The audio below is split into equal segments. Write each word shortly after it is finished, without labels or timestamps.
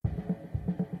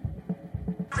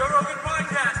Joe Rogan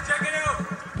Podcast. Check it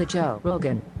out. The Joe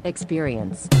Rogan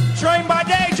Experience. Train by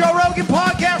day, Joe Rogan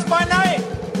Podcast by night,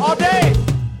 all day.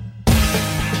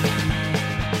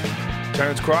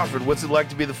 Terence Crawford, what's it like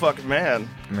to be the fucking man?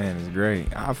 Man, it's great.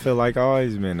 I feel like I've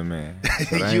always been the man.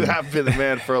 You have been the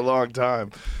man for a long time.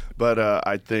 But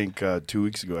I think 2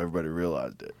 weeks ago, everybody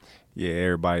realized it. Yeah,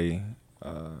 everybody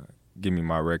give me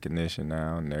my recognition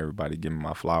now, and everybody give me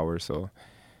my flowers. So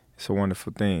it's a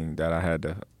wonderful thing that I had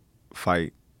to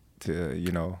fight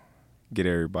to, get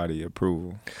everybody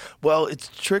approval. Well, it's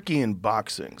tricky in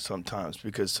boxing sometimes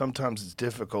because sometimes it's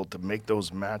difficult to make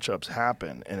those matchups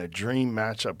happen. And a dream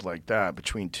matchup like that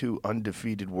between two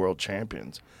undefeated world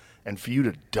champions, and for you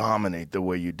to dominate the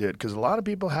way you did, because a lot of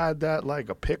people had that like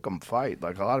a pick'em fight.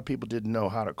 Like a lot of people didn't know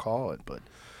how to call it, but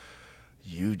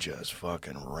you just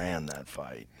fucking ran that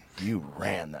fight. You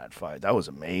ran that fight. That was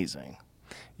amazing.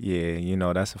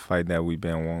 Yeah, that's a fight that we've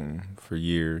been wanting for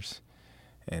years.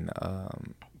 And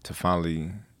to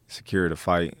finally secure the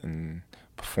fight and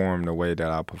perform the way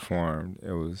that I performed,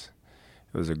 it was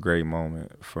a great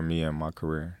moment for me in my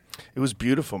career. It was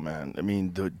beautiful, man. I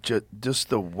mean, just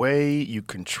the way you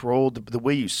controlled, the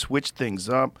way you switched things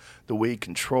up, the way you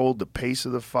controlled the pace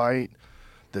of the fight,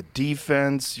 the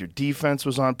defense, your defense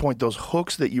was on point. Those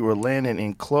hooks that you were landing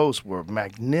in close were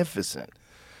magnificent.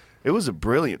 It was a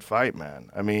brilliant fight,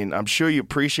 man. I mean, I'm sure you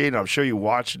appreciate it. I'm sure you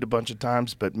watched it a bunch of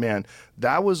times. But, man,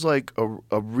 that was like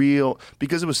a real –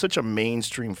 because it was such a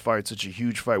mainstream fight, such a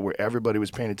huge fight where everybody was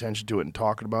paying attention to it and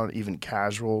talking about it, even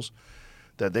casuals,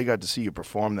 that they got to see you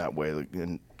perform that way.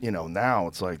 And, now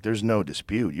it's like there's no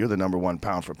dispute. You're the number one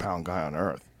pound-for-pound guy on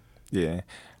earth. Yeah.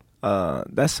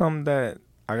 That's something that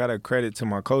I got to credit to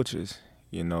my coaches,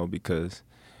 because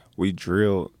we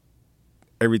drilled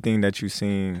everything that you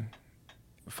seen –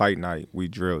 fight night, we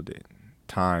drilled it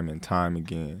time and time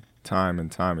again.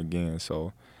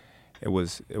 So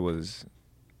it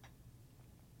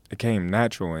came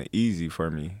natural and easy for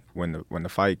me when the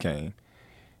fight came.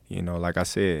 Like I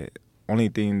said, only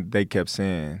thing they kept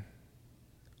saying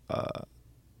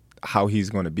how he's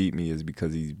going to beat me is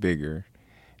because he's bigger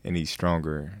and he's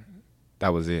stronger.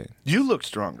 That was it. You look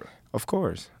stronger. Of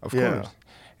course. Yeah.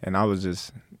 And I was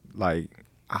just like,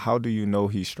 how do you know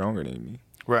he's stronger than me?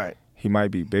 Right. He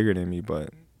might be bigger than me, but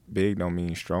big don't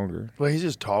mean stronger. Well, he's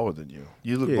just taller than you.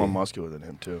 You look more muscular than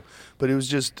him, too. But it was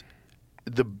just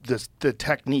the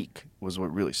technique was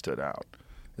what really stood out.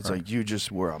 It's like you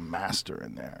just were a master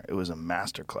in there. It was a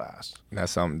master class.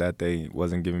 That's something that they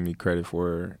wasn't giving me credit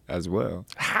for as well.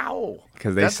 How?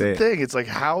 Because they That's said, the thing. It's like,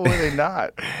 how are they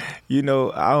not? I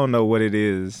don't know what it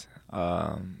is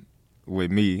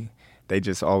with me. They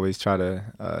just always try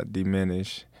to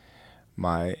diminish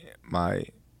my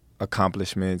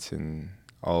accomplishments and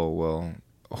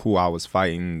who I was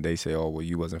fighting. They say,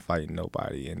 you wasn't fighting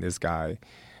nobody, and this guy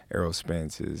Errol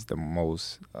Spence is the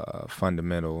most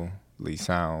fundamentally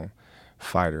sound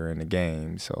fighter in the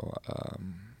game, so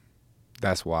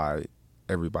that's why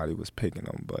everybody was picking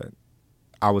him. But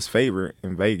I was favored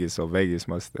in Vegas, so Vegas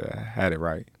must have had it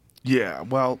right. Yeah,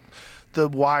 well, the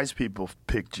wise people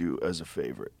picked you as a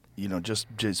favorite.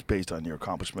 Just based on your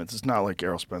accomplishments. It's not like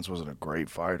Errol Spence wasn't a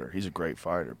great fighter. He's a great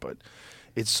fighter. But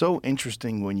it's so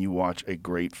interesting when you watch a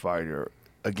great fighter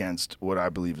against what I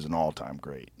believe is an all-time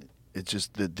great. It's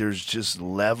just that there's just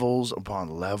levels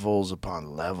upon levels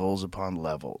upon levels upon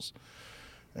levels.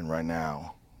 And right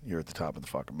now, you're at the top of the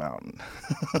fucking mountain.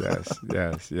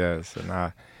 Yes.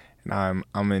 And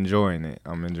I'm enjoying it.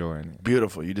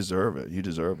 Beautiful. You deserve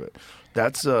it.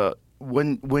 That's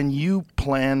when you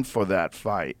planned for that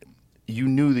fight, you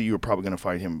knew that you were probably going to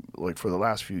fight him. Like for the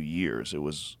last few years, it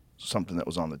was something that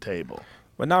was on the table.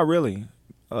 But not really.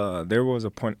 There was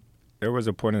a point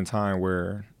in time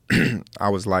where I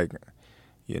was like,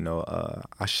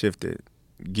 I shifted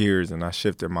gears and I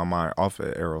shifted my mind off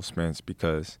of Errol Spence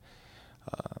because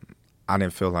I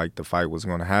didn't feel like the fight was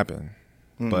going to happen.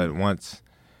 But once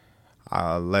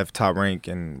I left Top Rank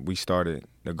and we started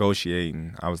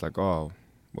negotiating, I was like, oh,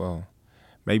 well,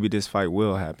 maybe this fight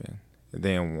will happen. And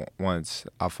then once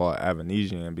I fought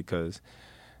Avanesian, because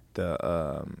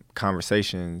the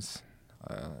conversations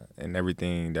and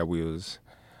everything that we was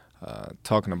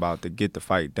talking about to get the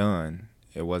fight done,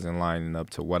 it wasn't lining up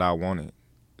to what I wanted.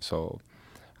 So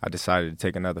I decided to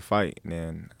take another fight. And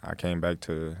then I came back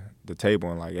to the table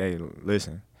and like, hey,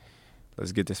 listen,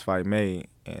 let's get this fight made.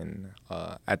 And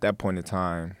at that point in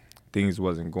time, things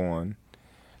wasn't going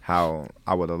how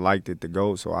I would have liked it to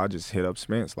go. So I just hit up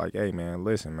Spence like, hey, man,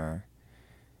 listen, man.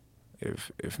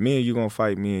 If me and you gonna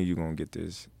fight, me and you gonna get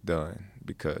this done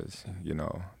because,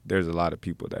 there's a lot of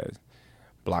people that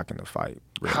blocking the fight.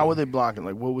 Really. How were they blocking?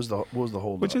 Like, what was the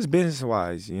hold Which is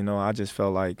business-wise, you know, I just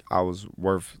felt like I was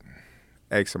worth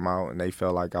X amount, and they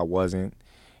felt like I wasn't,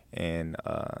 and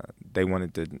they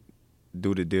wanted to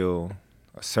do the deal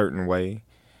a certain way,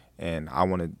 and I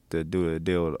wanted to do the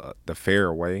deal the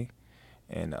fair way,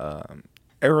 and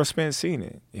Errol Spence seen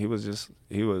it. He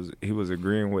was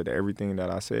agreeing with everything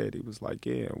that I said. He was like,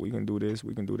 yeah, we can do this,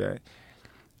 we can do that,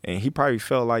 and he probably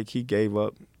felt like he gave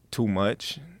up too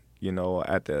much, you know,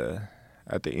 at the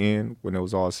end when it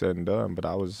was all said and done. But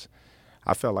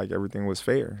I felt like everything was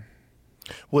fair.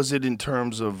 Was it in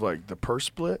terms of like the purse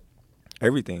split?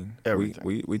 Everything.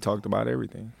 Everything. We talked about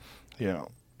everything. Yeah.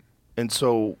 And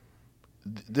so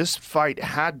this fight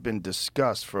had been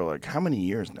discussed for like how many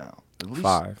years now? At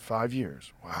least 5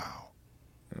 years. Wow.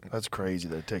 That's crazy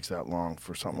that it takes that long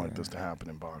for something like this to happen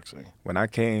in boxing. When I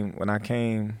came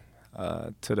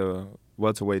to the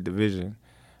welterweight division,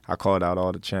 I called out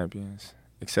all the champions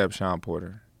except Sean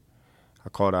Porter. I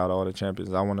called out all the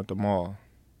champions. I wanted them all,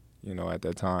 you know, at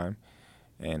that time.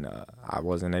 And I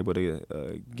wasn't able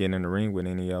to get in the ring with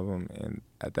any of them. And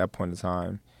at that point in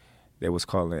time, they was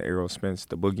calling Errol Spence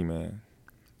the boogeyman.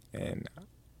 And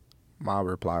my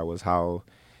reply was, how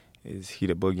is he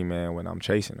the boogeyman when I'm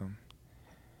chasing him?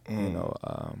 You know,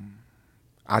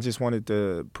 I just wanted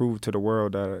to prove to the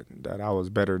world that I was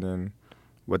better than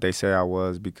what they say I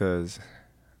was, because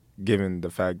given the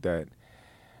fact that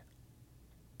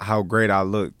how great I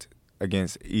looked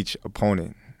against each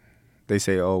opponent, they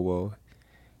say, oh, well,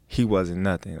 he wasn't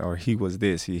nothing, or he was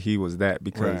this, he was that,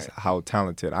 because how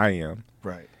talented I am.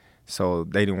 Right. So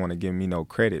they didn't want to give me no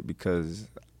credit because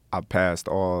I passed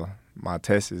all my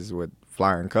tests with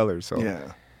flying colors.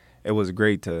 So it was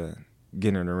great to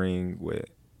get in the ring with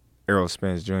Errol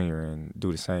Spence Jr. and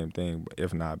do the same thing,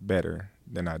 if not better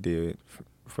than I did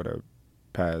for the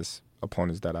past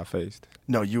opponents that I faced.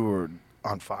 No, you were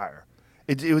on fire.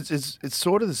 It's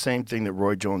sort of the same thing that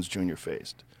Roy Jones Jr.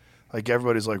 faced. Like,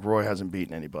 everybody's like, Roy hasn't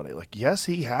beaten anybody. Like, yes,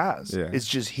 he has. Yeah. It's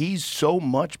just he's so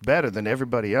much better than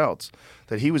everybody else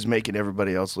that he was making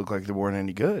everybody else look like they weren't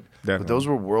any good. Definitely. But those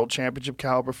were world championship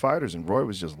caliber fighters, and Roy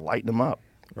was just lighting them up.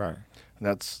 Right.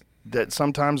 And that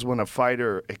sometimes when a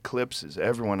fighter eclipses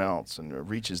everyone else and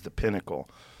reaches the pinnacle,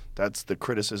 that's the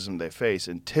criticism they face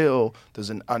until there's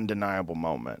an undeniable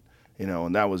moment. You know,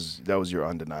 and that was your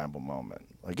undeniable moment.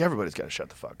 Like, everybody's got to shut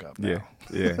the fuck up now.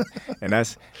 Yeah. and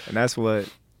that's what,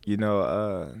 you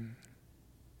know,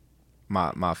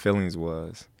 my feelings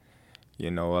was. You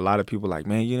know, a lot of people like,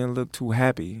 man, you didn't look too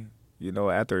happy. You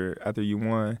know, after you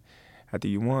won, I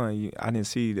didn't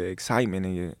see the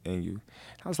excitement in you.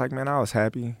 I was like, man, I was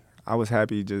happy.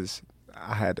 Just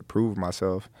I had to prove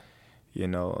myself, you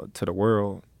know, to the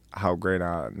world how great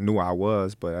I knew I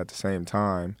was. But at the same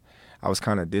time, I was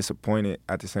kind of disappointed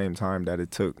at the same time that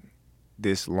it took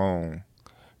this long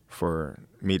for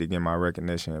me to get my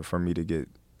recognition, for me to get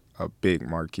a big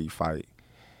marquee fight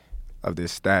of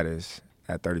this status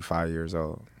at 35 years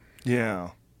old. Yeah,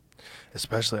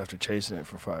 especially after chasing it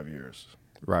for 5 years.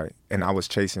 Right, and I was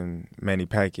chasing Manny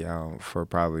Pacquiao for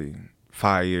probably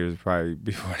 5 years, probably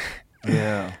before that.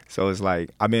 Yeah. So it's like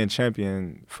I've been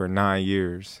champion for 9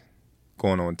 years,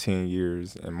 going on 10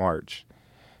 years in March.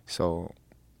 So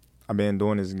I've been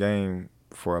doing this game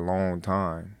for a long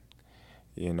time,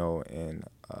 you know, and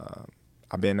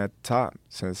I've been at the top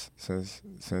since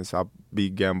I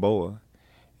beat Gamboa,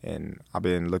 and I've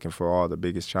been looking for all the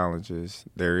biggest challenges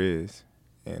there is,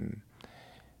 and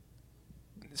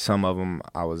some of them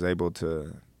I was able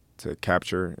to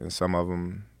capture, and some of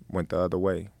them went the other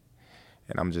way.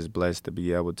 And I'm just blessed to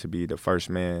be able to be the first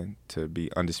man to be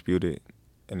undisputed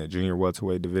in the junior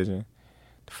welterweight division,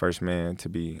 the first man to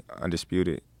be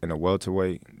undisputed in the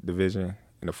welterweight division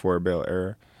in the four-belt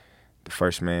era, the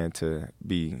first man to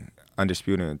be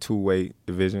undisputed in two-weight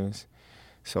divisions.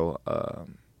 So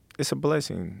it's a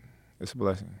blessing. It's a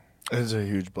blessing. It's a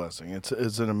huge blessing. It's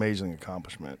an amazing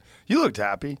accomplishment. You looked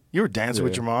happy. You were dancing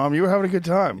with your mom. You were having a good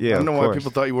time. Yeah, I don't know of why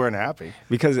people thought you weren't happy.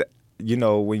 Because, you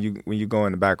know, when you go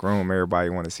in the back room, everybody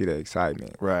want to see the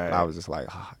excitement. Right. I was just like,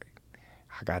 oh,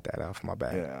 I got that off my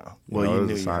back. Yeah. Well, you it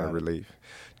knew was a sign you of had it. relief.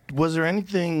 Was there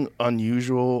anything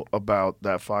unusual about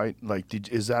that fight?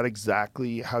 Like, is that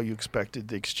exactly how you expected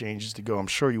the exchanges to go? I'm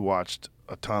sure you watched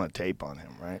a ton of tape on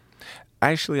him, right?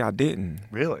 Actually, I didn't.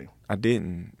 Really? I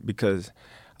didn't, because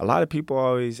a lot of people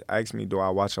always ask me, do I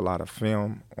watch a lot of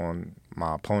film on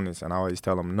my opponents? And I always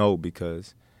tell them no,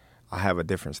 because I have a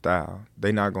different style.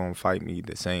 They're not going to fight me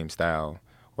the same style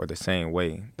or the same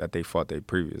way that they fought their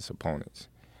previous opponents.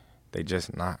 They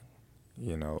just not,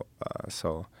 you know.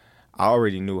 So I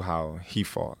already knew how he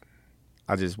fought.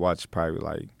 I just watched probably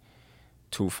like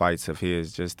 2 fights of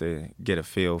his just to get a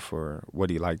feel for what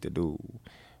he like to do,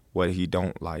 what he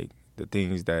don't like, the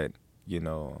things that, you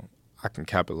know, I can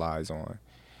capitalize on.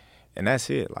 And that's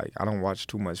it. Like, I don't watch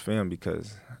too much film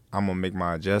because I'm going to make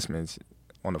my adjustments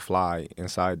on the fly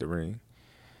inside the ring.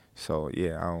 So,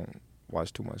 yeah, I don't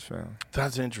watch too much film.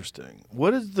 That's interesting.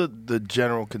 What is the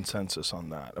general consensus on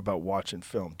that about watching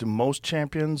film? Do most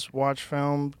champions watch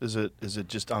film? Is it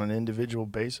just on an individual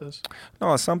basis?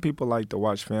 No, some people like to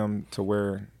watch film to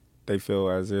where they feel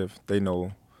as if they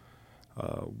know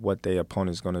what their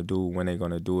opponent's going to do, when they're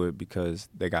going to do it, because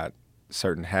they got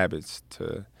certain habits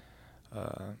to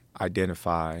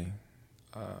identify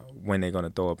when they're going to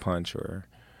throw a punch or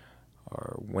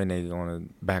when they're going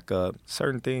to back up.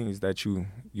 Certain things that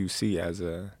you see as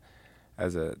a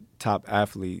top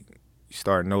athlete, you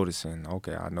start noticing,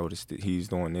 okay, I noticed that he's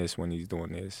doing this when he's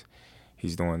doing this.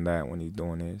 He's doing that when he's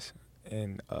doing this.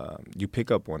 And you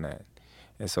pick up on that.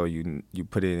 And so you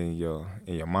put it in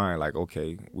your mind like,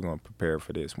 okay, we're going to prepare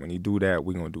for this. When he do that,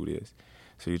 we're going to do this.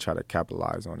 So you try to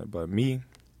capitalize on it. But me,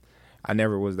 I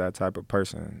never was that type of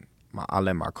person. I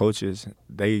let my coaches,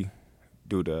 they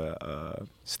do the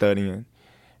studying,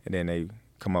 and then they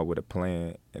come up with a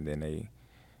plan, and then they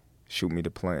shoot me the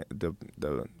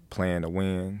plan to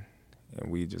win,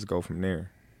 and we just go from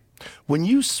there. When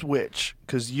you switch,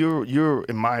 because you're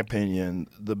in my opinion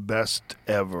the best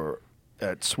ever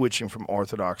at switching from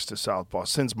orthodox to southpaw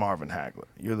since Marvin Hagler.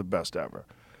 You're the best ever.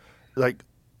 Like,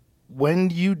 when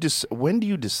do you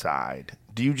decide?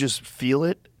 Do you just feel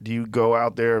it? Do you go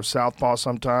out there southpaw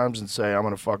sometimes and say, I'm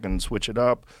gonna fucking switch it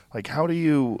up? Like, how do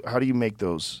you make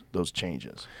those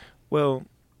changes? Well,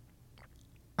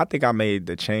 I think I made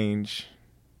the change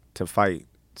to fight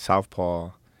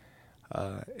southpaw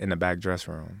in the back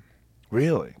dressing room.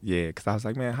 Really? Yeah, because I was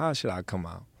like, man, how should I come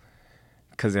out?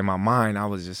 Because in my mind, I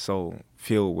was just so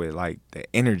filled with, like, the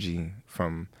energy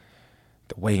from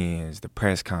the weigh-ins, the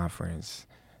press conference,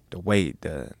 the weight,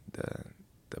 the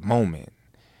moment.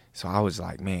 So I was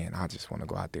like, man, I just want to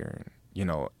go out there and, you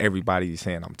know, everybody's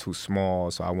saying I'm too small,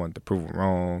 so I wanted to prove them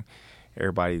wrong.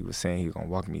 Everybody was saying he was going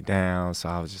to walk me down, so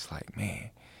I was just like,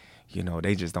 man, you know,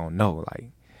 they just don't know.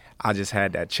 Like, I just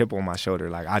had that chip on my shoulder.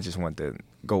 Like, I just wanted to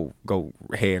go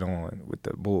head on with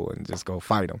the bull and just go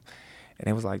fight him. And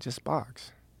it was like, just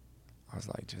box. I was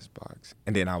like, just box.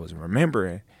 And then I was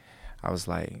remembering, I was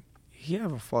like, he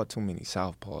ever fought too many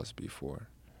southpaws before?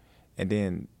 And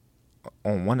then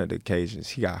on one of the occasions,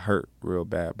 he got hurt real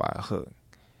bad by a hook.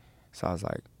 So I was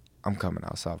like, I'm coming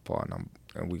out southpaw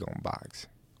and we gonna box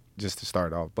just to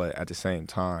start off. But at the same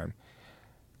time,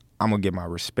 I'm gonna get my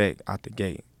respect out the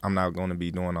gate. I'm not gonna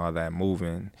be doing all that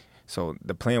moving. So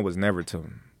the plan was never to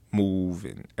move,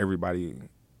 and everybody,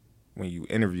 when you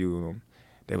interview them,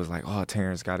 they was like, oh,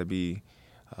 Terence got to be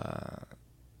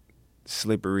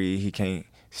slippery. He can't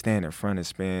stand in front of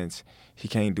Spence. He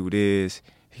can't do this.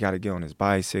 He got to get on his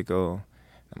bicycle.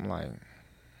 I'm like,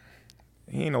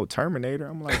 he ain't no Terminator.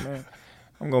 I'm like, man,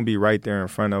 I'm going to be right there in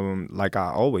front of him like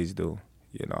I always do.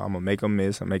 You know, I'm going to make him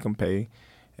miss and make him pay,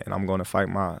 and I'm going to fight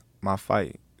my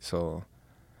fight. So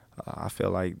I feel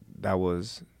like that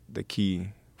was the key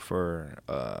for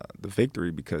the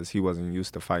victory because he wasn't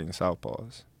used to fighting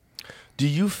southpaws. Do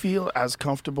you feel as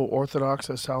comfortable orthodox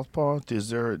as southpaw?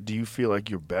 Do you feel like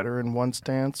you're better in one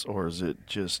stance, or is it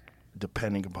just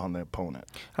depending upon the opponent?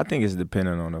 I think it's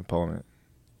dependent on the opponent.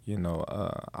 You know,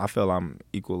 I feel I'm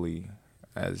equally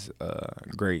as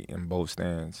great in both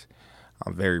stands.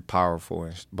 I'm very powerful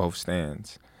in both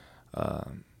stands.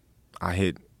 I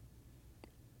hit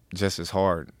just as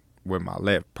hard with my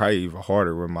left, probably even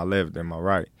harder with my left than my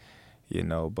right, you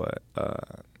know, but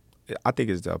I think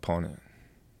it's the opponent.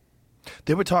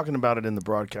 They were talking about it in the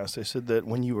broadcast. They said that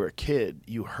when you were a kid,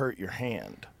 you hurt your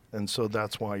hand, and so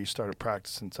that's why you started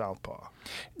practicing southpaw.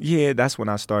 Yeah, that's when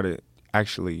I started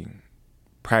actually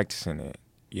practicing it,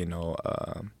 you know.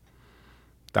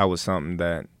 That was something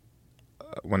that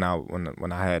when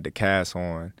I had the cast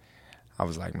on, I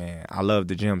was like, man, I love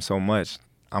the gym so much.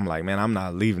 I'm like, man, I'm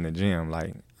not leaving the gym.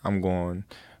 Like, I'm going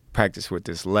to practice with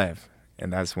this left.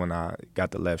 And that's when I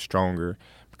got the left stronger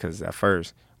because at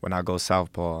first, when I go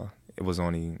southpaw, it was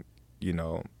only, you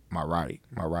know, my right.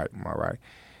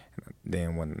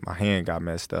 Then when my hand got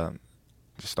messed up,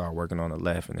 just started working on the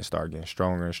left, and it started getting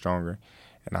stronger and stronger.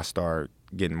 And I started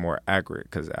getting more accurate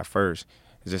because at first,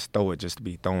 it's just throw it just to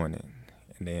be throwing it.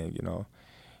 And then, you know,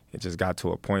 it just got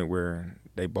to a point where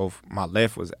my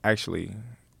left was actually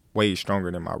way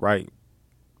stronger than my right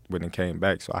when it came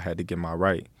back. So I had to get my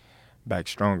right back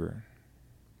stronger.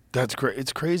 That's great.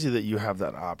 It's crazy that you have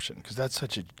that option because that's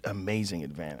such an amazing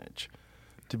advantage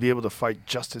to be able to fight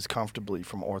just as comfortably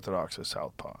from orthodox as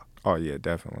southpaw. Oh yeah,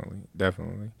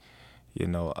 definitely. You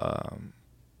know,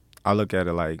 I look at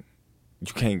it like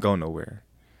you can't go nowhere.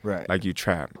 Right. Like you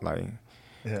trapped. Like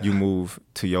Yeah. you move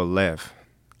to your left,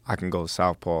 I can go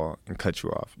southpaw and cut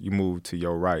you off. You move to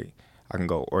your right, I can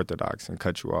go orthodox and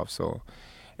cut you off. So,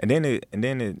 and then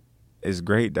it is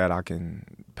great that I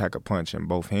can pack a punch in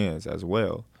both hands as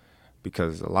well,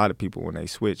 because a lot of people when they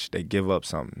switch, they give up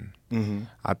something. Mm-hmm.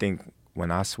 I think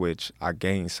when I switch, I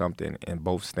gain something in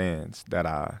both stands that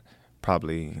I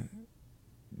probably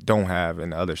don't have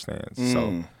in the other stands.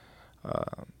 So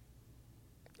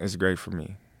it's great for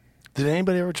me. Did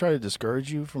anybody ever try to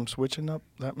discourage you from switching up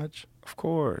that much? Of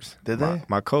course. Did they?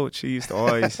 My coach, he used to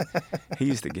always, he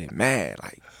used to get mad.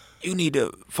 Like, you need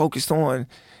to focus on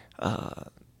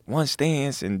one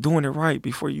stance and doing it right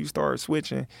before you start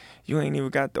switching. You ain't even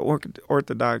got the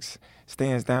orthodox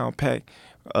stance down pat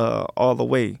all the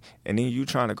way. And then you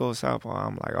trying to go southpaw.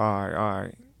 I'm like, all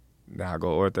right. Then I go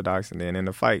orthodox, and then in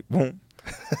the fight, boom.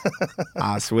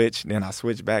 I switch, then I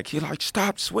switch back. He like,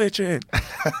 stop switching.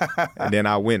 And then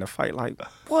I win the fight like,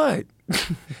 what?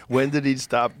 When did he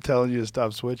stop telling you to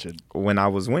stop switching? When I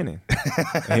was winning.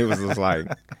 And he was just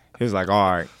like,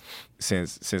 all right,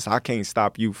 since I can't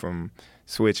stop you from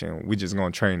switching, we just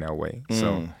gonna train that way.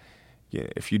 So yeah,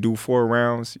 if you do 4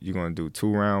 rounds, you're gonna do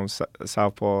 2 rounds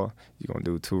southpaw, you're gonna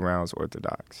do 2 rounds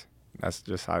orthodox. That's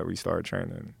just how we started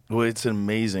training. Well, it's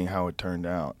amazing how it turned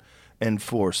out. And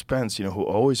for Spence, you know, who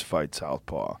always fights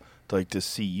southpaw, like to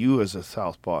see you as a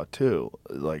southpaw too,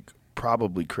 like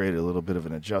probably created a little bit of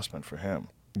an adjustment for him.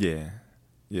 Yeah,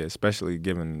 especially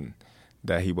given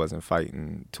that he wasn't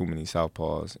fighting too many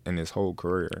southpaws in his whole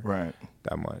career. Right.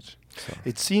 That much. So.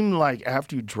 It seemed like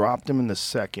after you dropped him in the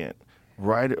second,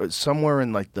 right somewhere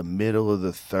in like the middle of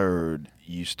the third,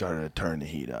 you started to turn the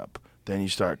heat up. Then you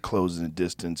started closing the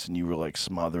distance, and you were like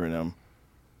smothering him.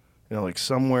 You know, like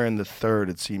somewhere in the third,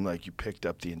 it seemed like you picked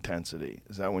up the intensity.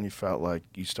 Is that when you felt like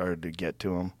you started to get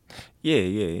to him?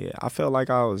 Yeah. I felt like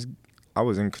I was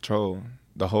in control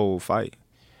the whole fight.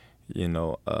 You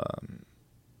know,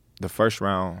 the first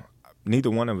round,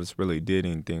 neither one of us really did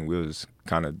anything. We was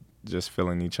kind of just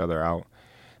filling each other out.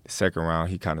 The second round,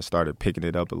 he kind of started picking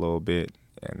it up a little bit,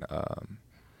 and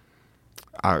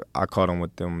I caught him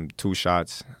with them 2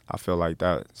 shots. I feel like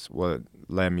that's what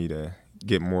led me to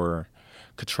get more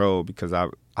control, because I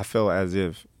felt as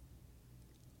if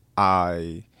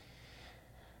I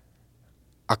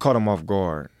caught him off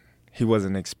guard. He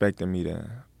wasn't expecting me to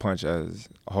punch as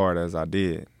hard as I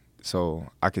did. So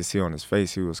I could see on his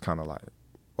face he was kind of like,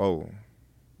 whoa,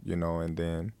 you know, and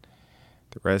then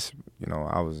the rest, you know,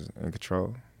 I was in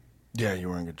control. Yeah, you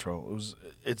were in control.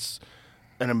 It's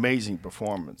an amazing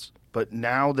performance. But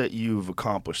now that you've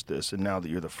accomplished this, and now that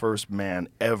you're the first man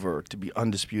ever to be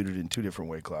undisputed in 2 different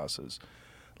weight classes,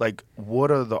 like,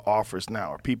 what are the offers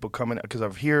now? Are people coming? Because I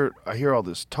hear all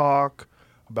this talk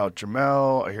about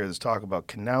Jamel. I hear this talk about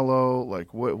Canelo. Like,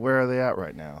 where are they at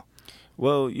right now?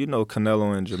 Well, you know,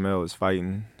 Canelo and Jamel is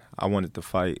fighting. I wanted to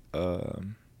fight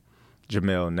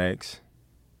Jamel next,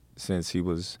 since he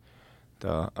was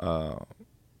the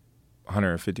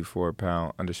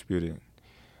 154-pound undisputed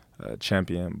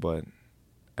champion. But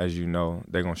as you know,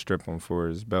 they're going to strip him for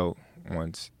his belt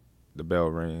once the bell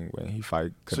ring when he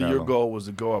fight Canelo. So your goal was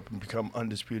to go up and become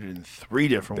undisputed in 3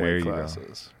 different weight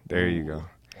classes. There you go.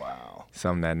 Wow.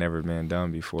 Something that never been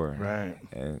done before. Right.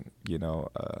 And, you know,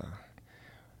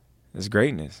 it's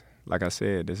greatness. Like I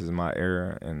said, this is my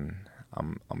era, and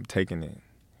I'm taking it.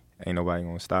 Ain't nobody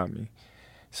going to stop me.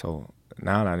 So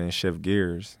now I didn't shift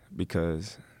gears,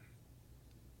 because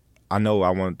I know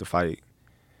I wanted to fight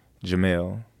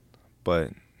Jamel,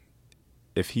 but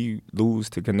if he lose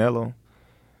to Canelo,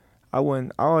 I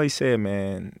always said,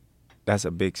 man, that's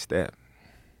a big step.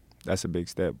 That's a big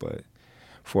step. But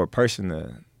for a person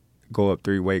to go up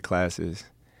 3 weight classes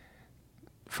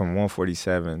from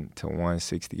 147 to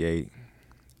 168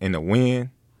 and to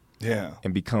win, yeah,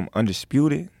 and become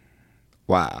undisputed,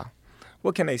 wow.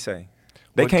 What can they say?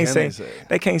 They What can't can say, they say?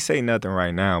 They can't say nothing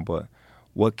right now, but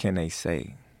what can they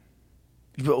say?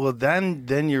 Well,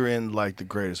 then you're in like the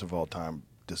greatest of all time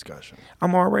discussion.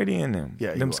 I'm already in them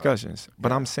Yeah, you them are. discussions.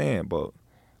 But I'm saying, but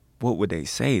what would they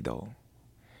say though?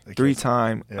 They can't-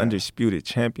 3-time yeah. undisputed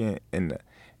champion and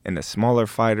the smaller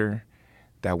fighter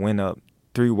that went up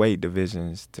 3 weight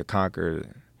divisions to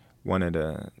conquer one of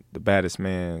the baddest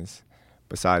mans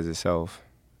besides himself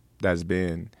that's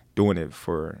been doing it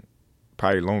for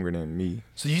probably longer than me.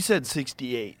 So you said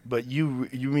 68, but you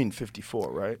mean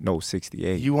 54, right? No,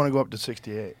 68. You want to go up to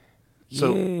 68.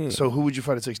 So Yeah. so who would you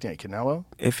fight at 68? Canelo?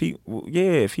 If he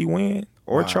win,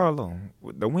 or Wow. Charlo,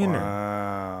 the winner.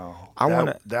 Wow. I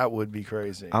wanna- that would be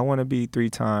crazy. I want to be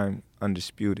 3-time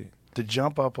undisputed. To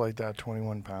jump up like that,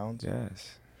 21 pounds?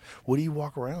 Yes. What do you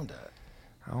walk around at?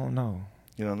 I don't know.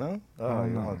 You don't know? Oh, I don't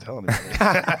you don't know. want to tell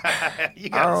anybody. You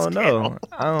got I don't know.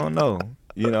 I don't know.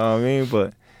 You know what I mean?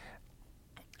 But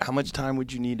how much time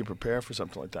would you need to prepare for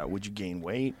something like that? Would you gain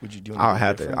weight? Would you do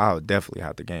anything different? I would definitely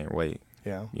have to gain weight.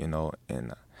 Yeah. You know,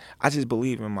 and I just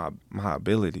believe in my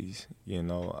abilities. You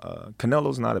know,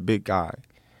 Canelo's not a big guy.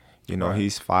 You know, Right.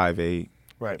 He's 5'8".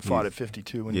 Right. Fought at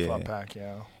 52 when he yeah. fought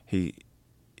Pacquiao. He's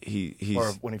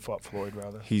Or when he fought Floyd,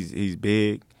 rather. he's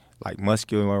big, like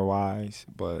muscular wise,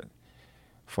 but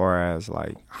far as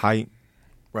like height,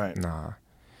 Right. nah.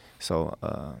 So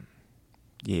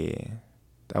yeah,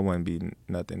 that wouldn't be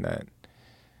nothing that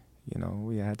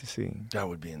we had to see. That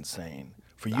would be insane.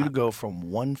 For you to go from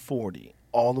 140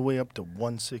 all the way up to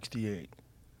 168.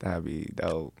 That'd be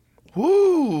dope.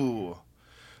 Woo!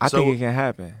 I think it can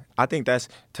happen. I think that's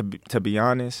to be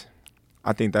honest.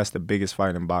 I think that's the biggest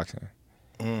fight in boxing.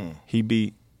 He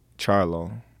beat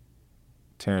Charlo,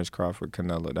 Terence Crawford,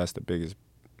 Canelo. That's the biggest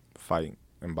fight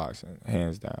in boxing,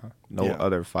 hands down. No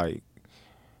other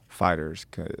fighters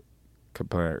could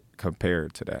compare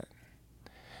to that.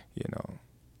 You know,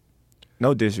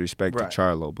 no disrespect to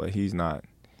Charlo, but he's not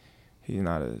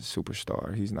a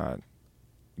superstar. He's not,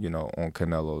 on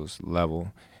Canelo's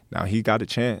level. Now he got a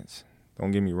chance.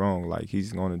 Don't get me wrong. Like,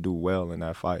 he's going to do well in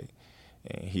that fight,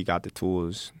 and he got the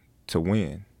tools to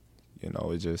win.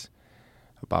 It's just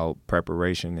about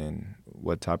preparation and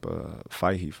what type of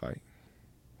fight he fight.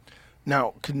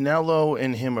 Now, Canelo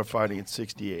and him are fighting at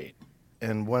 68.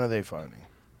 And when are they fighting?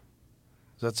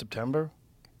 Is that September?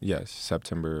 Yes,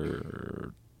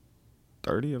 September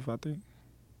 30th, I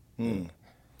think.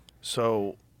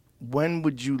 So when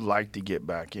would you like to get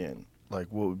back in? Like,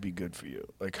 what would be good for you?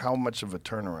 Like, how much of a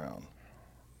turnaround?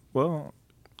 Well,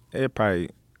 if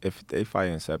they fight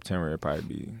in September, it'd probably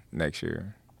be next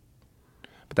year.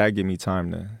 But that'd give me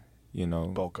time to,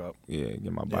 Bulk up. Yeah,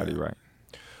 get my body right.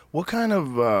 What kind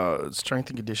of strength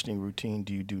and conditioning routine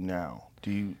do you do now?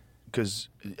 Because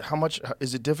how much,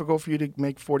 is it difficult for you to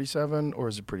make 47 or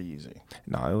is it pretty easy?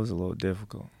 No, it was a little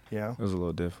difficult. Yeah? It was a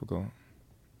little difficult.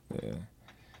 Yeah.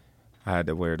 I had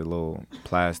to wear the little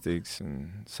plastics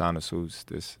and sauna suits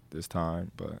this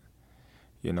time, but,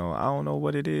 I don't know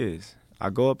what it is. I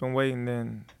go up and weight and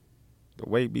then the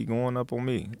weight be going up on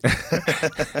me.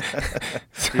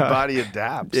 Your body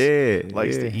adapts. Yeah.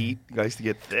 Likes to eat, likes to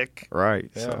get thick. Right.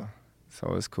 Yeah.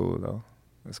 So it's cool, though.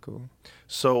 It's cool.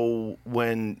 So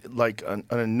when, like, on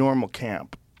a normal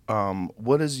camp,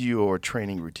 what does your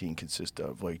training routine consist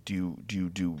of? Like, do you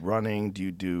do running? Do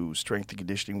you do strength and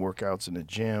conditioning workouts in the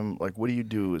gym? Like, what do you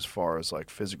do as far as, like,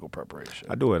 physical preparation?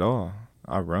 I do it all.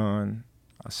 I run,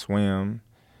 I swim,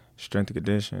 strength and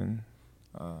conditioning,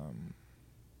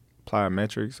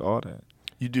 plyometrics, all that.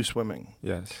 You do swimming?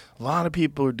 Yes. A lot of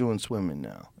people are doing swimming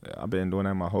now. Yeah, I've been doing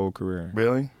that my whole career.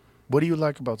 Really? What do you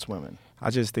like about swimming? I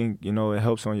just think, it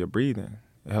helps on your breathing.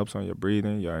 It helps on your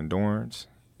breathing, your endurance.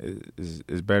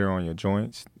 It's better on your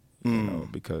joints,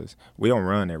 because we don't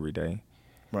run every day.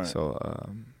 Right. So,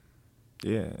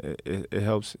 it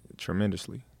helps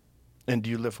tremendously. And do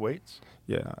you lift weights?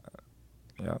 Yeah.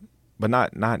 But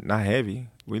not heavy.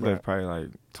 We Right. lift probably like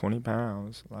 20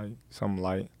 pounds, like something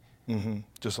light. Mm-hmm.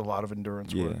 Just a lot of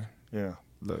endurance work. Yeah.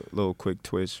 Little quick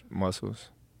twitch muscles.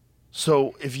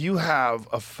 So if you have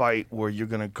a fight where you're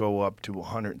going to go up to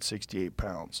 168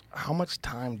 pounds, how much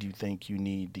time do you think you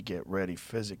need to get ready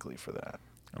physically for that?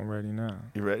 I'm ready now.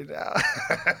 You ready now?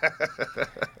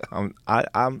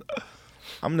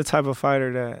 I'm the type of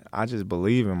fighter that I just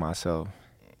believe in myself,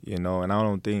 and I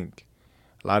don't think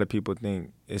a lot of people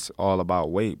think it's all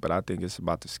about weight, but I think it's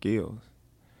about the skills.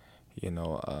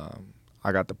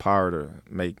 I got the power to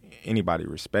make anybody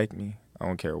respect me. I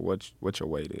don't care what your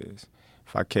weight is.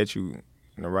 If I catch you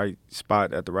in the right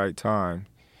spot at the right time,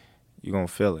 you're going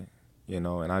to feel it,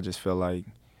 And I just feel like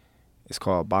it's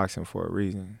called boxing for a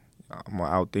reason. I'm going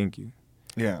to outthink you.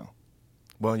 Yeah.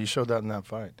 Well, you showed that in that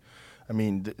fight. I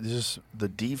mean, just the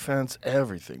defense,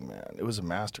 everything, man. It was a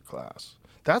masterclass.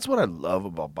 That's what I love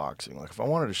about boxing. Like, if I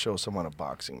wanted to show someone a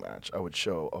boxing match, I would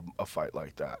show a fight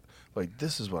like that. Like,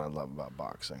 this is what I love about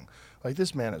boxing. Like,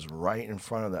 this man is right in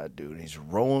front of that dude. He's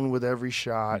rolling with every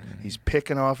shot. Mm-hmm. He's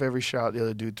picking off every shot the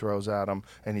other dude throws at him,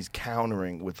 and he's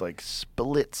countering with, like,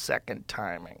 split-second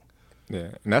timing.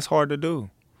 Yeah, and that's hard to do.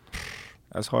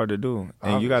 That's hard to do. And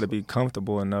Obviously. You got to be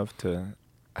comfortable enough to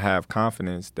have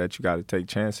confidence that you got to take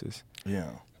chances.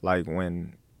 Yeah. Like,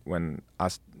 when I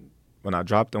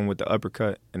dropped him with the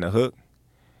uppercut and the hook,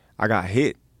 I got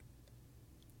hit.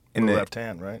 In the left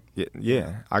hand, right?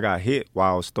 Yeah, I got hit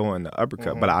while I was throwing the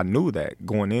uppercut, but I knew that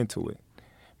going into it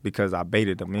because I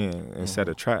baited him in and set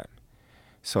a trap.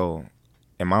 So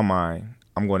in my mind,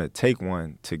 I'm going to take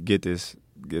one to get this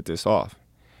off,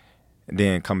 and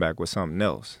then come back with something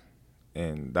else.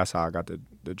 And that's how I got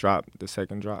the drop, the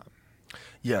second drop.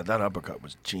 Yeah, that uppercut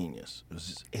was genius. It was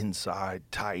just inside,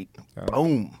 tight, Yeah.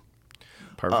 boom.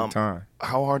 Perfect time.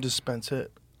 How hard does Spence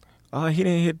hit? He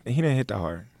didn't hit that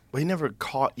hard. Well, he never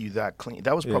caught you that clean.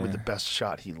 That was probably Yeah. the best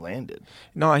shot he landed.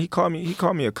 No, he caught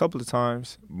me a couple of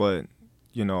times, but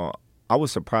I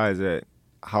was surprised at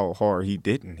how hard he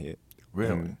didn't hit.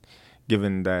 Really? And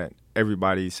given that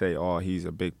everybody say, "Oh, he's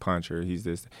a big puncher, he's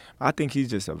this," I think he's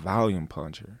just a volume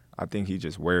puncher. I think he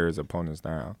just wears opponents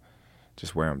down,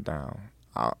 just wear them down.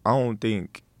 I don't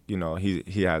think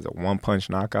he has a one punch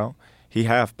knockout. He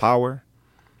have power,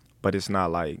 but it's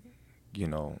not like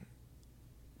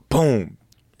boom,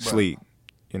 sleep.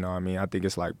 You know what I mean? I think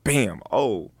it's like bam,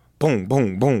 oh, boom,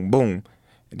 boom, boom, boom,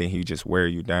 and then he just wear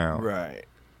you down. Right.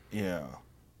 Yeah.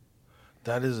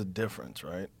 That is a difference,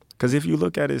 right? Because if you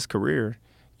look at his career,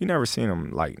 you never seen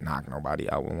him like knock nobody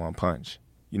out with one punch.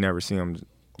 You never see him,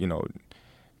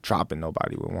 dropping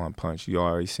nobody with one punch. You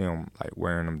always see him like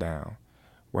wearing them down.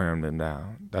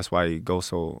 That's why he goes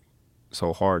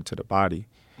so hard to the body,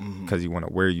 because he want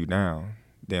to wear you down.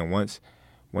 Then once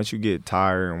you get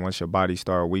tired and once your body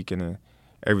start weakening,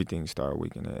 everything start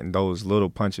weakening, and those little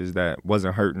punches that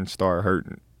wasn't hurting start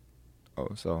hurting.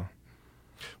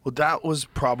 Well, that was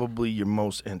probably your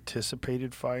most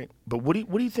anticipated fight. But what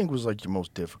do you think was like your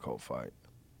most difficult fight?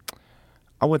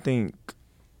 I would think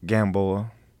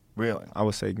Gamboa. Really? I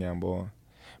would say Gamboa,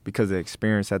 because of the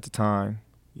experience at the time.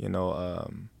 You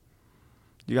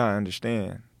gotta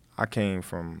understand, I came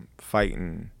from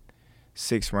fighting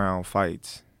 6-round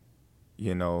fights,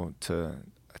 to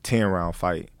a 10-round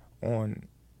fight on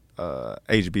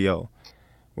HBO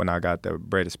when I got the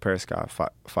Bredis Prescott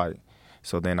fight.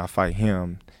 So then I fight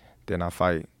him, then I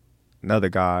fight another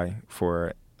guy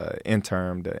for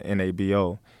interim, the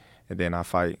NABO, and then I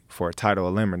fight for a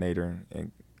title eliminator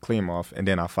and Klimov, and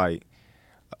then I fight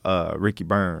Ricky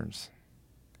Burns,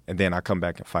 and then I come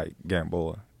back and fight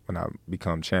Gamboa when I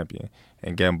become champion.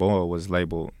 And Gamboa was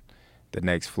labeled the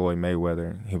next Floyd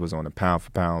Mayweather. He was on the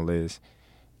pound-for-pound list.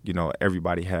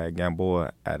 Everybody had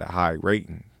Gamboa at a high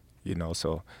rating,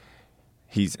 so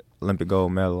he's Olympic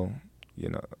gold medal,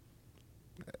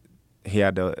 He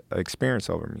had the experience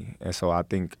over me. And so I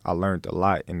think I learned a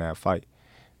lot in that fight.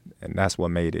 And that's what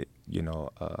made it,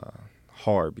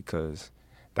 hard, because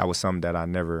that was something that I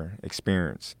never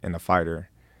experienced in a fighter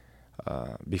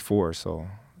before. So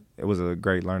it was a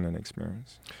great learning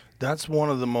experience. That's one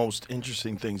of the most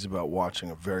interesting things about watching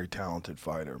a very talented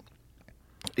fighter,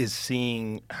 is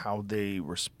seeing how they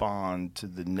respond to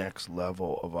the next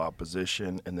level of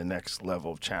opposition and the next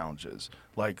level of challenges.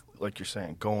 Like you're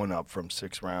saying, going up from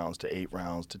 6 rounds to 8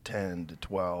 rounds to 10 to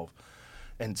 12,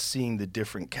 and seeing the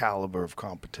different caliber of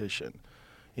competition.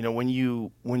 When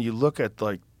you look at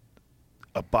like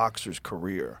a boxer's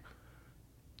career,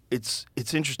 it's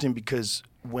interesting, because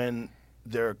when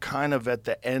they're kind of at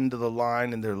the end of the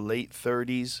line in their late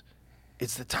 30s,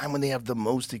 it's the time when they have the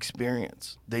most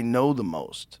experience. They know the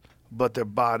most, but their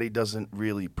body doesn't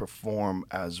really perform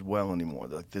as well anymore.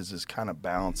 Like, there's this kind of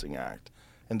balancing act.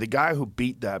 And the guy who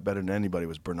beat that better than anybody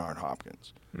was Bernard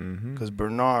Hopkins. Because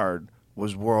Bernard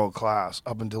was world class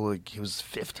up until like he was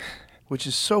 50, which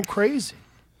is so crazy.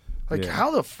 Like,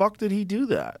 how the fuck did he do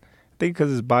that? I think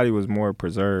because his body was more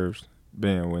preserved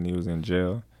being when he was in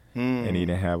jail, and he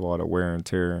didn't have all the wear and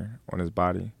tear on his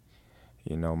body.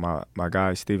 My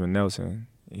guy Steven Nelson,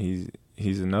 he's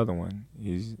another one.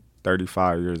 He's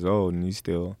 35 years old and he's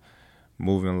still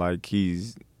moving like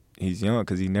he's young,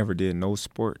 because he never did no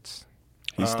sports.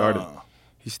 He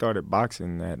started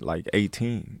boxing at like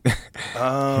 18.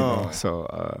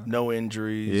 No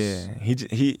injuries. Yeah,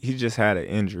 he just had an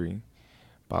injury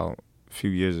about a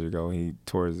few years ago. He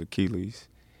tore his Achilles.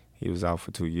 He was out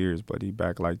for 2 years, but he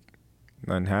back like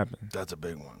nothing happened. That's a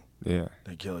big one. Yeah.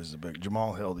 The Achilles is a big.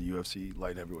 Jamal Hill, the UFC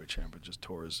light heavyweight champion, just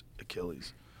tore his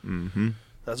Achilles.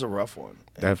 That's a rough one.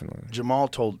 And Definitely. Jamal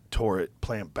tore it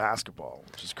playing basketball,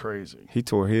 which is crazy. He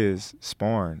tore his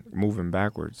sparring moving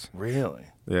backwards. Really?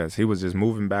 Yes, he was just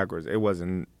moving backwards. It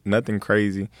wasn't nothing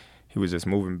crazy. He was just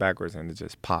moving backwards, and it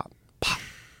just pop.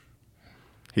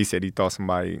 He said he thought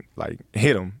somebody like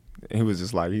hit him. He was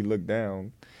just like, he looked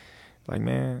down. Like,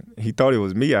 man, he thought it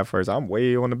was me at first. I'm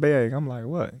way on the bag. I'm like,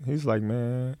 what? He's like,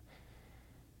 man,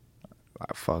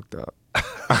 I fucked up.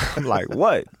 I'm like,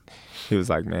 what? He was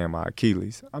like, man, my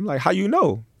Achilles. I'm like, how you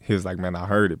know? He was like, man, I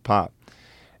heard it pop.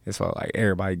 And so, like,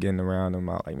 everybody getting around him.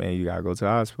 I'm like, man, you got to go to the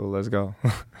hospital. Let's go.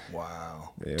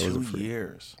 Wow. Yeah, 2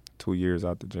 years. 2 years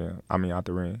out the gym. Out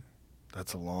the ring.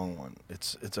 That's a long one.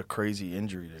 It's a crazy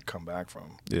injury to come back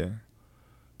from. Yeah.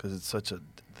 Because it's such a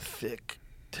thick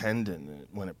tendon. And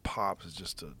when it pops, it's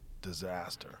just a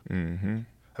disaster. Mm-hmm.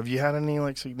 Have you had any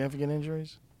like significant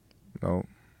injuries? No.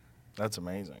 That's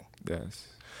amazing. Yes.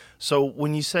 So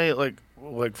when you say like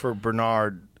for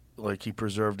Bernard, like he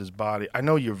preserved his body, I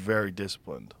know you're very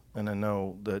disciplined, and I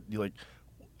know that you like.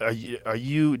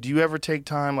 Do you ever take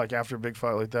time like after a big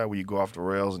fight like that where you go off the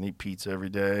rails and eat pizza every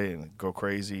day and go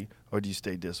crazy, or do you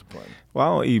stay disciplined? Well, I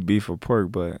don't eat beef or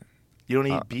pork, but You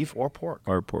don't eat beef or pork?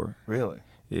 or pork. Really?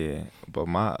 Yeah, but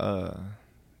my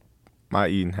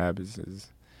eating habits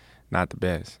is not the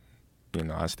best. You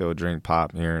know, I still drink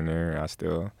pop here and there.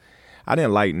 I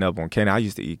didn't lighten up on candy. I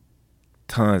used to eat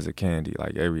tons of candy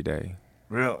like every day.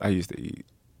 Really? I used to eat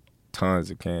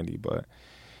tons of candy, but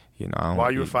you know, I don't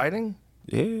While you were eat- fighting?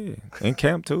 Yeah, in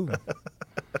camp too.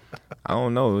 I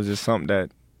don't know. It was just something that,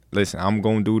 listen, I'm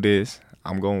gonna do this.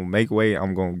 I'm gonna make weight.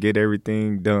 I'm gonna get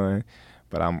everything done,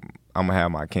 but I'm gonna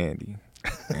have my candy.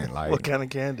 And like, What kind of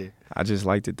candy? I just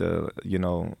liked it, the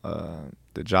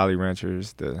Jolly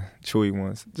Ranchers, the chewy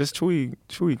ones, just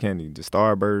chewy candy, the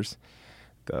Starburst,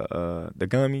 the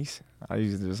gummies. I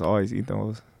used to just always eat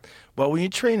those. Well, when you're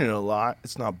training a lot,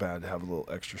 it's not bad to have a little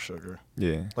extra sugar.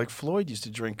 Yeah, Like Floyd used to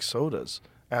drink sodas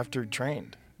after he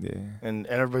trained. yeah, And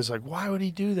everybody's like, why would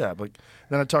he do that? Like,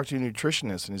 then I talked to a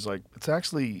nutritionist, and he's like, it's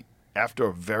actually after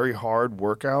a very hard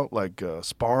workout, like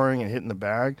sparring and hitting the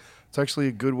bag, it's actually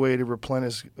a good way to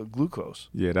replenish glucose.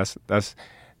 yeah. That's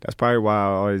probably why I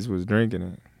always was drinking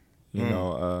it. You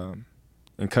know,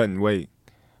 and cutting weight.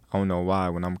 I don't know why.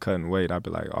 When I'm cutting weight, I'd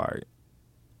be like, all right.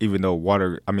 Even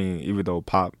though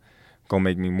pop gonna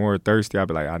make me more thirsty, I'd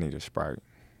be like, I need a Sprite.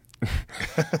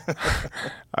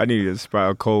 I need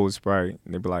a cold Sprite.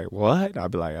 And they'd be like, what?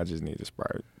 I'd be like, I just need a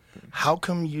Sprite. How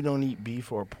come you don't eat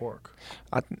beef or pork?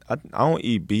 I don't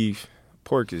eat beef.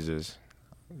 Pork is just,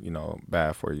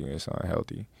 bad for you. It's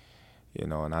unhealthy.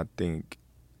 And I think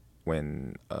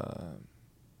when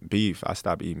beef, I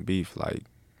stopped eating beef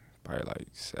probably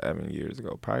 7 years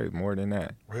ago, probably more than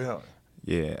that. Really?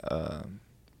 Yeah.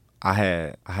 I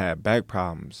had back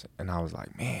problems, and I was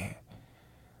like, man,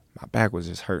 my back was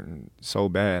just hurting so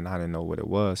bad, and I didn't know what it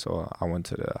was. So I went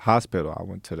to the hospital. I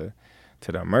went to the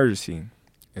emergency,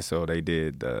 and so they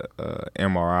did the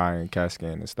MRI and CAT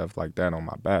scan and stuff like that on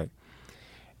my back,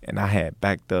 and I had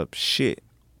backed up shit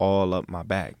all up my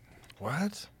back.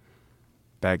 What?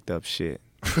 Backed up shit.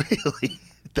 Really?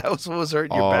 That was what was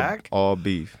hurting your back? All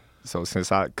beef. So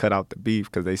since I cut out the beef,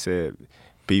 because they said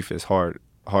beef is harder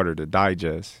to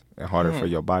digest and harder for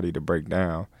your body to break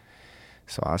down.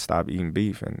 So I stopped eating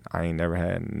beef, and I ain't never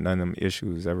had none of them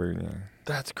issues ever again.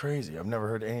 That's crazy. I've never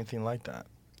heard anything like that.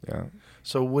 Yeah.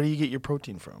 So where do you get your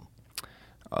protein from?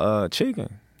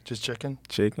 Chicken. Just chicken?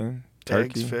 Chicken,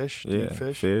 turkey. Eggs, fish? Do you Yeah,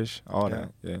 eat fish? all Yeah.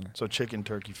 that. Yeah. So chicken,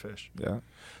 turkey, fish. Yeah.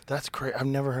 That's great. I've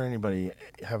never heard anybody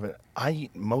have it. I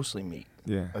eat mostly meat.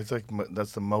 Yeah. It's like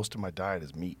that's the most of my diet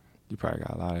is meat. You probably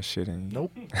got a lot of shit in you.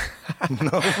 Nope.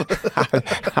 No.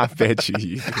 I bet you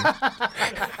do.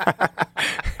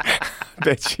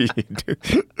 Bet you do.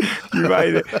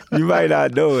 You might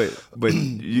not know it, but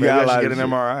you Maybe got a I lot should get of an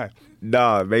shit. MRI.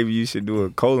 Nah, maybe you should do a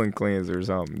colon cleanse or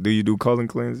something. Do you do colon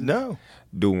cleanses? No.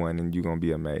 Do one, and you're gonna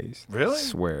be amazed. Really?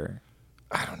 Swear.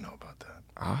 I don't know about that.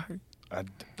 All right. I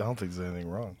don't think there's anything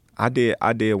wrong. I did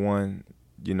one.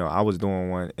 I was doing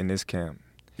one in this camp,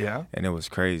 Yeah? and it was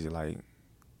crazy. Like,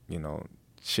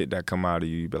 shit that come out of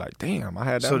you, you be like, damn, I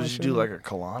had that. So much did you in do me? like a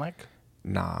colonic?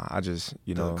 Nah, I just,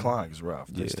 The colonic is rough.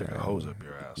 They yeah, stick a hose up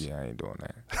your ass. Yeah, I ain't doing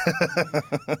that.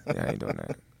 Yeah, I ain't doing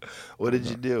that. What did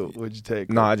you do? What did you take?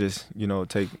 No, I just,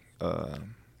 take,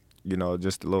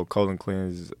 just a little colon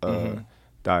cleanse,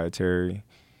 dietary,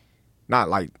 not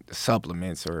like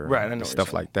supplements or Right, I know what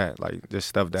stuff you're like that. Like just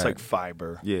stuff that, It's like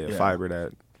fiber. yeah, fiber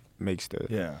that makes the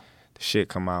Yeah. shit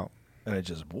come out. And it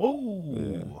just,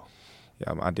 whoa.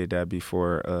 Yeah, I did that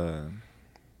before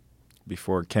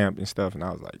camp and stuff, and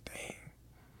I was like, dang.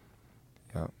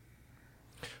 Yeah.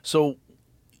 So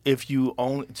if you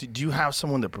do you have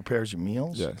someone that prepares your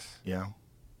meals? Yes. Yeah.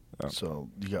 Yeah. So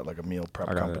you got like a meal prep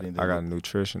I got company? a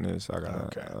nutritionist. I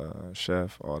got a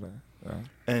chef. All that. Yeah.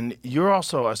 And you're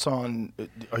also, I saw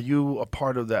are you a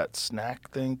part of that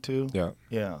snack thing too? Yeah.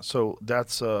 Yeah. So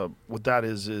that's what that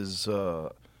is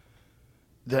that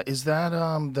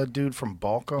dude from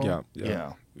Balco?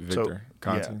 Yeah. Victor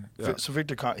Conti. Yeah. So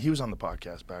Victor Conti, he was on the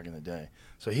podcast back in the day.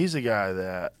 So he's the guy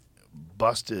that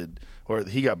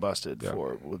he got busted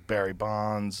for with Barry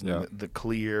Bonds and the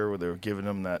clear, where they were giving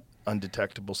him that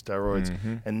undetectable steroids.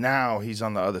 And now he's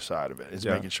on the other side of it. He's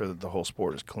making sure that the whole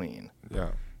sport is clean. Yeah.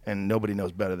 and nobody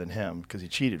knows better than him because he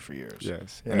cheated for years.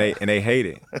 Yes, Yeah. and they hate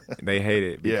it. They hate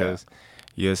it Yeah. because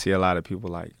you'll see a lot of people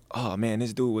like, oh man,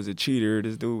 this dude was a cheater.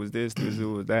 This dude was this. This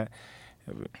dude was that.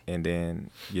 And then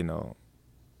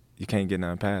you can't get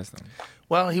nothing past him.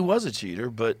 Well, he was a cheater,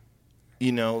 but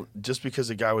just because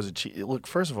the guy was a cheater, look,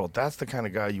 first of all, that's the kind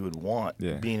of guy you would want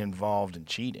being involved in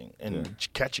cheating and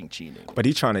catching cheating. But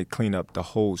he's trying to clean up the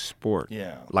whole sport.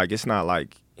 Yeah. Like, it's not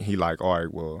like he like, all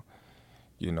right, well,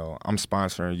 I'm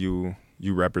sponsoring you,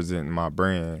 you representing my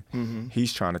brand. Mm-hmm.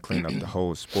 He's trying to clean up the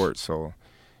whole sport. So,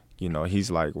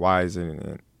 he's like, why isn't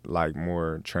it like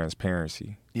more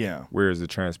transparency? Yeah. Where is the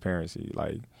transparency?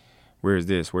 Like, where's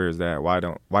this? Where's that?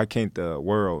 Why can't the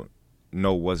world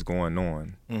know what's going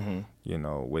on,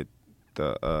 with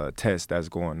the test that's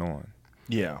going on?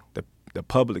 Yeah. The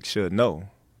public should know,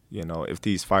 if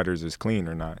these fighters is clean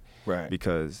or not. Right.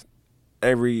 Because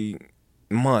every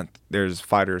month there's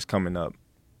fighters coming up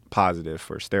positive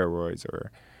for steroids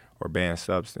or banned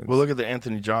substance. Well, look at the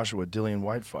Anthony Joshua Dillian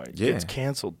White fight. Yeah. It's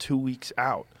canceled 2 weeks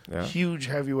out. Yeah. Huge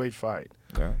heavyweight fight.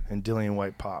 Yeah. And Dillian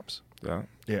White pops. Yeah.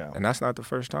 Yeah. And that's not the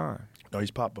first time. No,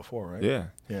 he's popped before, right? Yeah.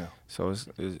 Yeah. So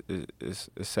it's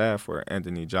sad for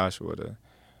Anthony Joshua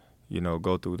to,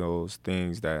 go through those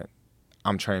things that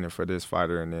I'm training for this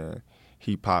fighter and then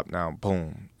he popped now,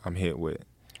 boom, I'm hit with.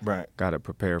 Right. Got to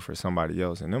prepare for somebody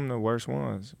else. And them the worst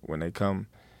ones when they come,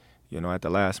 at the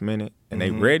last minute and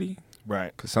they ready.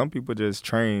 Right. Because some people just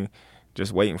train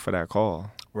just waiting for that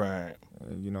call. Right.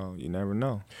 You never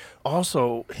know.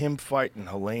 Also, him fighting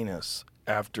Helenius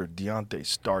after Deontay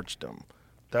starched him.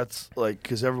 That's like,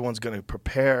 because everyone's going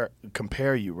to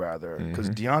compare you rather. Because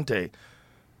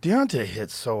Deontay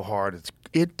hits so hard,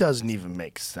 it doesn't even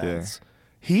make sense. Yeah.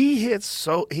 He hits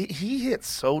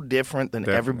so different than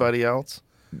everybody else.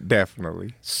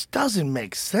 Definitely. Doesn't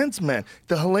make sense, man.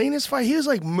 The Helenius fight, he was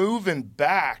like moving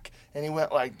back, and he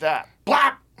went like that.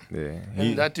 Blap! Yeah.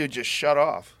 And that dude just shut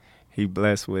off. He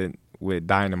blessed with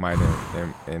dynamite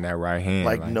in that right hand.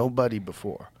 Like nobody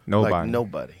before.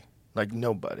 Nobody. Like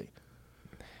nobody.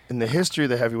 In the history of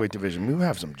the heavyweight division, we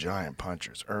have some giant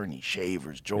punchers. Ernie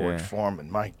Shavers, George Foreman,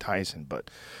 Mike Tyson.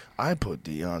 But I put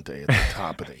Deontay at the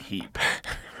top of the heap.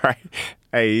 Right.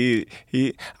 Hey,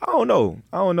 he I don't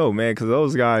know, man, because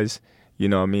those guys,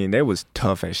 they was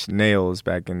tough as nails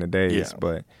back in the days. Yeah.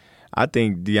 But I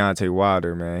think Deontay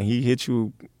Wilder, man, he hit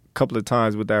you a couple of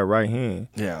times with that right hand.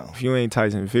 Yeah. If you ain't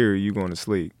Tyson Fury, you going to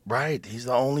sleep. Right. He's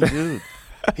the only dude.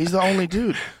 He's the only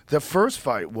dude. The first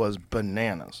fight was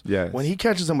bananas. Yes. When he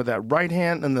catches him with that right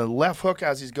hand and the left hook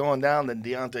as he's going down, then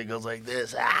Deontay goes like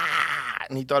this,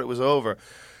 and he thought it was over.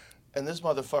 And this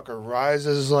motherfucker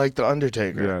rises like the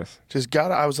Undertaker. Yes.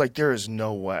 I was like, there is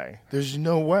no way. There's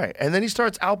no way. And then he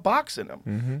starts outboxing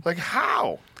him. Like,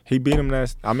 how? He beat him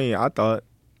I thought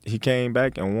he came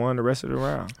back and won the rest of the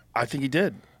round. I think he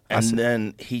did. And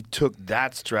then he took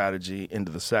that strategy into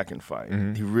the second fight.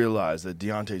 He realized that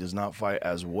Deontay does not fight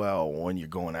as well when you're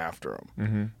going after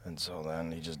him. And so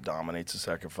then he just dominates the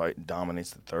second fight and dominates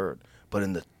the third. But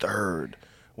in the third,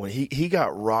 when he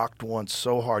got rocked once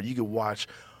so hard, you could watch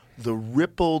the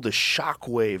ripple, the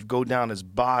shockwave go down his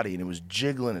body, and it was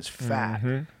jiggling his fat,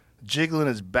 jiggling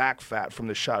his back fat from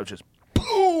the shot. It was just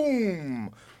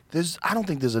boom. I don't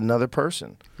think there's another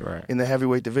person in the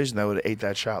heavyweight division that would have ate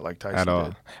that shot like Tyson at all.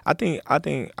 did. I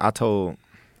think I told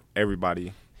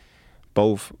everybody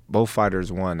both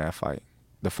fighters won that fight,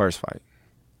 the first fight.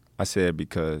 I said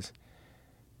because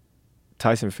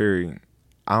Tyson Fury,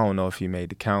 I don't know if he made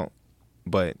the count,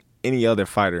 but any other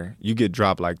fighter, you get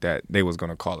dropped like that, they was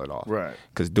gonna call it off. Right.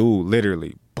 Because dude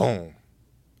literally, boom,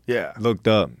 looked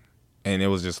up, and it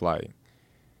was just like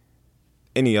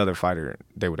any other fighter,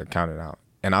 they would have counted out.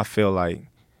 And I feel like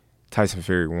Tyson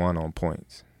Fury won on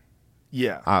points.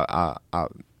 Yeah.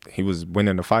 He was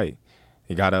winning the fight.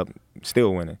 He got up,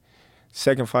 still winning.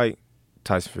 Second fight,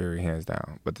 Tyson Fury hands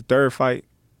down. But the third fight,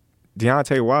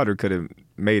 Deontay Wilder could have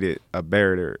made it a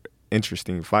better,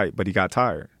 interesting fight, but he got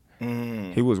tired.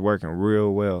 He was working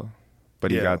real well,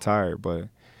 but he got tired. But,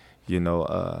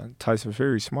 Tyson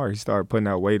Fury's smart. He started putting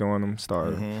that weight on him,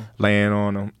 started laying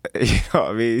on him. You know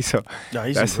what I mean? So no,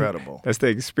 he's incredible. That's the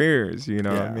experience, you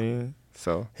know what I mean?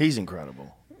 So he's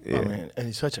incredible. Yeah. I mean, and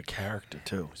he's such a character,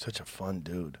 too. Such a fun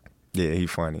dude. Yeah, he's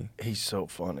funny. He's so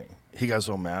funny. He got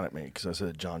so mad at me because I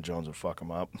said John Jones would fuck him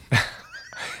up.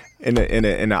 In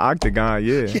the octagon,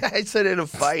 yeah. Yeah, I said in a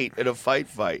fight.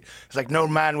 It's like, no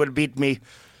man would beat me.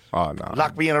 Oh, no.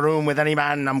 Lock me in a room with any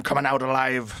man, I'm coming out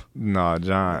alive. No,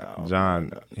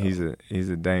 John, he's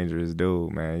a dangerous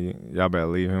dude, man. Y'all better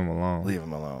leave him alone. Leave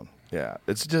him alone. Yeah,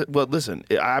 it's just listen.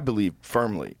 I believe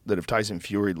firmly that if Tyson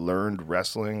Fury learned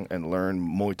wrestling and learned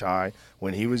Muay Thai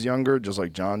when he was younger, just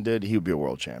like John did, he would be a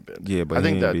world champion. Yeah, but I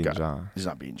think he that ain't beating guy, John. He's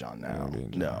not beating John now.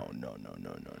 Beating John.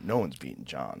 No one's beating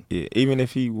John. Yeah, even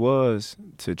if he was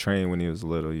to train when he was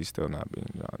little, he's still not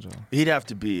beating John. He'd have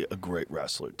to be a great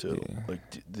wrestler too. Yeah. Like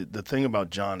the thing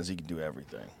about John is he can do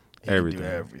everything. He Everything. can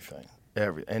do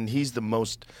everything. And he's the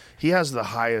most. He has the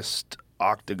highest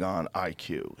octagon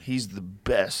IQ. He's the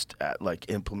best at like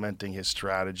implementing his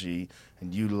strategy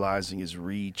and utilizing his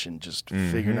reach and just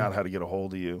figuring out how to get a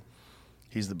hold of you.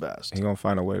 He's the best. He's gonna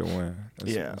find a way to win.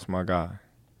 That's my guy.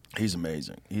 He's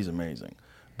amazing.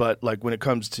 But like when it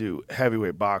comes to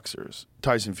heavyweight boxers,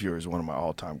 Tyson Fury is one of my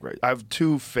all-time greats. I have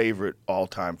two favorite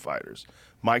all-time fighters.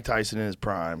 Mike Tyson in his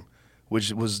prime,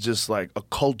 which was just like a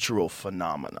cultural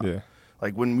phenomenon. Yeah.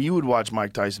 Like when you would watch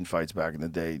Mike Tyson fights back in the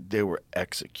day, they were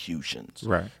executions.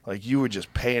 Right. Like you were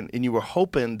just paying, and you were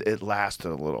hoping it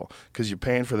lasted a little because you're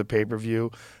paying for the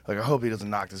pay-per-view. Like I hope he doesn't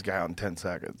knock this guy out in 10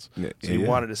 seconds. Yeah. So you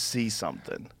wanted to see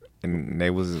something. And they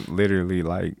was literally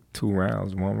like 2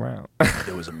 rounds, 1 round.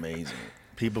 It was amazing.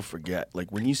 People forget.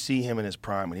 Like when you see him in his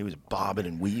prime when he was bobbing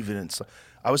and weaving and stuff.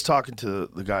 I was talking to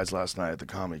the guys last night at the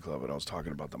comedy club and I was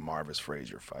talking about the Marvis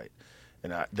Frazier fight.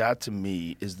 And that to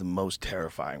me is the most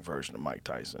terrifying version of Mike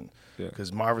Tyson.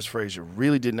 Because Marvis Frazier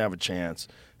really didn't have a chance.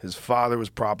 His father was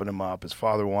propping him up. His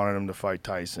father wanted him to fight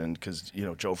Tyson because, you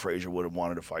know, Joe Frazier would have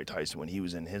wanted to fight Tyson when he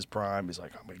was in his prime. He's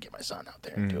like, I'm going to get my son out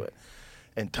there and do it.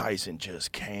 And Tyson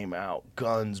just came out,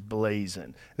 guns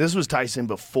blazing. This was Tyson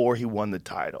before he won the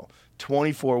title.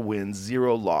 24 wins,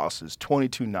 0 losses,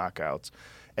 22 knockouts,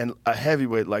 and a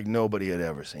heavyweight like nobody had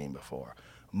ever seen before.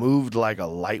 Moved like a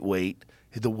lightweight.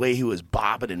 The way he was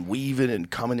bobbing and weaving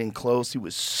and coming in close, he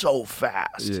was so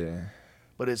fast. Yeah.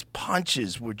 But his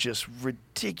punches were just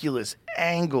ridiculous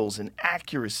angles and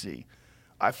accuracy.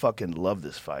 I fucking love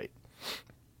this fight.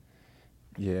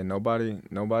 Yeah, nobody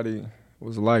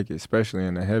was like it, especially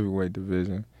in the heavyweight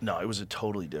division. No, it was a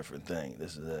totally different thing.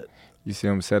 This is it. You see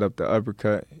him set up the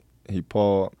uppercut. He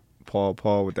Paul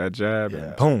with that jab,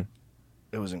 and boom.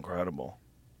 It was incredible.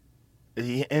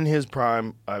 In his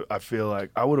prime, I feel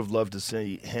like I would have loved to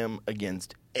see him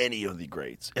against any of the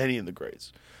greats.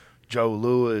 Joe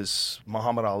Louis,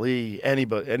 Muhammad Ali, any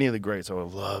of the greats. I would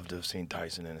have loved to have seen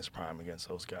Tyson in his prime against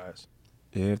those guys.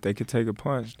 Yeah, if they could take a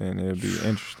punch, then it would be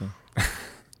interesting.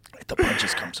 The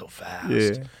punches come so fast.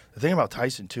 Yeah. The thing about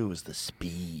Tyson, too, is the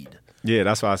speed. Yeah,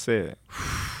 that's what I said.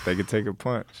 They could take a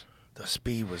punch. The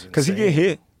speed was insane. Because he get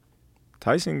hit.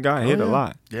 Tyson got hit a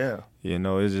lot. Yeah. You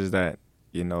know, it's just that,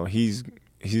 you know, he's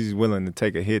willing to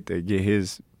take a hit to get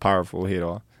his powerful hit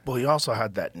off. Well, he also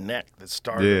had that neck that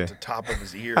started at the top of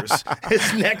his ears.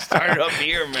 His neck started up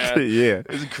here, man. Yeah.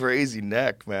 It was a crazy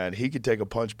neck, man. He could take a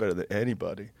punch better than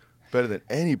anybody.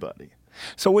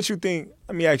 So what you think,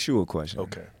 let me ask you a question.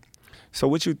 Okay. So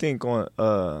what you think on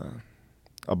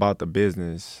about the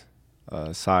business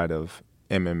side of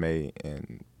MMA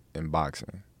and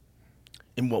boxing?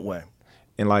 In what way?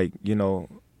 And like, you know,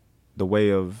 the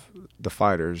way of the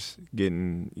fighters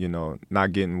getting, you know,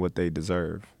 not getting what they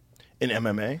deserve. In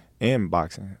MMA? And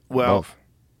boxing. Well, both.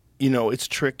 You know, it's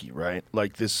tricky, right?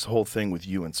 Like this whole thing with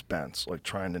you and Spence, like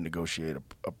trying to negotiate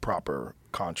a proper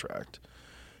contract.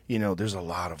 You know, there's a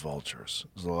lot of vultures.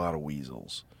 There's a lot of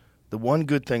weasels. The one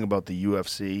good thing about the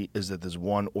UFC is that there's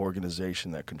one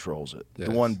organization that controls it. Yes.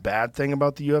 The one bad thing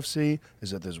about the UFC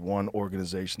is that there's one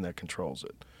organization that controls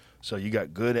it. So you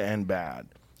got good and bad.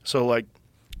 So, like,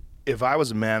 if I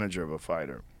was a manager of a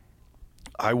fighter,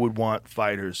 I would want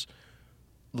fighters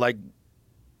like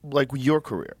your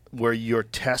career, where you're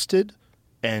tested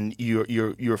and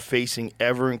you're facing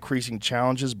ever increasing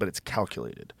challenges, but it's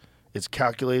calculated. It's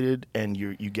calculated, and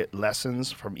you get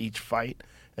lessons from each fight,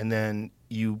 and then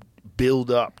you build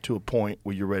up to a point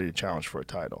where you're ready to challenge for a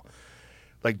title.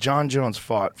 Like John Jones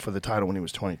fought for the title when he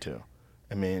was 22.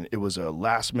 I mean, it was a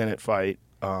last-minute fight.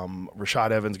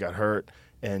 Rashad Evans got hurt,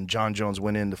 and John Jones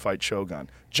went in to fight Shogun.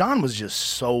 John was just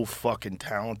so fucking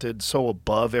talented, so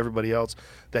above everybody else,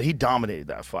 that he dominated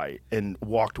that fight and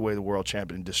walked away the world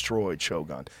champion and destroyed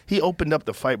Shogun. He opened up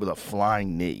the fight with a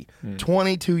flying knee.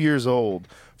 22 years old,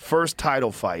 first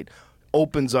title fight,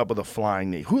 opens up with a flying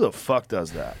knee. Who the fuck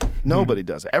does that? Nobody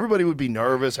does it. Everybody would be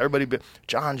nervous.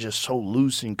 John's just so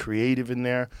loose and creative in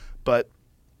there. But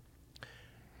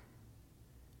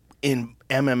in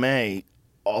MMA,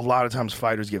 a lot of times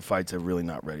fighters get fights they're really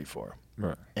not ready for.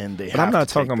 Right. And they But have I'm not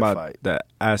to talking take the about fight. the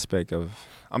aspect of,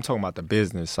 I'm talking about the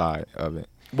business side of it.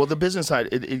 Well, the business side,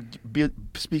 it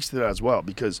speaks to that as well,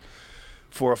 because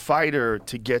for a fighter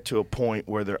to get to a point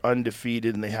where they're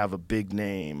undefeated and they have a big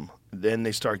name then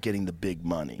they start getting the big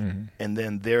money, and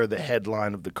then they're the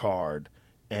headline of the card.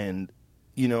 And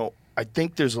I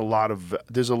think there's a lot of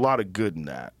good in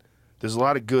that. There's a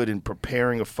lot of good in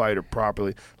preparing a fighter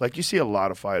properly. Like you see a lot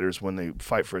of fighters when they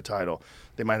fight for a title,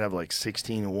 they might have like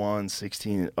 16-1,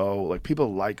 16-0. Like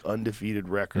people like undefeated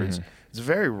records. It's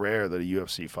very rare that a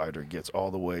UFC fighter gets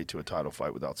all the way to a title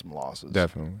fight without some losses.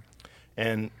 Definitely.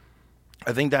 And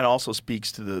I think that also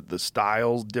speaks to the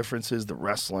styles differences, the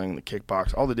wrestling, the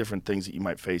kickbox, all the different things that you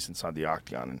might face inside the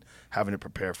octagon, and having to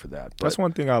prepare for that. That's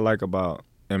one thing I like about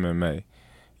MMA.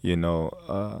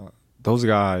 Those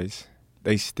guys,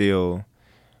 they still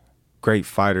great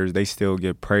fighters. They still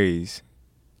get praise,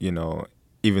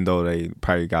 even though they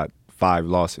probably got 5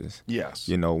 losses. Yes.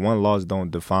 One loss don't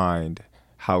define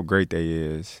how great they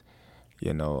is,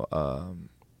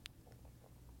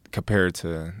 compared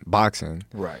to boxing.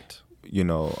 Right.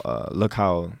 Look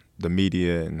how the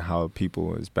media and how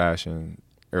people is bashing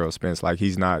Errol Spence. Like,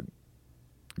 he's not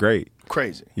great.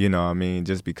 Crazy.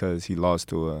 Just because he lost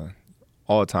to a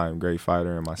all-time great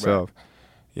fighter and myself,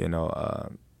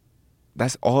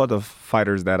 that's all the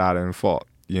fighters that I done fought.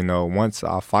 Once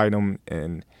I fight them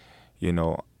and,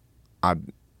 I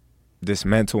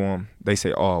dismantle them, they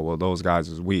say, oh, well, those guys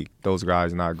is weak. Those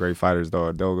guys not great fighters,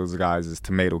 though. Those guys is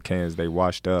tomato cans. They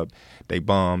washed up. They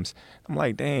bums. I'm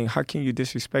like, dang, how can you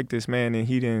disrespect this man? And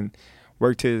he didn't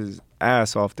work his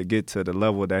ass off to get to the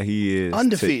level that he is.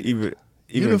 Undefeated. To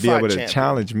even Unified be able to champion.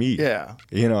 challenge me. Yeah.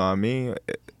 You know what I mean?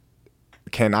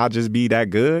 Can I just be that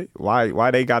good?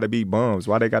 Why they got to be bums?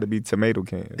 Why they got to be tomato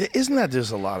cans? Isn't that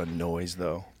just a lot of noise,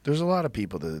 though? There's a lot of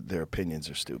people that their opinions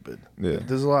are stupid. Yeah.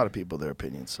 There's a lot of people their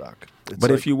opinions suck.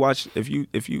 But if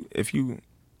you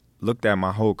looked at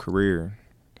my whole career,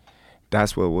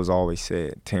 that's what was always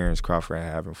said. Terence Crawford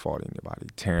haven't fought anybody.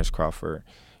 Terence Crawford,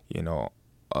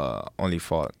 only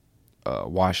fought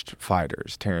washed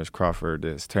fighters. Terence Crawford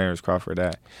this, Terence Crawford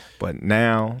that. But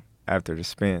now, after the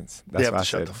Spence, that's they have what to I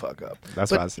shut said. the fuck up.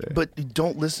 That's what I said. But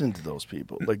don't listen to those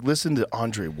people. Like, listen to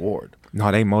Andre Ward.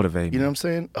 No, they motivate me. You know what I'm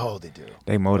saying? Oh, they do.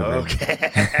 They motivate me.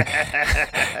 Okay.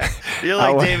 You're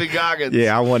like David Goggins.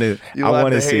 Yeah, I want to. You I love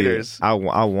want to the see haters. it. I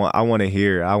want to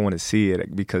hear it. I want to see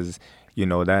it because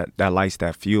that lights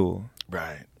that fuel.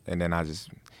 Right. And then I just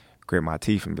grit my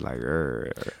teeth and be like,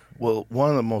 Well, one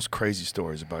of the most crazy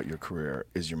stories about your career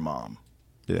is your mom.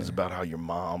 Yeah. It's about how your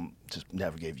mom just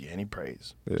never gave you any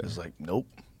praise. Yeah. It's like, nope,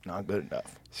 not good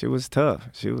enough. She was tough.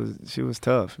 She was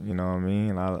tough. You know what I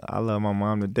mean? I love my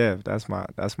mom to death. That's my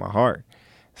heart.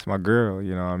 It's my girl.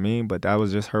 You know what I mean? But that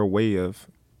was just her way of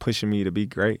pushing me to be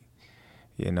great.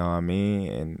 You know what I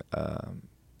mean? And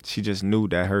she just knew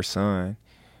that her son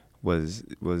was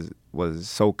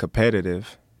so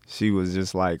competitive. She was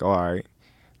just like, all right,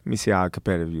 let me see how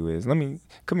competitive you is.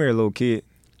 Come here, little kid.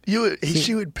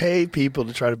 She would pay people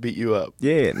to try to beat you up.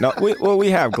 Yeah, no. We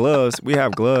have gloves. We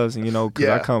have gloves, and because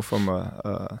Yeah. I come from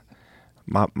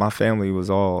my family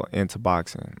was all into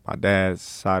boxing. My dad's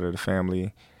side of the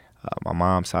family, my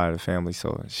mom's side of the family,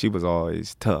 so she was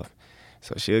always tough.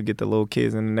 So she'll get the little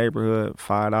kids in the neighborhood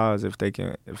 $5 if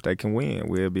they can win.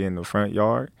 We'll be in the front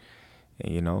yard,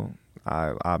 and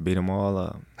I beat them all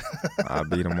up. I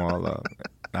beat them all up.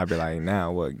 I'd be like,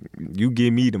 now what? You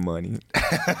give me the money.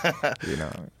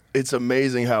 It's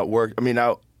amazing how it worked. I mean,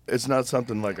 now it's not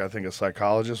something like I think a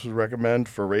psychologist would recommend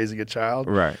for raising a child.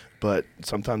 Right. But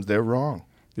sometimes they're wrong.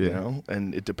 Yeah.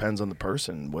 And it depends on the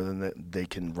person whether they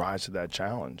can rise to that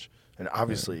challenge. And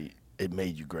obviously, it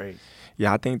made you great.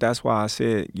 Yeah, I think that's why I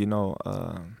said,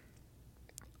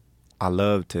 I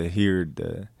love to hear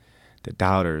the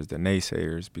doubters, the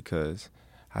naysayers, because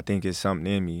I think it's something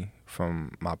in me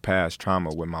from my past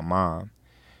trauma with my mom.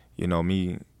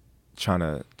 Me trying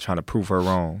to prove her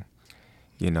wrong.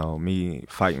 Me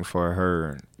fighting for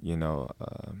her,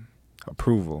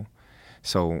 approval.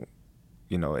 So,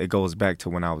 it goes back to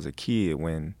when I was a kid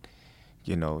when,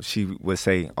 she would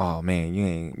say, "Oh man, you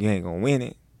ain't gonna win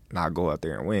it." And I go out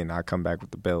there and win. I come back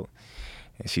with the belt,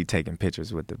 and she taking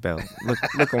pictures with the belt.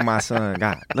 Look what my son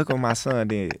got. Look what my son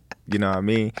did. You know what I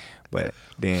mean? But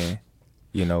then,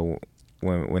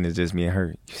 when it's just me and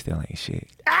her, you still ain't shit.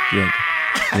 You ain't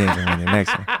gonna win the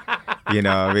next one. You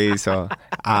know what I mean? So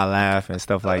I laugh and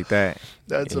stuff like that.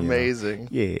 That's And, amazing.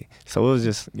 Yeah. So it was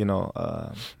just,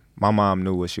 my mom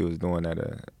knew what she was doing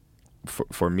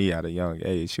for me at a young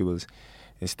age. She was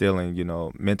instilling,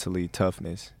 mentally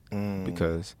toughness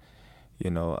because,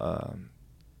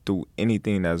 through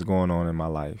anything that's going on in my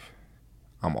life,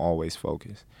 I'm always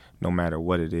focused, no matter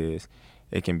what it is.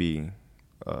 It can be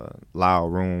a loud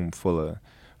room full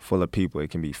of people. It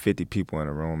can be 50 people in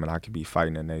a room, and I could be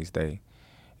fighting the next day.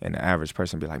 And the average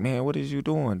person be like, man, what is you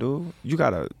doing, dude? You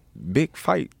got a big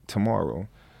fight tomorrow.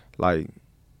 Like,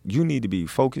 you need to be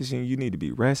focusing. You need to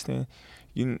be resting.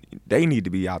 They need to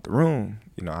be out the room.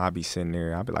 You know, I'll be sitting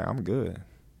there. I'll be like, I'm good.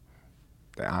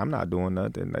 I'm not doing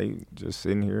nothing. They just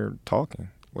sitting here talking.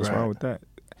 What's wrong with that?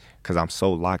 Because I'm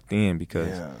so locked in,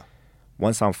 because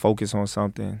once I'm focused on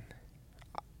something,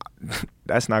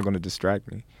 that's not going to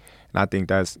distract me. And I think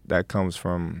that comes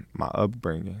from my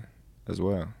upbringing as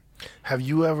well. Have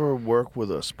you ever worked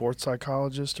with a sports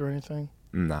psychologist or anything?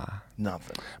 Nah.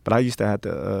 Nothing. But I used to have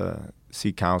to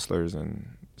see counselors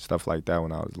and stuff like that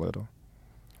when I was little.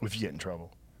 If you get in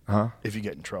trouble. Huh? If you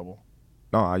get in trouble.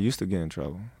 No, I used to get in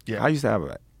trouble. Yeah. I used to have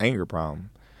an anger problem.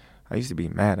 I used to be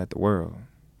mad at the world.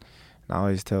 And I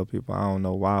always tell people I don't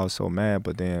know why I was so mad,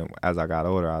 but then as I got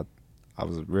older, I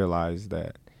was realized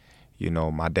that, you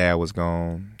know, my dad was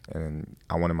gone, and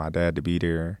I wanted my dad to be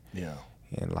there. Yeah.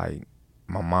 And, like,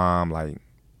 my mom, like,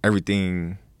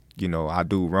 everything, you know, I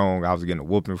do wrong, I was getting a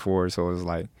whooping for it. So it's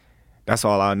like, that's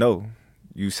all I know.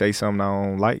 You say something I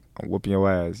don't like, I'm whooping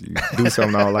your ass. You do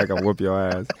something I don't like, I'm whooping your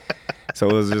ass. So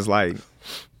it was just like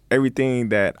everything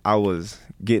that I was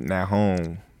getting at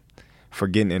home for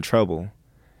getting in trouble,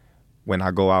 when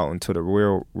I go out into the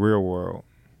real world,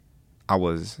 I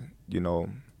was, you know,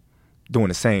 doing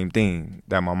the same thing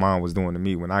that my mom was doing to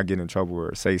me. When I get in trouble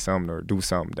or say something or do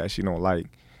something that she don't like,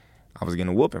 I was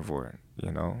getting a whooping for it.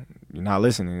 You know, you're not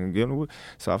listening.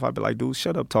 So if I'd be like, dude,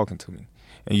 shut up talking to me.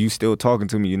 And you still talking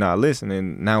to me, you're not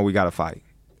listening, now we got to fight.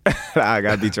 I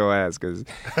got to beat your ass because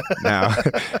now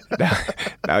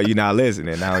you're not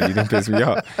listening. Now you didn't piss me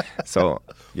off. So,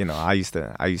 you know, I used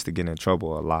to get in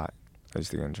trouble a lot.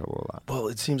 Well,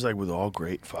 it seems like with all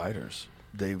great fighters,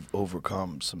 they've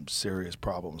overcome some serious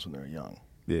problems when they're young.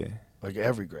 Yeah. Like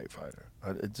every great fighter.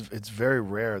 It's very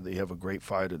rare that you have a great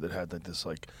fighter that had like this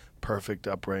like perfect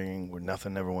upbringing where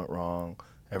nothing ever went wrong,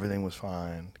 everything was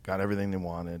fine, got everything they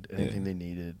wanted, anything they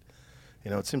needed. You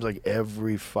know, it seems like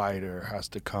every fighter has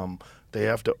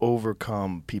to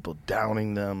overcome people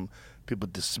downing them, people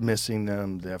dismissing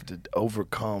them. They have to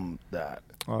overcome that.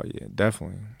 Oh, yeah,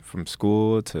 definitely. From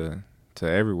school to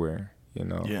everywhere, you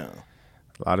know. Yeah.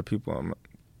 A lot of people,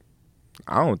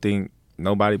 I don't think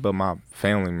nobody but my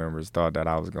family members thought that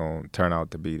I was going to turn out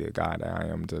to be the guy that I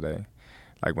am today.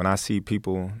 Like, when I see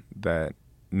people that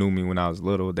knew me when I was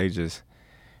little, they just,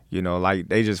 you know, like,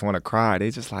 they just want to cry. They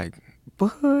just like,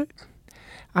 what?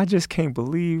 I just can't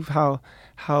believe how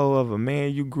of a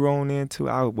man you grown into.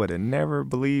 I would have never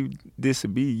believed this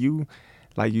would be you.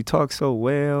 Like, you talk so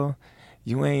well.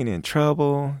 You ain't in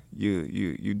trouble.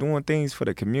 You doing things for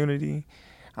the community.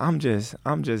 I'm just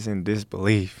in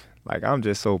disbelief. Like, I'm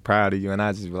just so proud of you, and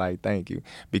I just be like, thank you,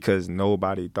 because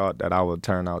nobody thought that I would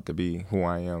turn out to be who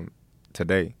I am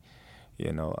today,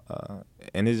 you know.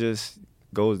 And it just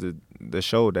goes to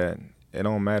show that it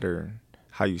don't matter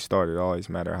how you start, it always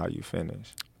matter how you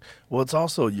finish. Well, it's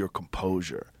also your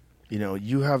composure. You know,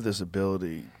 you have this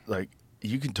ability, like,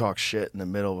 you can talk shit in the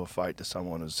middle of a fight to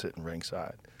someone who's sitting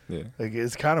ringside. Yeah. Like,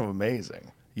 it's kind of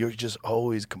amazing. You're just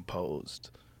always composed.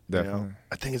 Definitely. You know?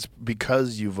 I think it's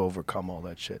because you've overcome all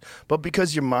that shit. But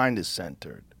because your mind is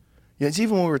centered. Yeah, it's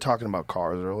even when we were talking about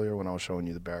cars earlier when I was showing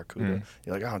you the Barracuda.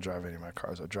 You're like, I don't drive any of my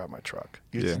cars. I drive my truck.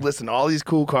 You just listen to all these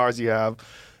cool cars you have.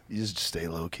 You just stay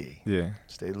low-key. Yeah.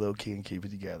 Stay low-key and keep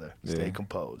it together. Stay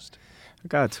composed. I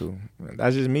got to.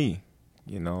 That's just me,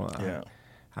 you know. Yeah.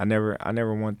 I never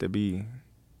want to be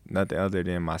nothing other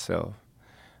than myself.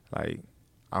 Like,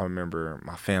 I remember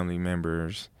my family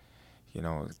members, you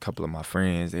know, a couple of my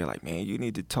friends, they're like, man, you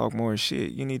need to talk more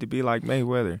shit. You need to be like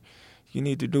Mayweather. You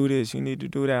need to do this. You need to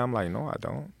do that. I'm like, no, I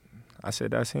don't. I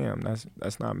said, that's him.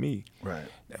 That's not me. Right.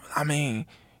 I mean,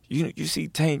 you see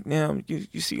Tank them.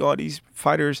 You see all these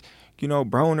fighters, you know,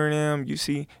 Broner them. You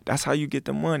see, that's how you get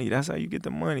the money. That's how you get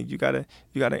the money. You gotta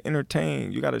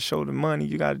entertain. You gotta show the money.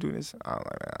 You gotta do this. I'm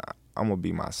like, I'm gonna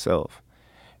be myself,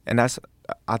 and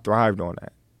I thrived on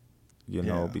that, you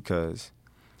know, because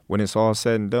when it's all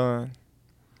said and done,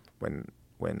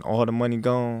 when all the money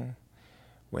gone,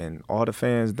 when all the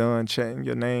fans done chanting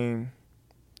your name,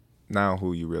 now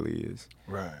who you really is.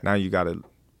 Right. Now you gotta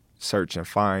search and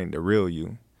find the real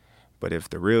you. But if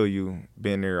the real you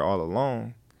been there all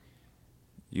along,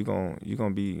 you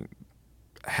gonna be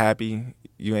happy.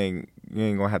 You ain't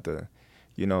gonna have to,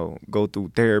 you know, go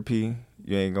through therapy.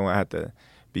 You ain't gonna have to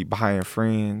be buying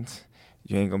friends.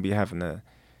 You ain't gonna be having to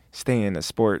stay in the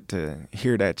sport to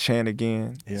hear that chant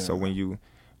again. Yeah. So when you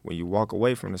walk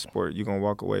away from the sport, you're gonna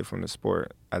walk away from the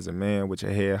sport as a man with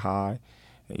your head high,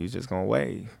 and you just gonna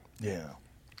wave. Yeah,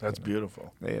 that's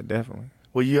beautiful. Yeah, definitely.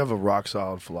 Well, you have a rock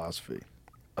solid philosophy.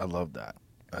 I love that.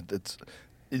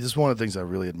 It's one of the things I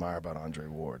really admire about Andre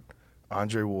Ward.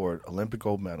 Andre Ward, Olympic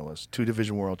gold medalist,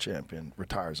 2-division world champion,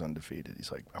 retires undefeated.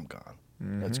 He's like, I'm gone.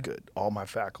 That's good. All my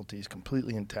faculties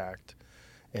completely intact.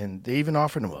 And they even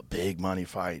offered him a big money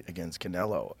fight against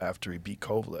Canelo after he beat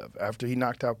Kovalev. After he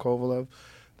knocked out Kovalev,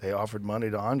 they offered money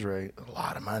to Andre, a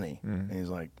lot of money. And he's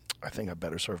like, I think I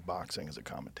better serve boxing as a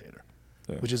commentator,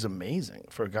 which is amazing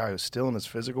for a guy who's still in his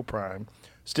physical prime.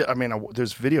 Still, I mean,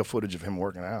 there's video footage of him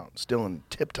working out, still in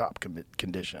tip-top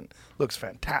condition. Looks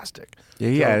fantastic. Yeah,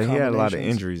 he had a lot of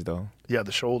injuries, though. Yeah,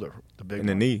 the shoulder, the big and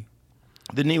one. the knee.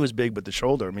 The knee was big, but the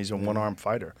shoulder, I mean, he's a one-arm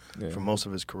fighter for most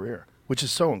of his career, which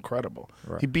is so incredible.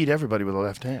 Right. He beat everybody with a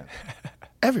left hand.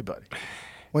 Everybody.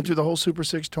 Went through the whole Super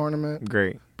 6 tournament.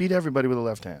 Great. Beat everybody with a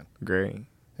left hand. Great.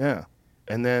 Yeah.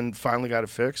 And then finally got it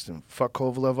fixed and fucked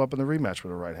Kovalev up in the rematch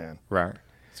with a right hand. Right.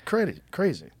 It's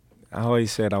crazy. I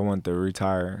always said I want to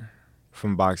retire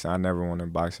from boxing. I never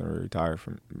wanted boxing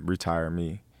to retire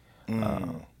me.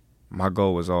 My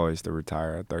goal was always to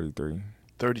retire at 33.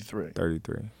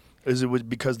 33. Is it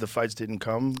because the fights didn't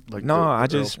come? Like no, I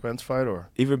just Errol Spence fight, or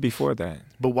even before that.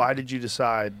 But why did you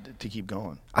decide to keep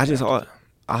going? I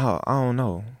don't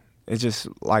know. It's just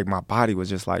like my body was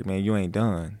just like, man, you ain't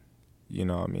done. You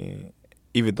know what I mean?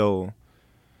 Even though,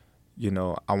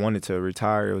 I wanted to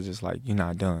retire, it was just like, you're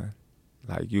not done.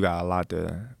 Like, you got a lot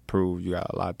to prove. You got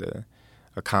a lot to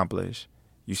accomplish.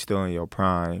 You still in your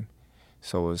prime.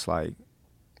 So it's like,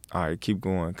 all right, keep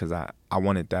going, because I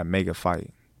wanted that mega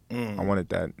fight. I wanted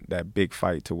that big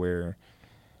fight to where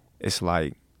it's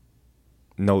like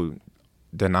no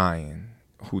denying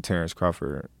who Terence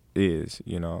Crawford is,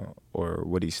 or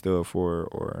what he stood for,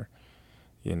 or,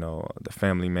 the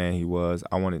family man he was.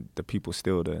 I wanted the people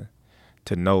still to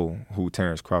know who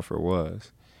Terence Crawford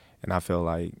was. And I feel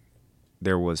like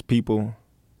there was people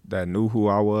that knew who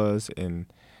I was and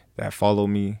that followed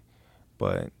me,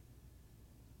 but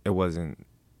it wasn't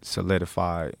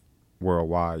solidified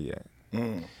worldwide yet.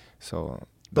 So,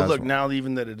 but look, now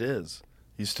even that it is,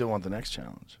 you still want the next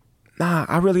challenge. Nah,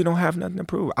 I really don't have nothing to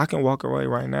prove. I can walk away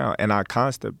right now, and I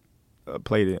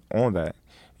contemplated on that.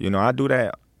 I do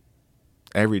that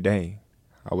every day.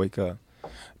 I wake up.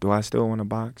 Do I still want to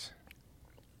box?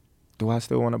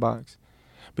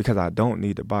 Because I don't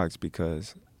need to box,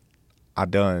 because I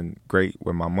done great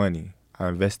with my money. I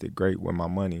invested great with my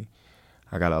money.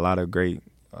 I got a lot of great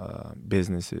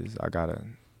businesses. I got a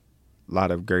lot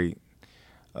of great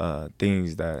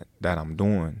things that I'm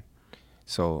doing.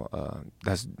 So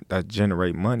that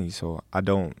generate money. So I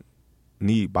don't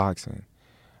need boxing.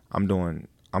 I'm doing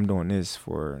this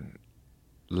for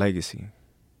legacy,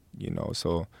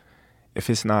 So if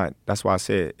it's not, that's why I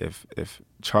said if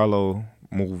Charlo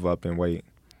move up in weight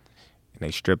and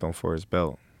they strip him for his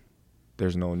belt,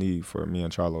 there's no need for me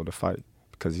and Charlo to fight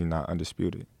because he's not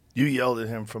undisputed. You yelled at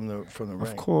him from the ring.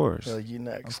 Of course. Like, you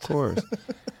next. Of course.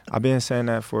 I've been saying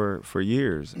that for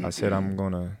years. I said I'm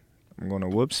gonna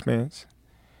whoop Spence,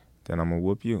 then I'm gonna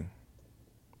whoop you,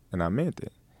 and I meant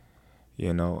it.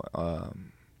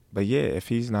 But yeah, if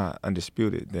he's not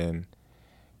undisputed, then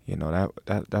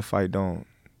that fight don't.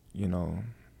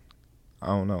 I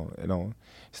don't know.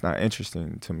 It's not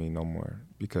interesting to me no more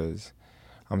because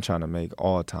I'm trying to make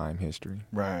all-time history.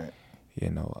 Right.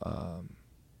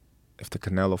 If the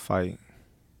Canelo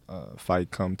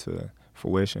fight come to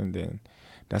fruition, then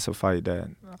that's a fight that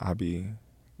I'll be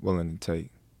willing to take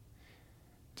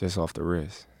just off the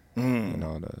wrist.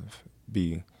 To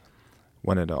be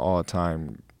one of the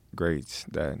all-time greats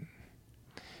that,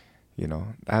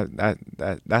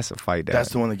 that's a fight that... That's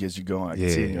the one that gets you going. I can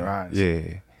see it in your eyes.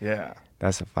 Yeah.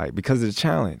 That's a fight because of the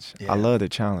challenge. Yeah. I love the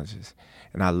challenges.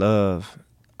 And I love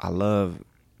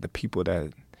the people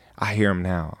that... I hear them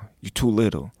now. You too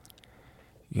little.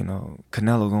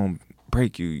 Canelo gonna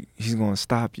break you. He's gonna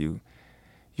stop you.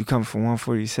 You come from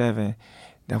 147,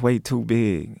 that weight too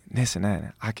big, this and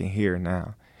that. I can hear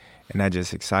now. And that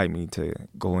just excites me to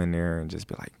go in there and just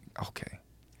be like, okay,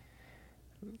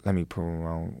 let me prove him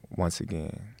wrong once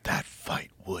again. That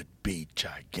fight would be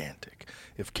gigantic.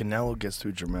 If Canelo gets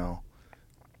through Jermell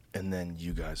and then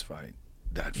you guys fight,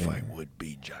 that fight would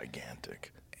be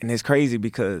gigantic. And it's crazy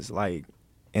because, like,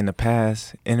 in the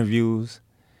past interviews,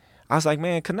 I was like,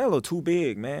 man, Canelo too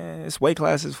big, man. It's weight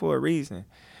classes for a reason.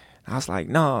 I was like,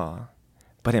 nah.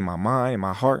 But in my mind, in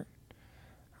my heart,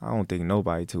 I don't think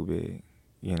nobody too big,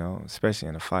 especially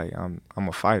in a fight. I'm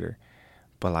a fighter.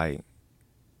 But, like,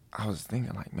 I was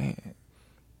thinking, like, man,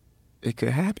 it could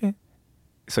happen.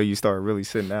 So you start really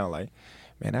sitting down like,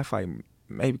 man, that fight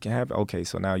maybe can happen. Okay,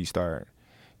 so now you start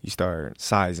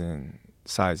sizing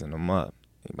them up.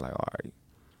 You be like, all right,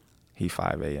 he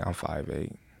 5'8", I'm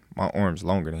 5'8". My arm's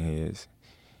longer than his.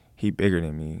 He bigger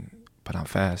than me, but I'm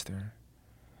faster.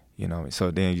 You know, so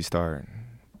then you start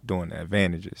doing the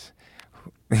advantages.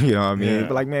 You know what I mean? Yeah.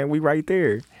 But like, man, we right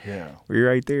there. Yeah. We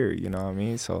right there, you know what I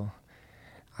mean? So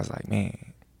I was like,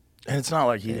 man. And it's not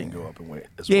like he didn't go up in weight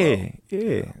as Yeah, well.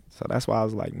 yeah. So that's why I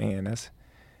was like, man, that's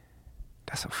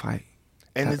a fight.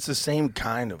 And it's the same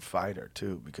kind of fighter,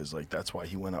 too, because, like, that's why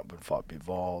he went up and fought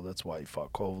Bivol. That's why he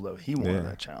fought Kovalev. He wanted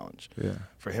that challenge. Yeah.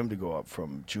 For him to go up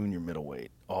from junior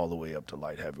middleweight all the way up to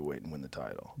light heavyweight and win the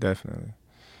title. Definitely.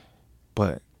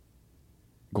 But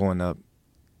going up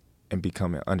and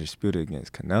becoming undisputed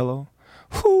against Canelo,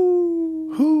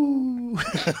 whoo.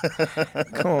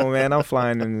 Come on, man. I'm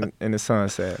flying in the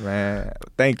sunset, man.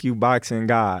 Thank you, boxing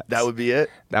gods. That would be it?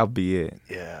 That would be it.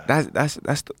 Yeah. That's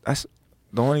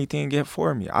the only thing it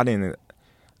for me. I didn't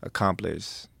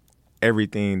accomplish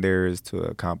everything there is to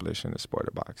accomplish in the sport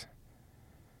of boxing.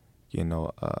 You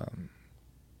know,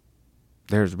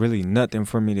 there's really nothing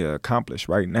for me to accomplish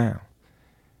right now.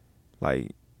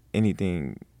 Like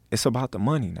anything, it's about the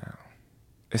money now.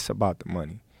 It's about the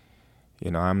money.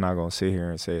 You know, I'm not gonna sit here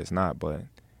and say it's not, but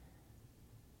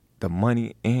the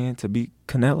money and to beat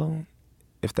Canelo,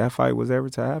 if that fight was ever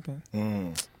to happen,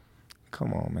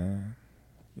 come on, man.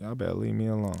 Y'all better leave me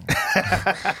alone.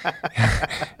 Y'all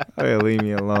better leave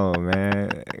me alone,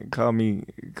 man. Call me,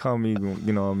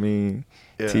 you know what I mean?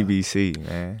 Yeah. TBC,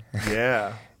 man.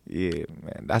 Yeah. Yeah,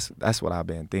 man. That's what I've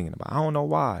been thinking about. I don't know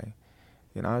why.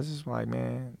 You know, I was just like,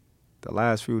 man, the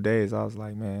last few days I was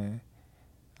like, man,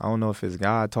 I don't know if it's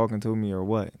God talking to me or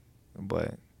what,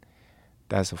 but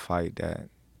that's a fight that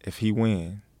if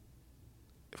Canelo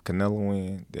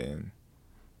win, then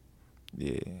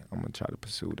yeah, I'm gonna try to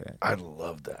pursue that. I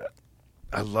love that.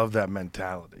 I love that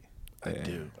mentality. I Yeah.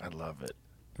 do. I love it.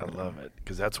 I love it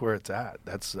because that's where it's at.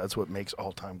 That's what makes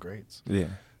all-time greats. Yeah.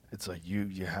 It's like you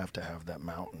have to have that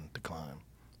mountain to climb.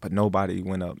 But nobody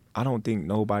went up. I don't think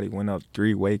nobody went up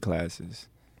 3 weight classes.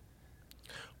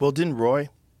 Well, didn't Roy?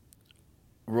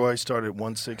 Roy started at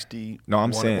 160. No,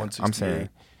 I'm won at saying 168.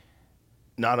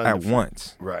 Not at undefeated.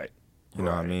 once. Right. You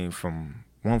know what I mean? From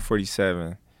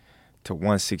 147 to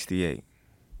 168.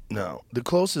 No, the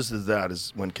closest to that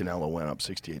is when Canelo went up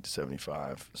 68 to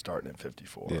 75, starting at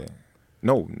 54. Yeah.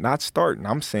 No, not starting.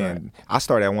 I'm saying I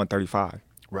started at 135.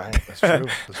 Right. That's true.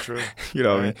 That's true. You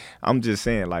know what I mean? I'm just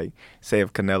saying, like, say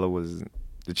if Canelo was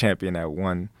the champion at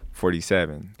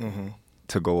 147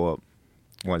 to go up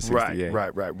 168.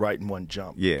 Right in one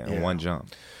jump. Yeah, in one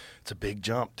jump. It's a big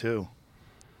jump, too.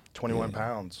 21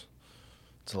 pounds.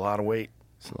 It's a lot of weight.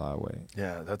 It's a lot of weight.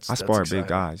 Yeah, that's spar exciting. big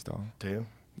guys, though. Do you?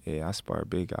 Yeah, I spar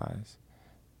big guys.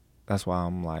 That's why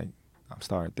I'm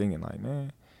starting thinking, like,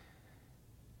 man,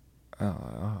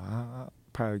 I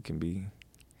probably can be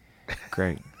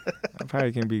great. I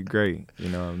probably can be great, you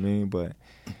know what I mean? But,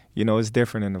 you know, it's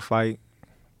different in the fight.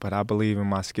 But I believe in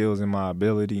my skills and my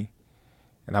ability,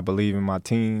 and I believe in my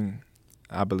team.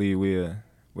 I believe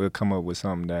we'll come up with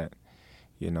something that,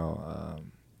 you know,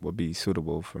 will be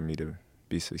suitable for me to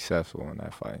be successful in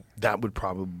that fight. That would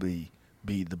probably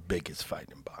be the biggest fight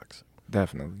in boxing.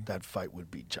 Definitely. That fight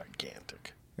would be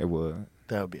gigantic. It would.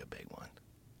 That would be a big one.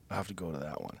 I have to go to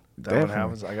that one. That Definitely. one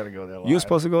happens, I got to go there live. You were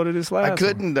supposed to go to this last I one.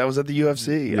 couldn't. That was at the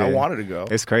UFC. Yeah. I wanted to go.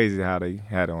 It's crazy how they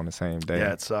had it on the same day.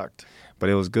 Yeah, it sucked. But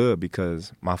it was good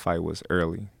because my fight was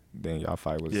early. Then y'all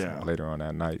fight was Yeah. later on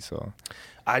that night. So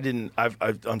I didn't. I've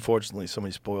unfortunately,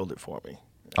 somebody spoiled it for me.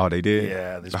 Oh, they did?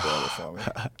 Yeah, they spoiled it for me.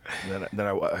 Then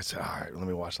I said, all right, let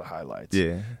me watch the highlights.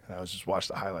 Yeah. And I was just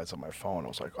watching the highlights on my phone. I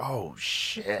was like, oh,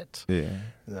 shit. Yeah.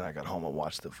 And then I got home and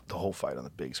watched the whole fight on the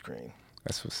big screen.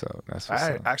 That's what's up.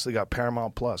 I actually got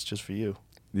Paramount Plus just for you.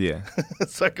 Yeah.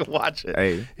 So I could watch it.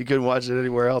 Hey. You couldn't watch it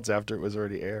anywhere else after it was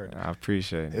already aired. I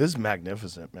appreciate It it. was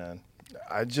magnificent, man.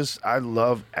 I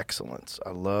love excellence.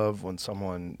 I love when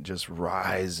someone just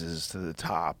rises to the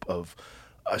top of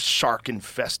a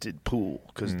shark-infested pool,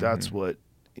 because that's what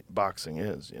boxing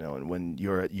is, you know. And when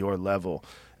you're at your level,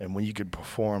 and when you could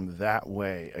perform that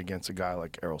way against a guy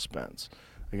like Errol Spence,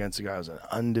 against a guy who's an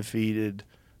undefeated,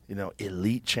 you know,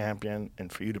 elite champion,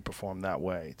 and for you to perform that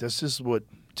way, this is what,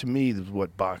 to me, this is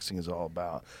what boxing is all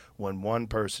about. When one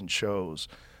person shows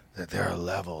that there are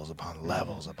levels upon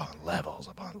levels upon levels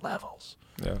upon levels.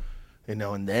 Yeah. You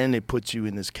know, and then it puts you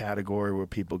in this category where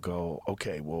people go,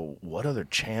 okay, well, what other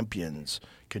champions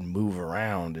can move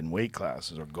around in weight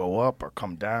classes or go up or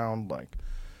come down? Like,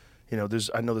 you know,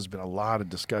 I know there's been a lot of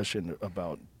discussion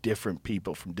about different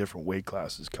people from different weight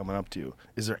classes coming up to you.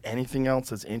 Is there anything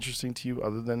else that's interesting to you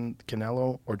other than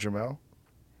Canelo or Jamel?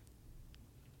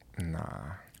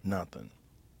 Nah. Nothing.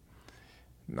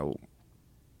 Nope.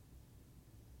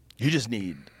 You just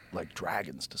need, like,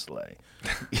 dragons to slay.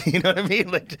 You know what I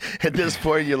mean? Like, at this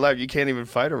point in your life, you can't even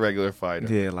fight a regular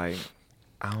fighter. Yeah, like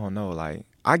I don't know. Like,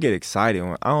 I get excited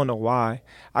I don't know why.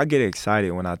 I get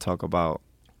excited when I talk about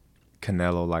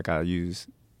Canelo like I used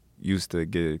to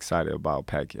get excited about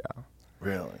Pacquiao.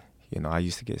 Really? You know, I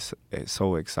used to get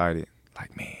so excited.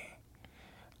 Like, man,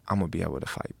 I'm going to be able to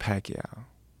fight Pacquiao.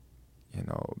 You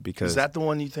know, because... Is that the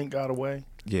one you think got away?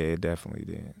 Yeah, it definitely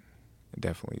did. It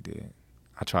definitely did.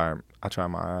 I tried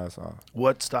my ass off.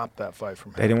 What stopped that fight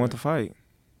from happening? They didn't want to fight.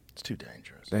 It's too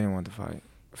dangerous. They didn't want to fight.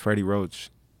 Freddie Roach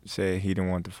said he didn't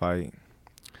want to fight.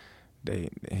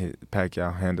 His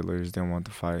Pacquiao handlers didn't want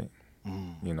to fight.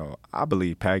 You know, I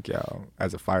believe Pacquiao,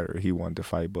 as a fighter, he wanted to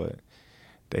fight, but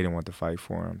they didn't want to fight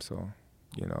for him. So,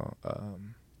 you know,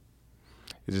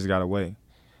 it just got away.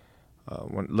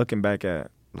 When looking back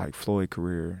at like Floyd's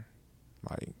career,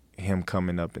 like him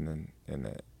coming up in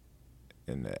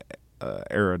the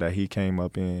era that he came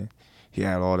up in, he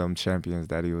had all them champions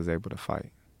that he was able to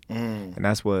fight, and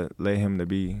that's what led him to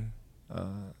be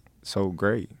so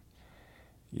great.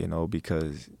 You know,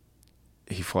 because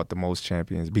he fought the most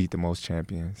champions, beat the most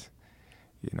champions,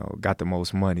 you know, got the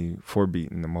most money for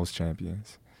beating the most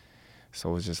champions.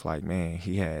 So it's just like, man,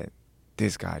 he had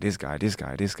this guy,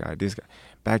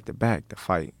 back to back to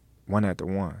fight, one after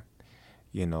one,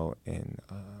 you know. And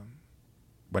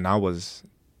when I was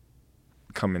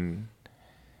coming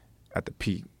at the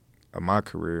peak of my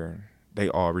career, they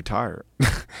all retired.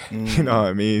 You know what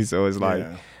I mean? So it's like,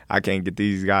 I can't get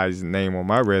these guys' name on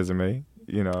my resume.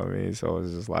 You know what I mean? So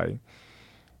it's just like,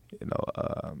 you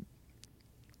know,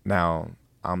 now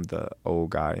I'm the old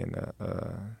guy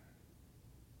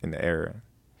in the era,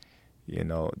 you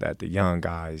know, that the young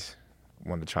guys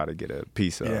want to try to get a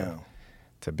piece of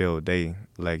to build their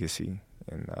legacy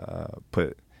and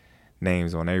put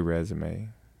names on their resume.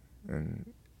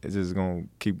 And it's just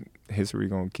history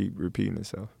gonna keep repeating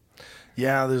itself.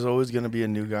 Yeah, there's always going to be a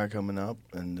new guy coming up,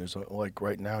 and there's like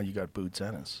right now you got Boots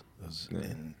Ennis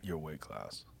in your weight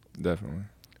class. Definitely.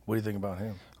 What do you think about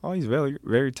him? Oh, he's very,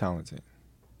 very talented.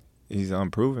 He's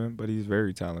unproven, but he's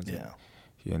very talented. Yeah.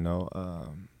 You know,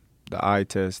 the eye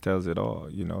test tells it all.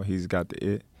 You know, he's got the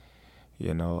it.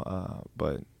 You know,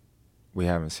 but we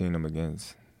haven't seen him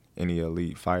against any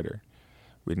elite fighter.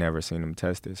 We've never seen him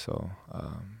tested. So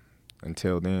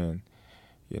until then,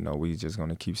 you know, we just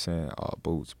gonna keep saying, "Oh,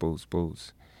 Boots, Boots,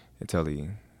 Boots," until he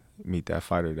meet that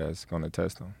fighter that's gonna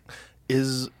test him.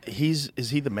 Is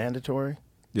he the mandatory?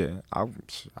 Yeah, I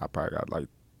probably got like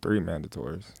 3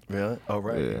 mandatories. Really? Oh,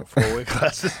 right. Yeah. 4 weight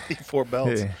classes, 4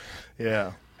 belts.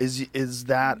 Yeah. Is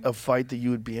that a fight that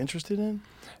you would be interested in?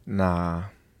 Nah.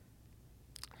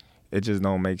 It just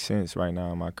don't make sense right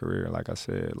now in my career. Like I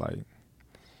said, like,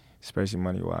 especially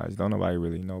money-wise. Don't nobody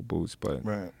really know Boots but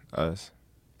us.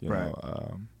 You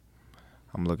know,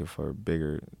 I'm looking for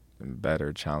bigger and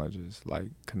better challenges like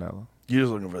Canelo. You're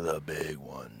just looking for the big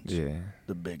ones. Yeah.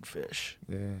 The big fish.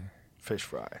 Yeah. Fish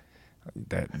fry.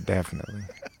 That definitely.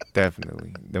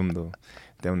 Definitely. Them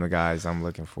the guys I'm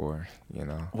looking for, you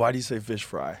know. Why do you say fish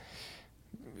fry?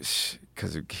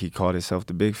 Because he called himself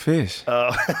the big fish.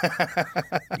 Oh.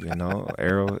 You know,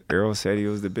 Errol said he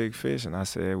was the big fish, and I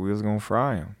said we was gonna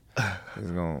fry him.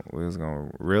 We was gonna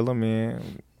reel him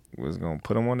in. We was gonna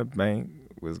put him on the bank.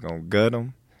 We was gonna gut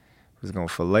him. We was gonna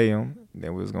fillet him.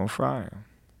 Then we was gonna fry him.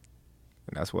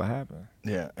 And that's what happened.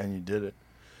 Yeah, and you did it.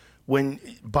 When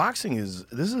boxing this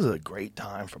is a great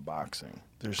time for boxing.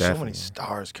 There's so many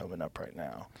stars coming up right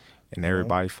now. And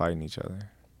everybody fighting each other.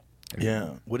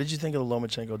 Yeah. What did you think of the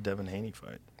Lomachenko-Devin Haney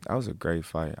fight? That was a great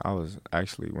fight. I was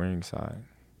actually ringside.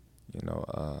 You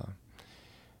know,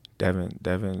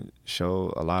 Devin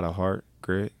showed a lot of heart,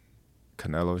 grit.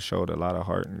 Canelo showed a lot of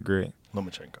heart and grit.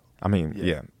 Lomachenko. I mean,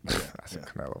 yeah. I said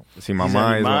Canelo. See, my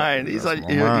He's mind. He's like,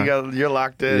 you're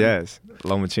locked in. Yes.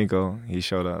 Lomachenko, he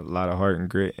showed a lot of heart and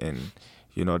grit. And,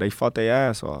 you know, they fought their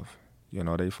ass off.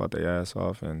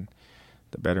 And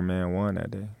the better man won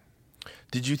that day.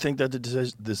 Did you think that the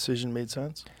decision made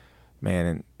sense?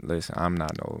 Man, listen, I'm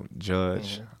not no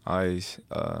judge. I always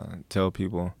tell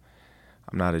people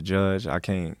I'm not a judge. I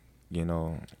can't, you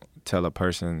know, tell a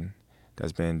person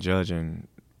that's been judging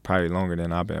probably longer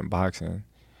than I've been boxing,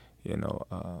 you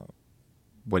know,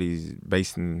 what he's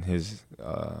basing his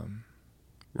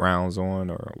rounds on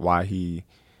or why he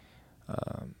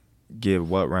give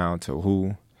what round to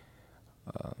who.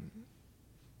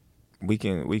 We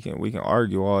can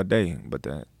argue all day, but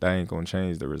that ain't gonna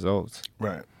change the results.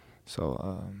 Right.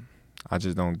 So I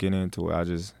just don't get into it. I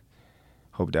just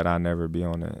hope that I never be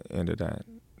on the end of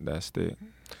that stick.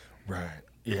 Right.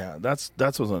 Yeah, that's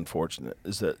what's unfortunate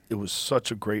is that it was such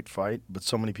a great fight, but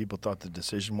so many people thought the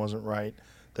decision wasn't right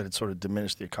that it sort of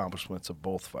diminished the accomplishments of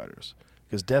both fighters.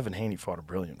 Because Devin Haney fought a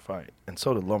brilliant fight, and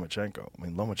so did Lomachenko. I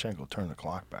mean, Lomachenko turned the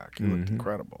clock back. He looked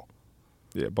incredible.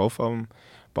 Yeah, both of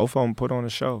them put on a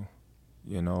show.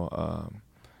 You know,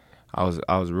 I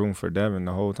was rooting for Devin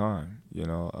the whole time. You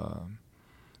know,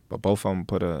 but both of them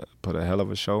put a hell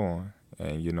of a show on,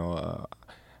 and you know,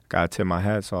 gotta tip my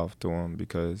hats off to them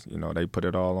because you know they put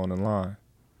it all on the line.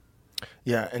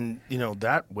 Yeah, and you know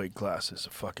that weight class is a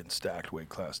fucking stacked weight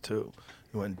class too.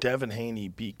 When Devin Haney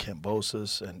beat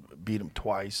Kambosos and beat him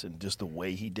twice, and just the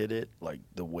way he did it, like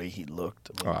the way he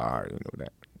looked. I mean, I already knew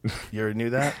that. you already knew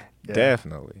that? Yeah.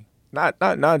 Definitely.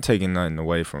 Not taking nothing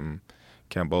away from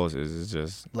Kambosos. It's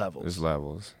just Levels. It's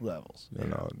levels. Levels. You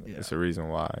know, Yeah. it's the reason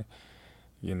why,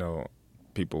 you know,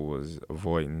 people was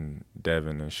avoiding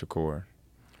Devin and Shakur.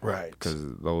 Right.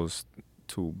 Because those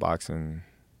two boxing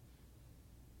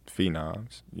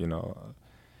phenoms, you know,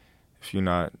 if you're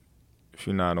not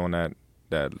on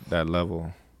that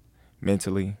level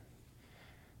mentally,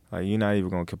 like you're not even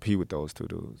gonna compete with those two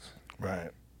dudes.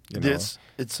 Right. You know?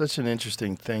 It's such an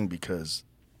interesting thing because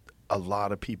a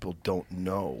lot of people don't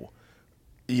know.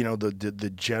 You know, the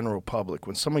general public,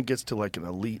 when someone gets to like an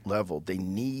elite level, they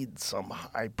need some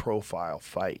high profile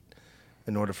fight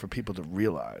in order for people to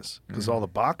realize. Because all the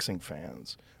boxing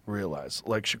fans realize,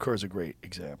 like Shakur's a great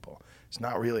example. He's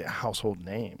not really a household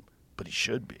name, but he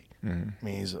should be. I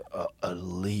mean, he's an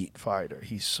elite fighter.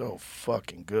 He's so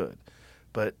fucking good.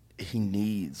 But he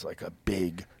needs like a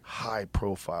big,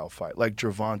 high-profile fight, like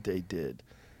Gervonta did,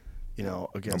 you know,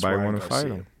 against Nobody Ryan want to Garcia.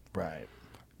 fight him. Right.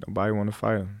 Nobody want to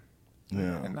fight him.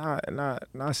 Yeah. And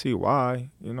I see why.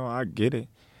 You know, I get it.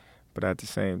 But at the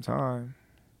same time,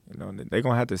 you know, they're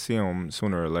going to have to see him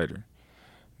sooner or later.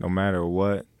 No matter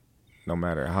what, no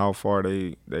matter how far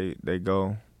they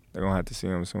go, they're going to have to see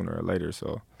him sooner or later.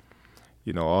 So,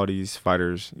 you know, all these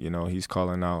fighters, you know, he's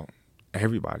calling out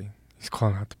everybody. He's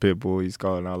calling out the Pitbull. He's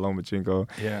calling out Lomachenko.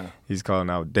 Yeah. He's calling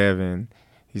out Devin.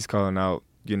 He's calling out,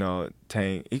 you know,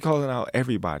 Tank. He's calling out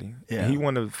everybody. Yeah. And he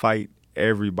want to fight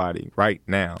everybody right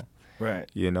now. Right.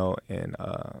 You know, and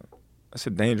that's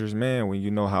a dangerous man when you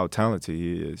know how talented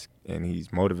he is. And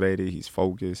he's motivated. He's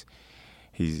focused.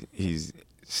 He's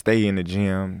stay in the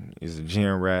gym. He's a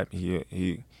gym rat.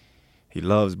 He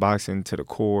loves boxing to the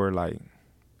core. Like,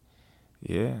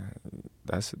 yeah,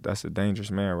 that's a dangerous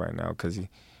man right now because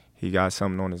he got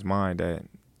something on his mind that,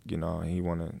 you know, he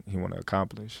wanna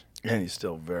accomplish. And he's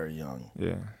still very young.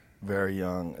 Yeah. Very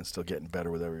young and still getting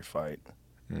better with every fight.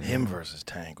 Him versus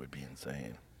Tank would be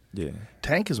insane. Yeah.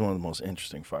 Tank is one of the most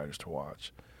interesting fighters to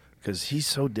watch because he's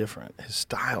so different. His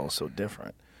style is so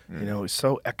different. You know, he's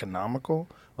so economical.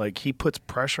 Like, he puts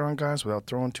pressure on guys without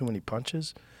throwing too many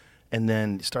punches and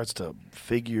then starts to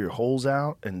figure holes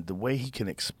out. And the way he can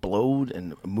explode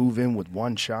and move in with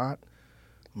one shot,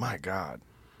 my God.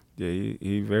 Yeah,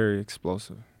 he very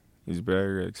explosive. He's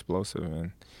very explosive.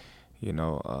 And, you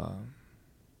know,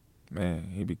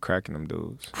 man, he be cracking them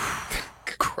dudes.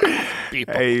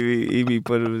 People. Hey, he be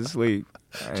putting them to sleep.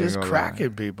 Just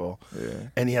cracking people. Yeah.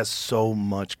 And he has so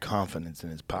much confidence in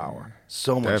his power.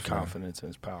 So much Definitely. confidence in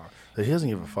his power. That he doesn't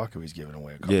give a fuck if he's giving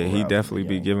away a couple Yeah, he rounds definitely in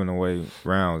the be game. giving away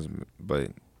rounds,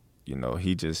 but, you know,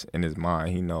 he just, in his mind,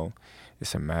 he know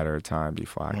it's a matter of time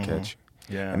before I catch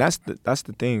you. Yeah. And that's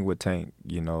the thing with Tank,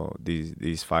 you know,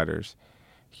 these fighters,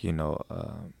 you know,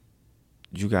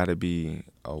 you got to be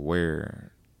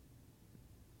aware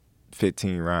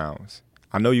 15 rounds.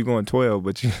 I know you're going 12,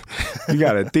 but you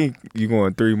got to think you're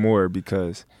going 3 more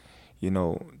because, you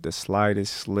know, the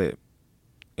slightest slip,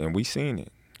 and we seen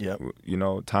it, Yep. you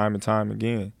know, time and time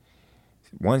again.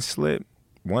 One slip,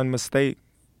 one mistake,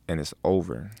 and it's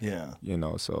over. Yeah. You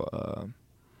know, so,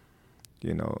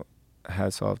 you know,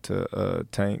 hats off to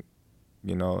Tank.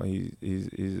 You know, he's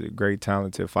a great,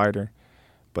 talented fighter.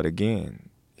 But again,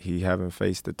 he haven't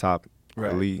faced the top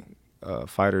elite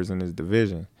fighters in his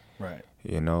division. Right.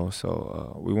 You know,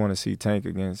 so we want to see Tank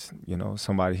against, you know,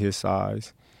 somebody his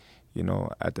size, you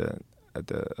know, at the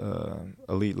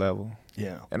elite level.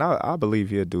 Yeah. And I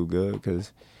believe he'll do good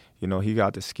because, you know, he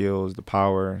got the skills, the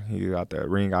power, he got the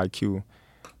ring IQ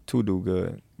to do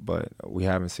good. But we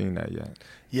haven't seen that yet.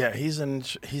 Yeah, he's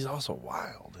also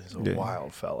wild. He's a Yeah.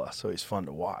 wild fella, so he's fun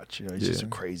to watch. You know, he's just a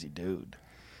crazy dude.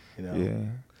 You know. Yeah,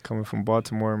 coming from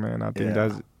Baltimore, man, I think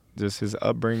that's just his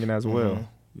upbringing as well.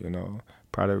 You know,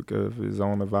 product of his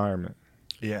own environment.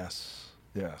 Yes,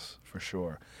 for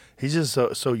sure. He's just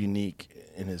so unique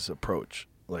in his approach.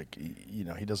 Like, you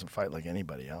know, he doesn't fight like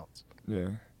anybody else. Yeah,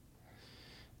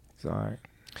 it's all right.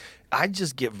 I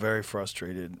just get very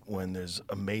frustrated when there's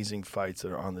amazing fights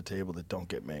that are on the table that don't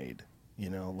get made. You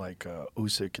know, like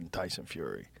Usyk and Tyson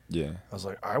Fury. Yeah, I was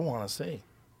like, I want to see.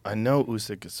 I know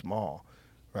Usyk is small,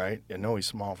 right? I know he's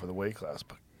small for the weight class,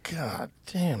 but god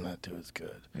damn, that dude's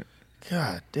good.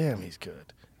 God damn, he's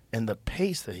good. And the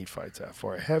pace that he fights at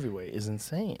for a heavyweight is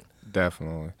insane.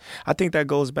 Definitely. I think that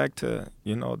goes back to,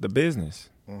 the business.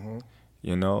 Mm-hmm.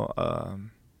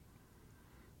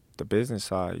 The business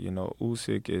side,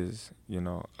 Usyk is,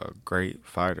 a great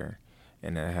fighter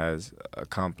and that has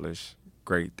accomplished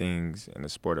great things in the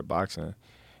sport of boxing.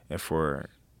 And for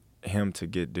him to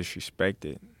get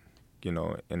disrespected, in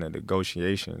the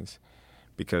negotiations,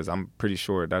 because I'm pretty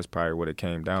sure that's probably what it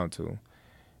came down to,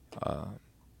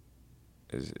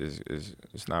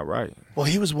 is not right. Well,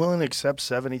 he was willing to accept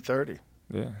 70-30.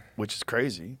 Yeah. Which is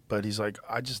crazy, but he's like,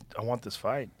 I want this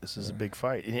fight. This is a big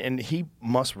fight. And he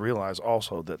must realize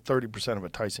also that 30% of a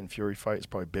Tyson Fury fight is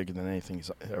probably bigger than anything he's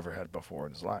ever had before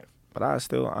in his life. But I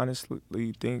still honestly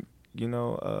think,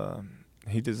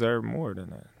 he deserved more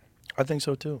than that. I think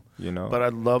so too. But I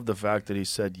love the fact that he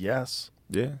said yes.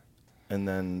 Yeah. And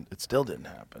then it still didn't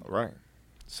happen. Right.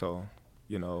 So,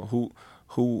 who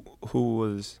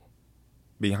was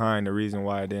behind the reason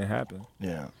why it didn't happen?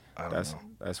 Yeah. I don't know.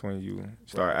 That's when you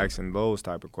start asking those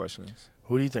type of questions.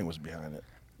 Who do you think was behind it?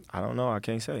 I don't know. I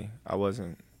can't say. I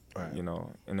wasn't, right.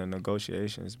 In the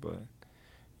negotiations, but,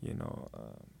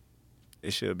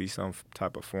 it should be some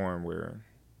type of form where,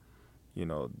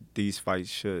 these fights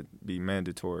should be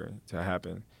mandatory to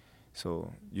happen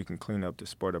so you can clean up the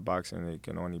sport of boxing. It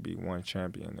can only be one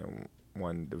champion in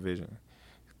one division,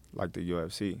 like the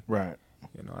UFC. Right.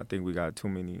 I think we got too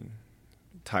many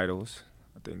titles.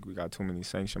 I think we got too many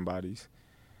sanction bodies.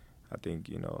 I think,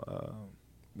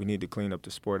 we need to clean up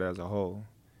the sport as a whole.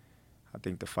 I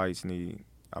think the fighters need,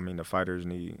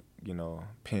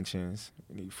 pensions.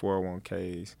 We need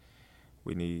 401ks.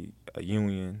 We need a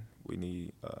union. We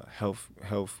need health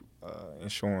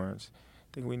insurance. I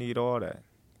think we need all that.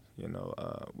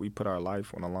 We put our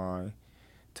life on the line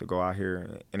to go out here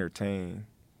and entertain,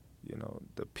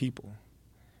 the people.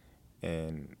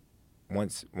 And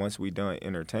once we done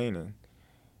entertaining,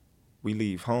 we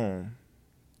leave home,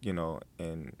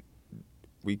 and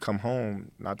we come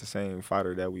home not the same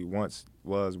fighter that we once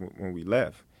was when we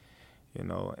left,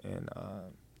 and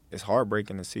it's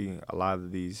heartbreaking to see a lot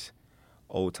of these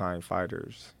old-time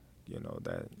fighters,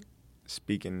 that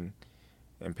speaking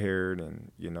impaired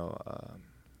and,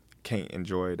 can't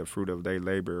enjoy the fruit of their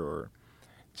labor or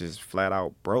just flat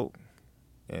out broke,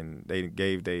 and they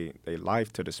gave their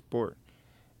life to the sport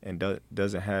and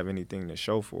doesn't have anything to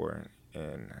show for it.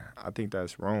 And I think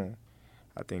that's wrong.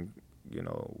 I think,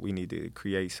 we need to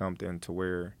create something to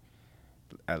where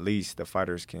at least the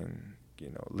fighters can,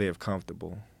 live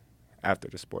comfortable after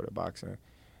the sport of boxing,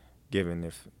 given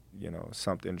if,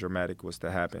 something dramatic was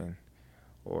to happen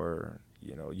or,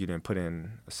 you didn't put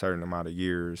in a certain amount of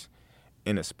years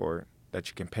in a sport that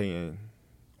you can pay in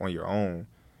on your own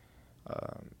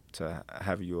to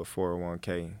have you a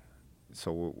 401k.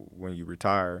 So when you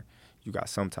retire, you got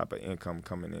some type of income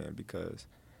coming in, because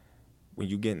when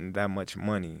you getting that much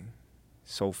money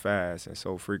so fast and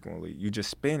so frequently, you just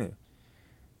spend it.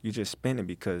 You just spend it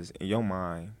because in your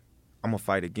mind, I'm going to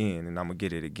fight again and I'm going to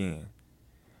get it again.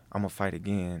 I'm going to fight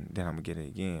again, then I'm going to get it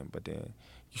again. But then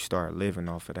you start living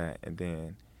off of that, and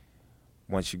then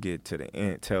once you get to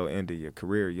the tail end of your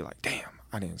career, you're like, damn,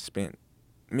 I didn't spend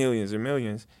millions and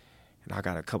millions, and I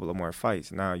got a couple of more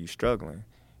fights. Now you're struggling,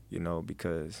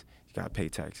 because you got to pay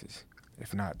taxes.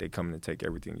 If not, they come to take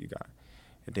everything you got.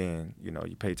 And then,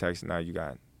 you pay taxes, now you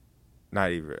got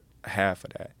not even half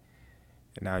of that.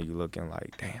 And now you're looking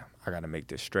like, damn, I got to make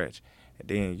this stretch. And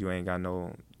then you ain't got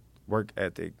no work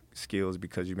ethic skills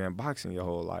because you've been boxing your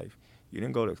whole life. You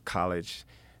didn't go to college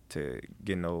to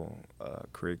get no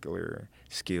curricular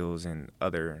skills in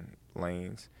other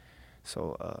lanes.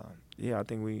 So, I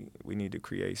think we need to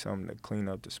create something to clean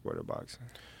up the sport of boxing.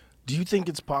 Do you think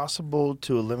it's possible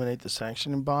to eliminate the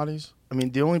sanctioning bodies? I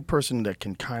mean, the only person that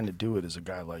can kind of do it is a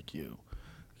guy like you.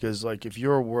 Because, if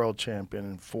you're a world champion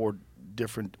in 4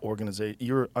 different organizations,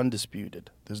 you're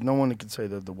undisputed. There's no one that can say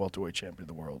they're the welterweight champion of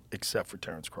the world except for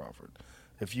Terence Crawford.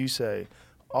 If you say,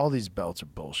 all these belts are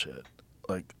bullshit,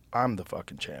 I'm the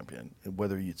fucking champion,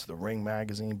 whether it's the Ring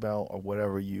Magazine belt or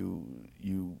whatever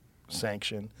you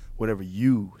sanction, whatever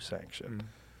you sanction.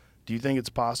 Do you think it's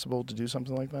possible to do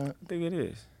something like that? I think it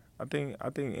is. I think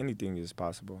anything is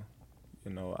possible.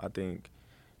 I think,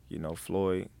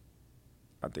 Floyd,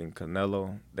 I think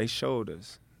Canelo, they showed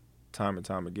us time and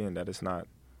time again that it's not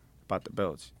about the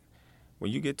belts. When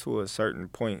you get to a certain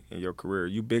point in your career,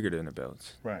 you bigger than the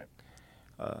belts. Right.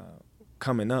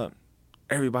 Coming up,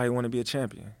 everybody want to be a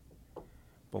champion.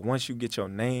 But once you get your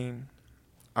name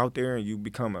out there and you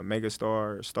become a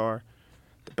megastar or star,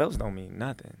 the belts don't mean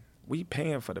nothing. We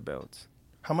paying for the belts.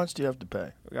 How much do you have to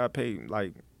pay? We got paid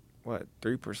like what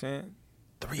 3%, 3%,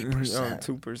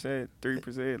 2%,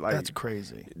 3%. Like that's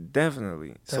crazy.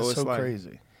 Definitely. That's it's so like,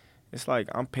 crazy. It's like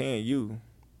I'm paying you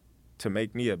to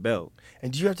make me a belt.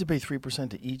 And do you have to pay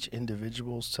 3% to each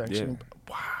individual section?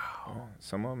 Yeah. Wow.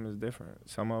 Some of them is different.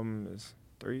 Some of them is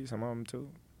 3. Some of them 2.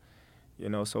 You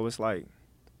know, so it's like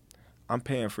I'm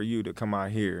paying for you to come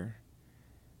out here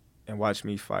and watch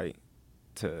me fight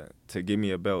to give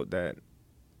me a belt that,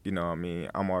 you know what I mean,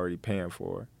 I'm already paying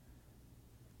for.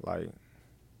 Like,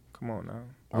 come on now.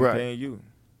 I'm paying you.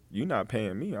 You're not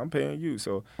paying me. I'm paying you.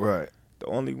 So right. The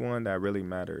only one that really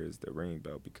matters is the ring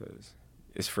belt because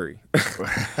it's free.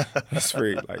 It's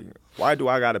free. Like, why do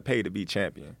I got to pay to be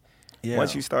champion? Yeah.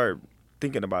 Once you start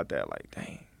thinking about that, like,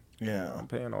 dang. Yeah. I'm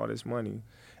paying all this money.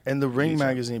 And the Ring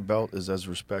Magazine belt is as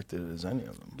respected as any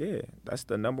of them. Yeah, that's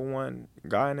the number one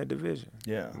guy in the division.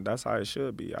 Yeah. That's how it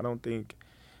should be. I don't think,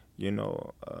 you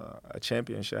know, a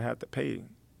champion should have to pay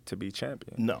to be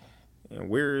champion. No. And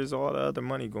where is all the other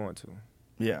money going to?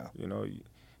 Yeah. You know,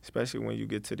 especially when you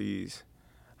get to these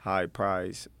high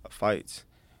prize fights,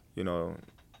 you know,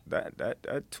 that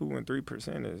 2 and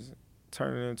 3% is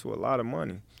turning into a lot of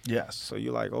money. Yes. So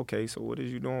you're like, okay, so what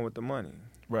is you doing with the money?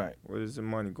 Right. Where is the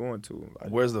money going to? Like,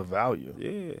 where's the value?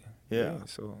 Yeah.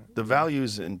 So the value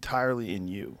is entirely in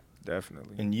you.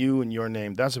 Definitely. In you and your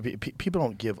name. That's what people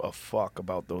don't give a fuck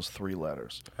about those 3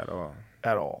 letters. At all.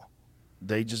 At all.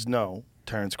 They just know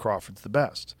Terence Crawford's the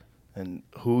best. And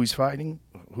who he's fighting,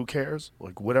 who cares?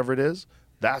 Like, whatever it is,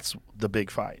 that's the big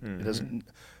fight. Mm-hmm. It doesn't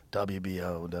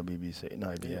WBO, WBC, no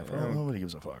IBF. Nobody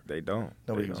gives a fuck. They don't.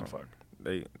 Nobody gives a fuck.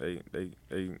 They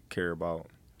care about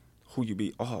who you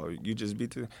beat. Oh, you just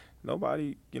beat the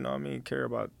nobody, you know what I mean, care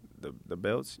about the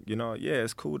belts. You know, yeah,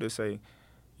 it's cool to say,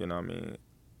 you know what I mean,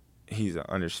 he's an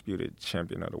undisputed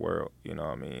champion of the world, you know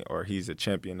what I mean, or he's a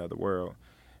champion of the world.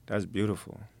 That's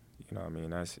beautiful. You know what I mean?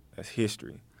 That's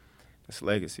history. That's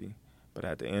legacy. But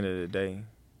at the end of the day,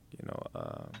 you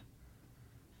know,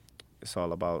 it's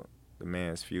all about the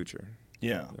man's future.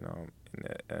 Yeah. You know,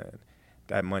 and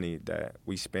that money that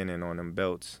we spending on them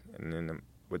belts and then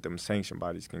with them sanction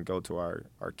bodies can go to our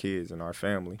kids and our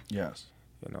family. Yes.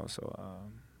 You know, so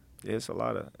yeah, it's a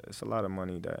lot of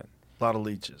money that. A lot of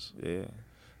leeches. Yeah.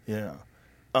 Yeah.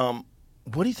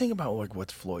 What do you think about like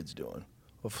what Floyd's doing?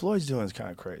 What Floyd's doing is kind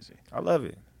of crazy. I love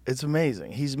it. It's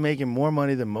amazing. He's making more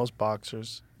money than most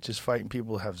boxers, just fighting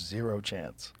people who have zero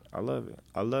chance. I love it.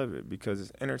 I love it because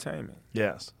it's entertainment.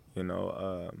 Yes. You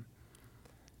know,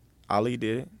 Ali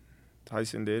did it.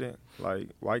 Tyson did it. Like,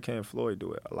 why can't Floyd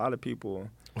do it? A lot of people.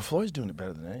 Well, Floyd's doing it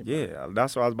better than anybody. Yeah,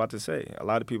 that's what I was about to say. A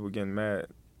lot of people getting mad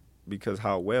because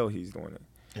how well he's doing it.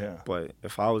 Yeah. But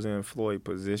if I was in Floyd's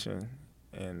position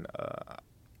and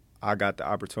I got the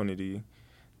opportunity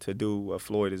to do what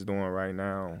Floyd is doing right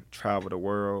now, travel the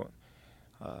world,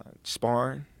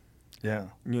 sparring. Yeah.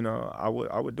 You know, I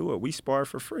would do it. We spar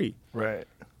for free. Right.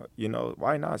 You know,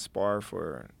 why not spar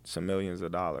for some millions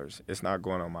of dollars? It's not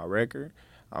going on my record.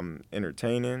 I'm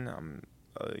entertaining. I'm,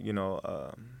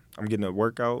 I'm getting a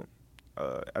workout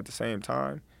at the same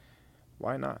time.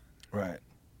 Why not? Right.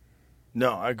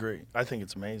 No, I agree. I think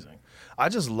it's amazing. I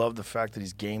just love the fact that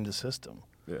he's gamed the system.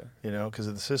 Yeah. You know,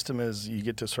 because the system is you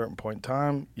get to a certain point in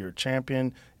time, you're a champion,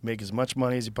 you make as much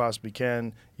money as you possibly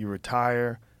can, you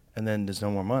retire, and then there's no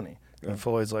more money. Yeah. And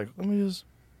Floyd's like, let me just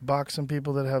box some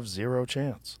people that have zero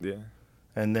chance. Yeah.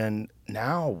 And then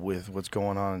now with what's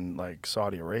going on in like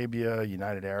Saudi Arabia,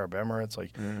 United Arab Emirates,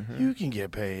 like you can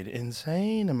get paid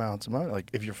insane amounts of money. Like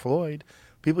if you're Floyd,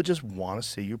 people just want to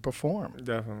see you perform.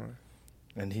 Definitely.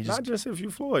 And he not just if you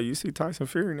Floyd. You see Tyson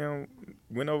Fury now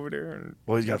went over there and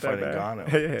he's gonna fight in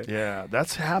Ghana. Yeah,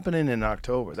 that's happening in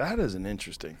October. That is an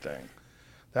interesting thing.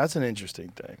 That's an interesting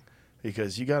thing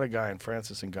because you got a guy in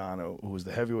Francis Ngannou who was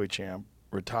the heavyweight champ,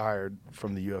 retired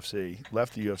from the UFC,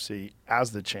 left the UFC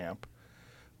as the champ,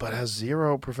 but has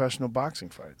zero professional boxing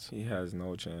fights. He has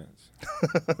no chance.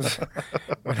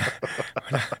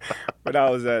 when I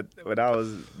was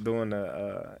doing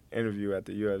the interview at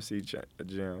the UFC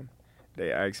gym,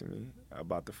 they asked me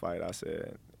about the fight. I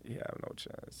said, he have no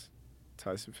chance.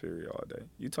 Tyson Fury all day.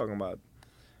 You talking about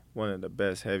one of the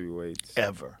best heavyweights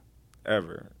ever.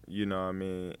 You know what I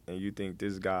mean? And you think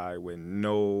this guy with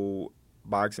no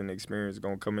boxing experience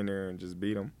gonna come in there and just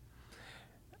beat him?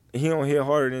 He don't hit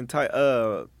harder than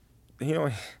he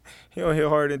don't hit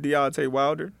harder than Deontay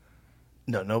Wilder.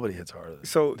 No, nobody hits harder.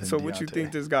 So than what you Deontay.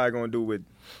 think this guy gonna do with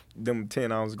them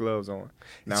 10-ounce gloves on?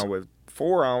 Now with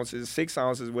 4 ounces, 6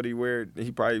 ounces, what he wear,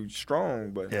 he probably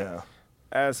strong, but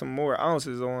add some more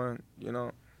ounces on, you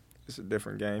know, it's a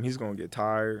different game. He's gonna get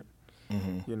tired.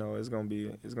 you know, it's gonna be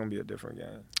a different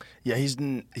game. Yeah,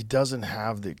 he doesn't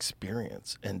have the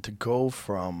experience, and to go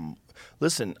from,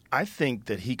 listen, I think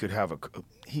that he could have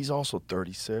he's also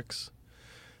 36,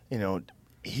 you know,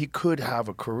 he could have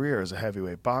a career as a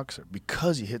heavyweight boxer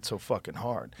because he hit so fucking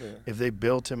hard. Yeah. If they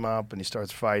built him up and he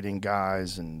starts fighting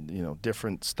guys and, you know,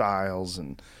 different styles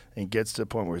and gets to the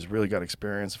point where he's really got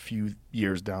experience a few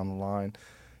years down the line,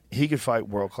 he could fight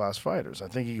world-class fighters. I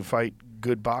think he can fight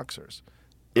good boxers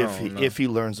if he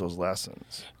learns those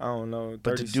lessons. I don't know.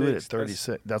 But to do it at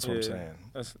 36, that's what I'm saying.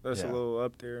 That's a little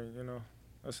up there, you know.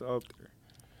 That's up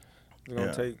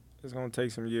there. It's gonna take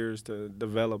some years to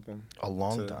develop him. A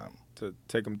long time. To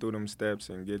take him through them steps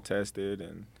and get tested,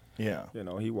 and yeah, you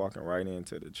know, he walking right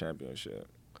into the championship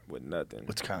with nothing.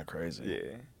 It's kind of crazy.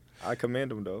 Yeah, I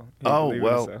commend him though. He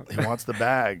wants the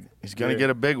bag. He's gonna get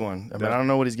a big one. I mean, I don't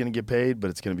know what he's gonna get paid, but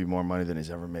it's gonna be more money than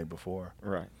he's ever made before.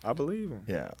 Right, I believe him.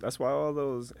 Yeah, that's why all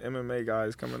those MMA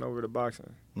guys coming over to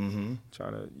boxing,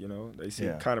 trying to, you know, they see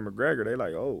Conor McGregor, they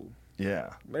like, oh,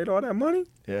 yeah, made all that money.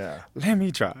 Yeah, let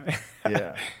me try.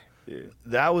 Yeah. Yeah.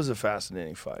 That was a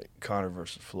fascinating fight, Conor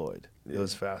versus Floyd. It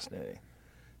was fascinating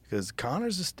because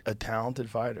Conor's a talented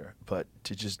fighter, but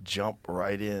to just jump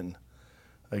right in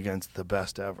against the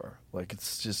best ever, like,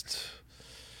 it's just.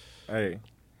 Hey,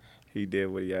 he did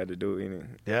what he had to do.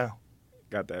 Yeah,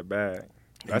 got that bag.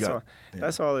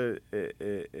 That's all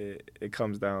it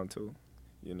comes down to,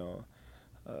 you know,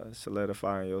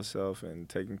 solidifying yourself and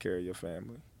taking care of your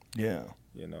family. Yeah,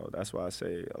 you know, that's why I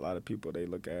say a lot of people, they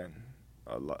look at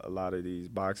a lot of these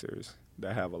boxers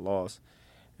that have a loss,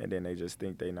 and then they just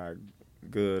think they not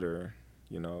good or,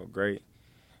 you know, great.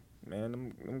 Man,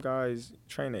 them guys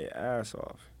train their ass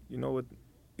off. You know what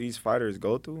these fighters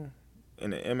go through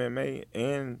in the MMA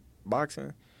and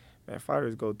boxing? Man,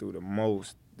 fighters go through the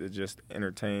most to just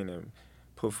entertain and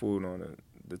put food on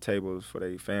the tables for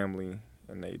their family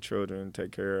and their children,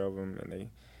 take care of them, and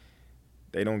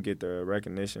they don't get the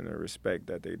recognition and respect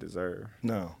that they deserve.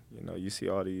 No. You know, you see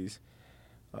all these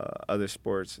other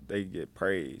sports, they get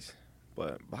praise.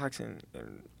 But boxing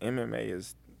and MMA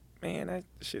is, man, that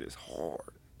shit is hard.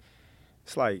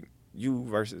 It's like you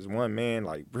versus one man,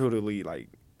 like, brutally, like,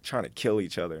 trying to kill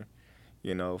each other,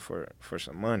 you know, for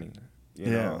some money, you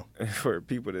know, for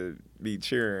people to be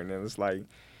cheering. And it's like,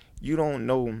 you don't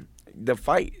know. The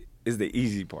fight is the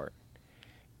easy part.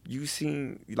 You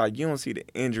don't see the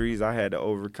injuries I had to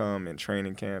overcome in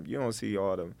training camp. You don't see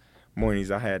all the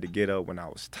mornings I had to get up when I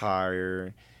was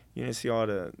tired. You didn't see all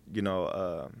the, you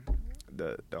know,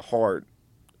 the hard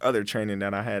other training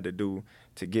that I had to do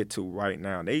to get to right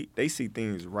now. They see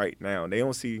things right now. They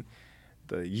don't see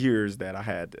the years that I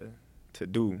had to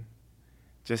do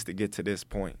just to get to this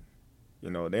point. You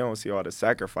know, they don't see all the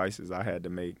sacrifices I had to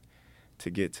make to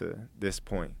get to this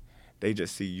point. They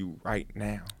just see you right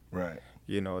now. Right.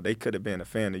 You know, they could have been a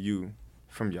fan of you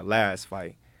from your last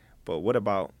fight, but what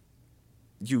about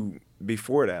you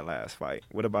before that last fight?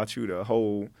 What about you the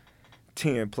whole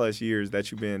 10+ years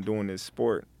that you've been doing this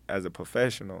sport as a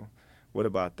professional? What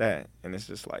about that? And it's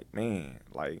just like, man,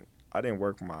 like, I didn't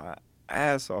work my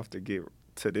ass off to get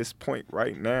to this point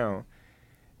right now.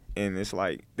 And it's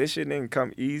like, this shit didn't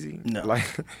come easy. No. Like,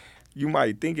 you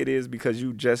might think it is because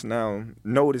you just now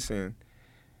noticing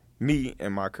me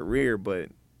and my career, but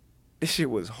this shit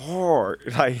was hard.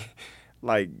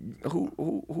 Like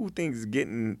who thinks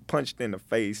getting punched in the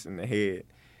face and the head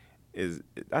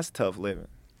that's tough living?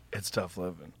 It's tough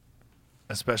living,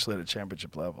 especially at a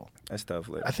championship level. That's tough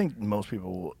living. I think most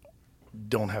people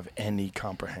don't have any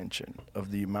comprehension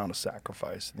of the amount of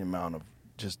sacrifice, the amount of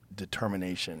just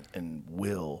determination and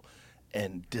will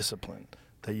and discipline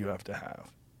that you have to have.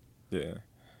 Yeah,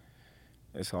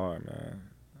 it's hard, man.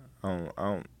 I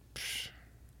don't.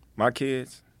 My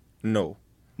kids, no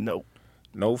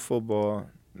football,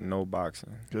 no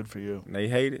boxing. Good for you. And they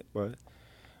hate it, but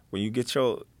when you get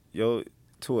your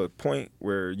to a point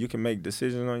where you can make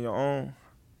decisions on your own,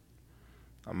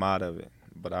 I'm out of it.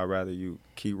 But I'd rather you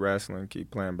keep wrestling,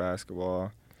 keep playing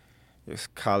basketball. It's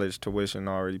college tuition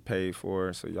already paid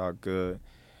for, so y'all good.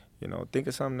 You know, think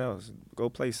of something else. Go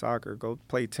play soccer. Go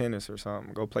play tennis or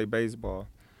something. Go play baseball.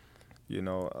 You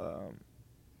know,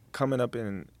 coming up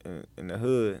in the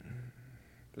hood,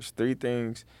 there's 3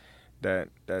 things that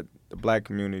the black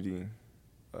community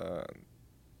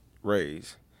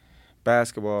raise: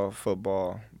 basketball,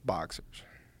 football, boxers,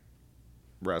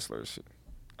 wrestlers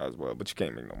as well. But you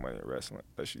can't make no money in wrestling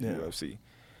unless you UFC.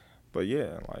 But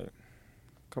yeah, like,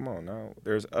 come on now.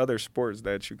 There's other sports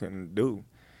that you can do.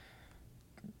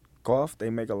 Golf, they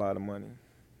make a lot of money.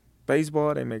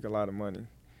 Baseball, they make a lot of money.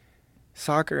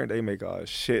 Soccer, they make a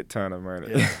shit ton of money.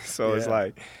 Yeah. So it's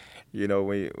like, You know,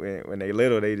 when they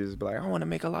little, they just be like, I want to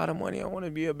make a lot of money. I want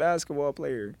to be a basketball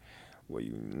player. Well,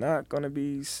 you're not going to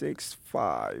be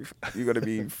 6'5". You're going to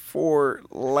be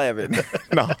 4'11".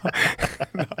 No.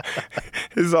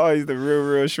 It's always the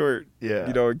real short,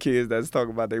 kids that's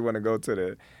talking about they want to go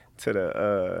to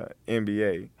the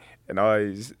NBA. And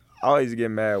I always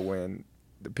get mad when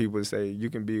the people say you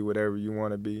can be whatever you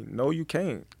want to be. No, you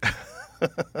can't.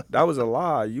 That was a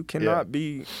lie. You cannot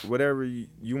be whatever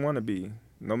you want to be.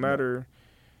 No matter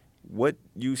what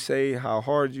you say, how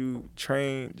hard you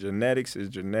train, genetics is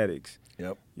genetics.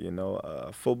 Yep.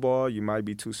 Football, you might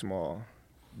be too small.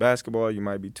 Basketball, you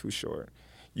might be too short.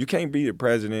 You can't be the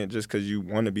president just because you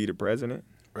want to be the president.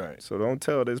 Right. So don't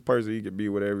tell this person he can be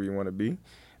whatever you want to be.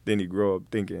 Then he grow up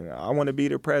thinking, I want to be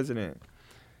the president.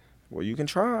 Well, you can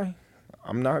try.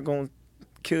 I'm not going to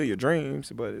kill your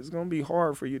dreams, but it's going to be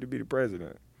hard for you to be the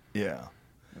president. Yeah.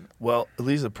 Well, at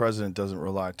least the president doesn't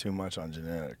rely too much on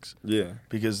genetics. Yeah.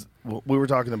 Because we were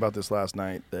talking about this last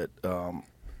night, that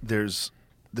there's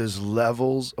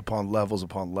levels upon levels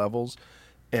upon levels,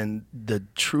 and the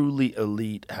truly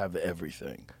elite have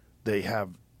everything. They have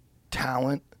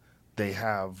talent, they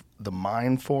have the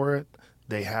mind for it,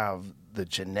 they have the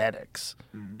genetics,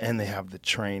 and they have the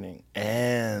training,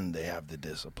 and they have the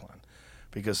discipline.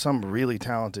 Because some really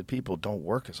talented people don't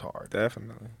work as hard.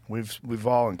 Definitely. We've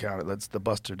all encountered. That's the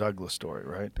Buster Douglas story,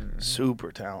 right? Mm-hmm.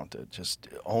 Super talented, just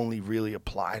only really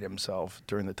applied himself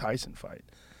during the Tyson fight,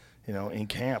 in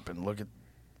camp. And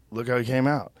look how he came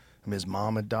out. I mean, his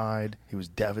mom had died. He was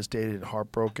devastated and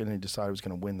heartbroken. And he decided he was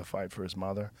going to win the fight for his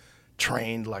mother.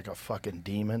 Trained like a fucking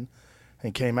demon.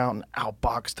 And came out and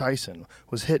outboxed Tyson.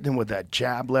 Was hitting him with that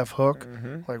jab left hook.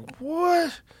 Mm-hmm. Like,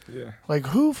 what? Yeah. Like,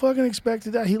 who fucking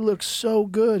expected that? He looked so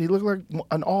good. He looked like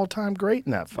an all-time great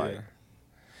in that fight. Yeah.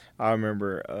 I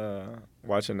remember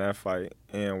watching that fight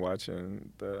and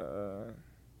watching the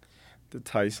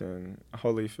Tyson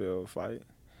Holyfield fight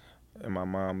in my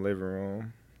mom's living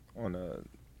room on the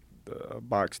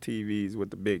box TVs with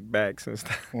the big backs and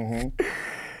stuff. Mm-hmm.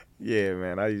 Yeah,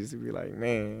 man. I used to be like,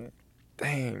 man,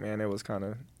 dang, man, it was kind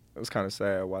of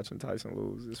sad watching Tyson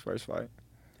lose his first fight.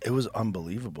 It was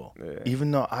unbelievable. Yeah. Even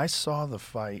though I saw the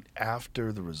fight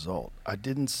after the result. I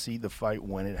didn't see the fight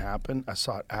when it happened. I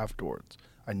saw it afterwards.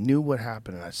 I knew what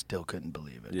happened, and I still couldn't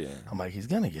believe it. Yeah. I'm like, he's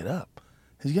going to get up.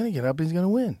 He's going to get up, and he's going to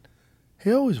win.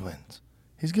 He always wins.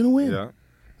 He's going to win. Yeah.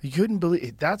 You couldn't believe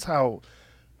it. That's how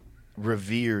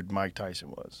revered Mike Tyson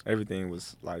was. Everything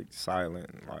was, like,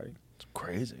 silent. Like, it's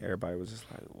crazy. Everybody was just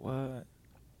like, what?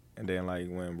 And then, like,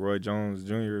 when Roy Jones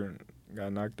Jr.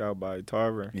 got knocked out by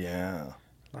Tarver. Yeah.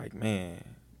 Like, man,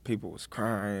 people was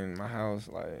crying in my house.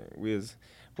 Like, we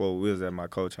was at my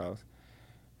coach's house.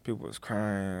 People was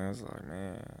crying. I was like,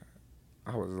 man,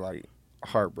 I was, like,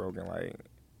 heartbroken. Like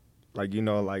like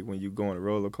when you go on a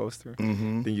roller coaster,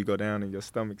 Mm-hmm. then you go down and your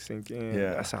stomach sink in.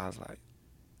 Yeah. That's how I was like,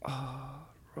 oh,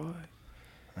 Roy.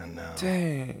 I know.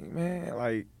 Dang, man.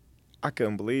 Like, I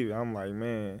couldn't believe it. I'm like,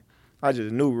 man. I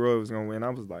just knew Roy was going to win. I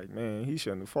was like, man, he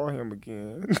shouldn't have fought him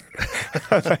again.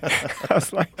 I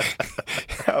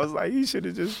was like, he should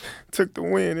have just took the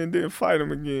win and didn't fight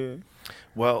him again.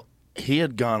 Well, he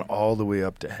had gone all the way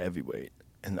up to heavyweight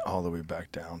and all the way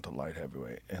back down to light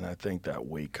heavyweight. And I think that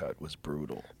weight cut was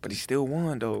brutal. But he still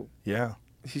won, though. Yeah.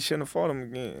 He shouldn't have fought him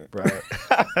again. Right.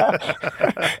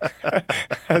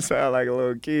 I sound like a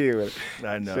little kid, but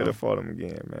I know. Should have fought him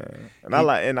again, man.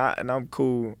 And I'm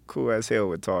cool as hell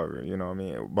with Tarver. You know what I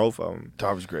mean? Both of them.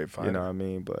 Tarver's a great fighter. You know what I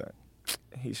mean? But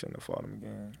he shouldn't have fought him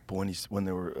again. But when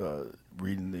they were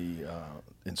reading the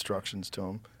instructions to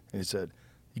him, and he said,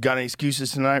 "You got any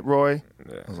excuses tonight, Roy?"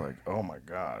 Yeah. I was like, "Oh my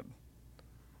God,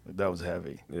 that was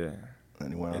heavy." Yeah.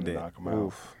 And he went on to knock him out.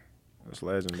 Oof. It was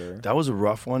legendary. That was a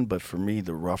rough one, but for me,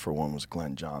 the rougher one was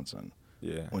Glenn Johnson.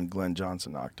 Yeah. When Glenn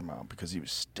Johnson knocked him out because he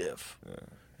was stiff. Yeah.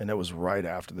 And that was right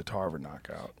after the Tarver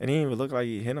knockout. And he didn't even look like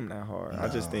he hit him that hard. No. I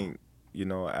just think,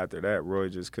 after that, Roy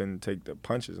just couldn't take the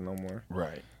punches no more.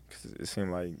 Right. Because it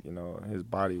seemed like, his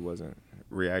body wasn't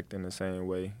reacting the same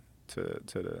way to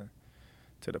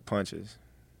the punches.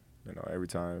 Every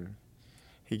time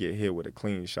he get hit with a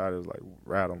clean shot, it was like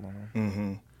rattling on him.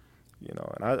 Mm-hmm.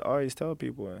 And I always tell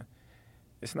people,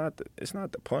 it's not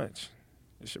the punch,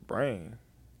 it's your brain.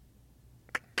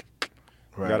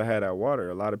 Right. You gotta have that water.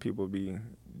 A lot of people be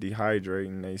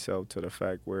dehydrating themselves to the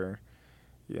fact where,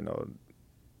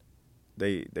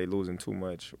 they losing too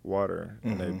much water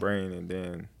in their brain, and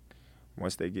then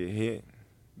once they get hit,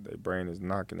 their brain is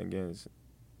knocking against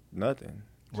nothing,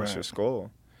 just your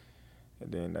skull,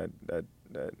 and then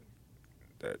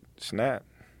that snap,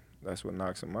 that's what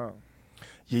knocks them out.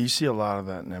 Yeah, you see a lot of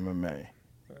that in MMA.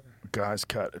 Guys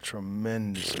cut a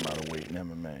tremendous amount of weight in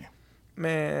MMA.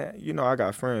 Man, you know, I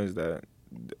got friends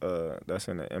that's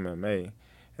in the MMA,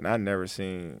 and I never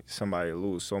seen somebody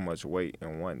lose so much weight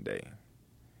in one day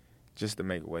just to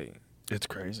make weight. It's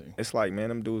crazy. It's like, man,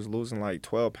 them dudes losing like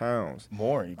 12 pounds.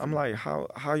 More even. I'm like,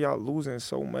 how y'all losing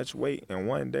so much weight in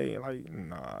one day? Like,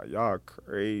 nah, y'all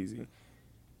crazy.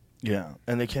 Yeah,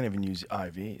 and they can't even use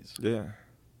IVs. Yeah.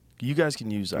 You guys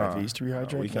can use IVs to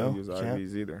rehydrate? No, we can't use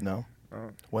IVs either. No?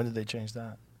 When did they change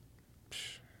that?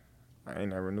 I ain't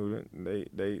never knew that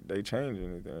they changed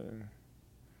anything.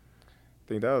 I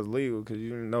think that was legal because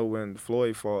you know when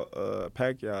Floyd fought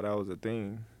Pacquiao, that was a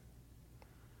thing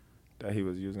that he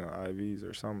was using IVs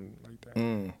or something like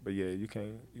that. But yeah, you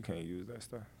can't use that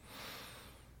stuff.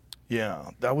 Yeah,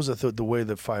 that was the way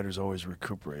that fighters always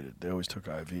recuperated. They always took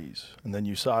IVs, and then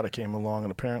USADA came along,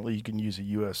 and apparently you can use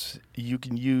the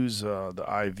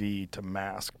IV to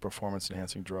mask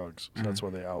performance-enhancing drugs. So that's why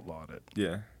they outlawed it.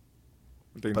 Yeah,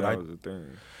 I think that was the thing.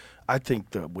 I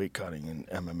think the weight cutting in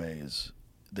MMA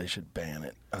they should ban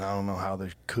it. And I don't know how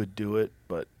they could do it,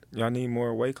 but y'all need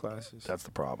more weight classes. That's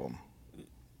the problem.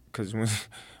 Because when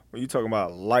you talking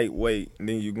about lightweight, and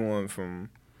then you're going from,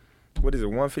 what is it,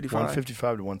 155?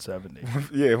 155 to 170.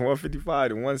 Yeah, 155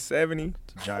 to 170.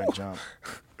 It's a giant jump.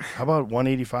 How about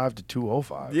 185 to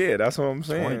 205? Yeah, that's what I'm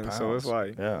saying. 20 pounds. So it's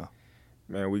like, yeah,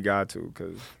 man, we got to,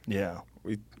 because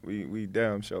we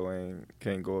damn sure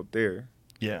can't go up there.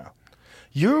 Yeah.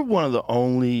 You're one of the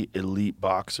only elite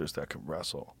boxers that can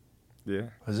wrestle. Yeah.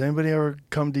 Has anybody ever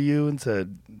come to you and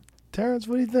said, Terence,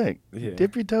 what do you think? Yeah.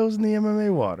 Dip your toes in the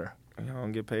MMA water. I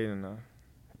don't get paid enough.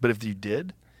 But if you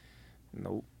did?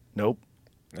 Nope. Nope.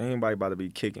 Ain't anybody about to be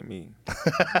kicking me.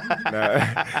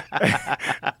 Nah.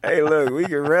 Hey, look, we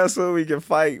can wrestle, we can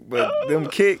fight, but them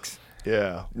kicks,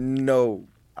 yeah. No.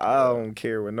 I don't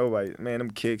care what nobody. Man,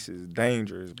 them kicks is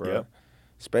dangerous, bro. Yep.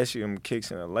 Especially them kicks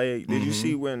in the leg. Did you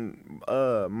see when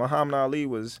Muhammad Ali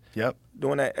was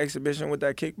doing that exhibition with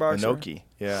that kickboxer? Inoki.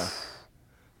 Yeah.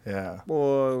 Yeah.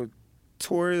 Boy,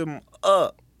 tore him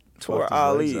up. Tore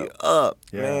Ali up.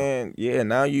 Yeah. Man. Yeah,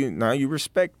 now you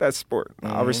respect that sport.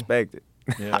 I respect it.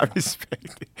 Yeah. I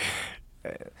respect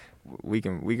it. We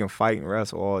can fight and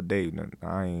wrestle all day.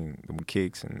 I ain't them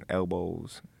kicks and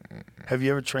elbows. Have you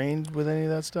ever trained with any of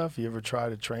that stuff? You ever try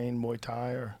to train Muay Thai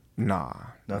or Nah.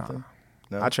 nothing? Nah.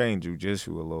 No? I trained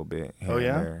jiu-jitsu a little bit here and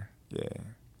there. Yeah.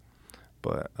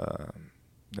 But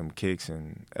them kicks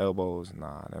and elbows,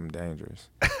 nah, them dangerous.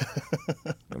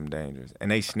 Them dangerous.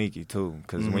 And they sneaky too,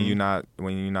 because when you're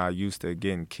not used to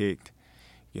getting kicked,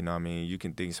 you know what I mean, you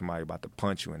can think somebody about to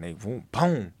punch you and they boom,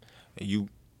 boom, and you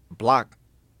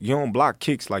don't block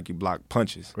kicks like you block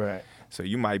punches. Right. So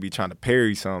you might be trying to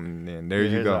parry something, and there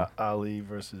you go. Ali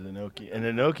versus Inoki. And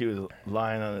Inoki was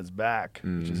lying on his back,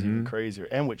 which is even crazier,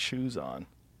 and with shoes on.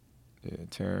 Yeah,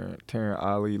 tearing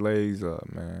Ali legs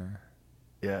up, man.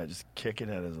 Yeah, just kicking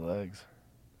at his legs.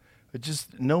 But just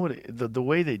the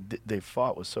way they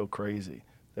fought was so crazy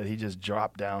that he just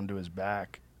dropped down to his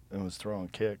back and was throwing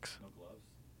kicks. No gloves.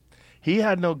 He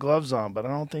had no gloves on, but I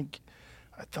don't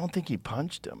think he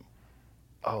punched him.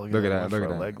 Oh, look at that! Look at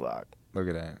that leg lock. Look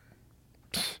at that.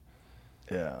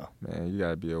 Yeah. Man, you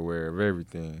gotta be aware of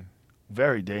everything.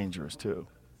 Very dangerous too.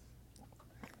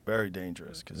 Very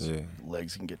dangerous because your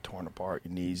legs can get torn apart,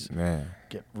 your knees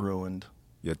get ruined.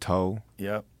 Your toe.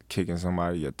 Yep. Kicking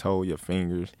somebody, your toe, your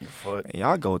fingers. Your foot. And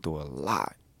y'all go through a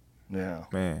lot. Yeah.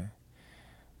 Man,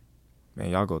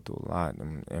 y'all go through a lot,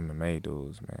 them MMA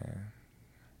dudes, man.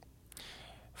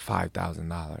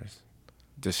 $5,000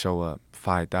 to show up,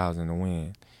 $5,000 to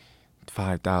win,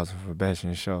 $5,000 for best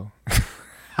in show.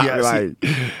 Yeah, like,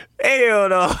 hell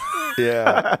no.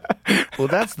 Yeah. Well,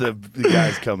 that's the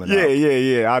guys coming up.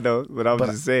 Yeah, I know. But I'm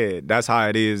just saying, that's how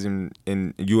it is in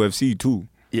UFC too.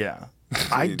 Yeah.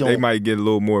 They might get a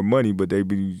little more money, but they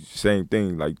be same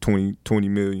thing, like 20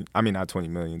 million. I mean, not 20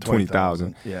 million,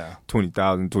 20,000. Yeah.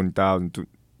 20,000, 20,000,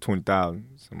 20,000.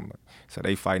 So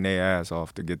they fighting their ass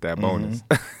off to get that bonus.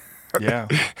 Yeah,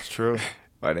 it's true.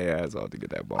 Fight their ass off to get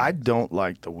that bonus. I don't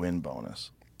like the win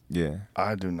bonus. Yeah.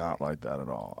 I do not like that at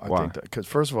all. I Why? think that because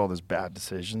first of all, there's bad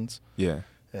decisions. Yeah.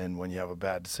 And when you have a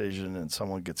bad decision and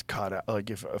someone gets cut out, like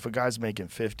if a guy's making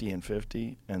 50 and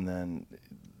 50, and then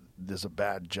there's a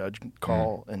bad judge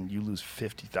call and you lose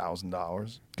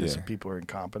 $50,000 because people are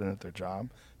incompetent at their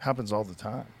job, happens all the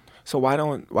time. So why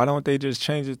don't they just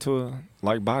change it to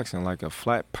like boxing, like a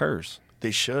flat purse?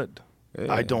 They should.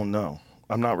 Yeah. I don't know.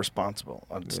 I'm not responsible.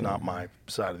 It's not my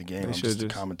side of the game. I'm just a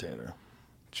commentator.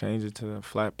 Change it to a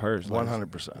flat purse.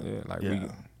 100%.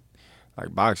 Yeah,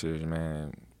 like boxers,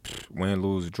 man. Win,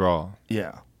 lose, draw.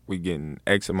 Yeah. We getting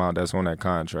X amount that's on that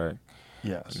contract.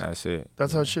 Yes. And that's it.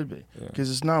 That's how it should be. Because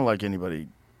it's not like anybody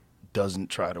doesn't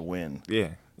try to win. Yeah,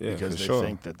 because they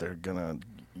think that they're gonna,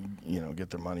 get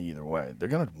their money either way. They're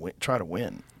gonna try to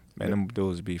win. Man, them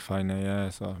dudes be fighting their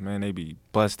ass off. Man, they be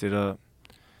busted up.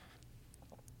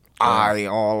 Eye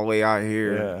all the way out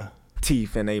here. Yeah.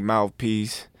 Teeth in their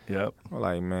mouthpiece. Yep. I'm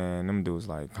like, man, them dudes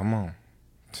like, come on.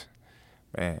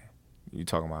 Man, you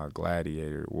talking about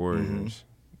gladiator warriors.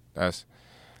 That's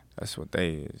what they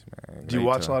is, man. Do you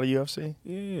watch a lot of UFC?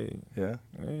 Yeah. Yeah?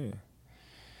 Yeah.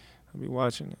 I be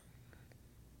watching it.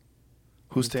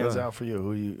 Who stands out for you?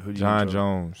 Who do you John enjoy?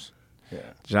 Jones.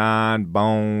 Yeah. John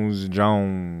Bones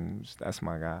Jones. That's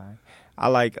my guy. I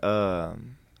like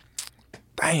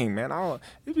dang man,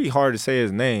 it'd be hard to say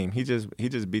his name. He just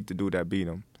beat the dude that beat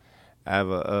him. I have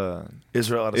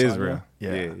Israel Adesanya? Israel.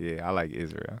 Yeah. Yeah. I like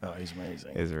Israel. Oh, he's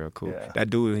amazing. Israel, cool. Yeah. That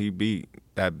dude he beat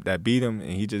that beat him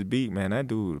and he just beat, man. That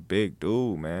dude, a big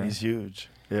dude, man. He's huge.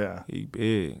 Yeah. He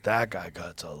big. That guy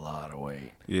cuts a lot of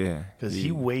weight. Yeah. Because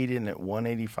he weighed in at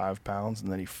 185 pounds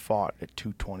and then he fought at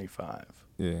 225.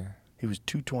 Yeah. He was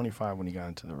 225 when he got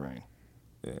into the ring.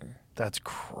 Yeah. That's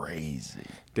crazy.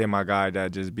 Then my guy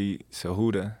that just beat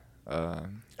Cejudo.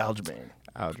 Aljamain.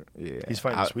 Yeah. He's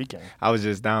fighting this weekend. I was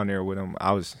just down there with him.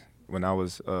 When I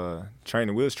was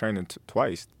training, we was training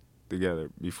twice together,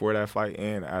 before that fight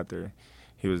and after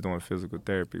he was doing physical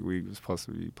therapy. We was supposed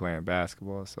to be playing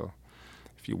basketball. So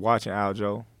if you're watching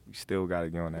Aljo, you still got to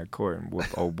get on that court and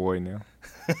whoop old boy now.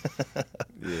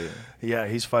 Yeah. Yeah,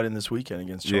 he's fighting this weekend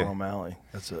against Sean O'Malley.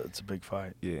 It's a big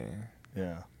fight. Yeah.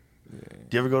 Yeah. Do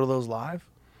you ever go to those live?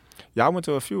 Yeah, I went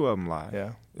to a few of them live.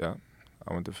 Yeah. Yeah.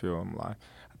 I went to a few of them live.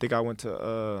 I think I went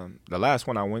to the last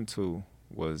one I went to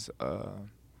was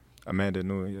Amanda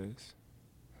Nunes.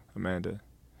 Amanda,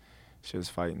 she was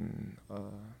fighting.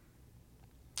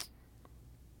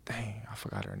 Dang, I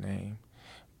forgot her name.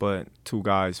 But two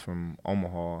guys from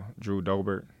Omaha, Drew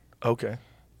Dobert. Okay.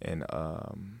 And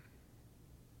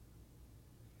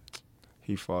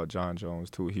he fought John Jones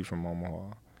too. He from Omaha.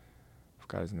 I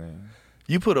forgot his name.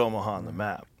 You put Omaha on the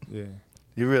map. Yeah.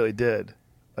 You really did.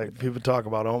 Like, people talk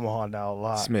about Omaha now a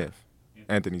lot. Smith.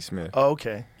 Anthony Smith. Oh,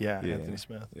 okay. Yeah, Anthony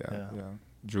Smith. Yeah.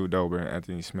 Drew Dober and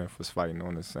Anthony Smith was fighting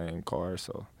on the same card,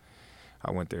 so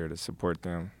I went there to support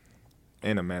them.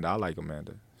 And Amanda. I like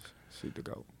Amanda. She's the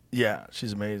GOAT. Yeah,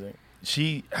 she's amazing.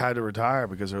 She had to retire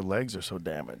because her legs are so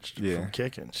damaged from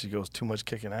kicking. She goes too much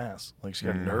kicking ass. Like, she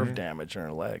got nerve damage in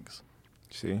her legs.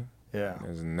 See? Yeah.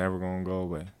 It's never going to go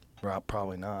away.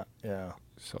 Probably not, yeah.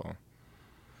 So, I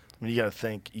mean, you got to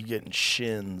think, you're getting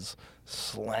shins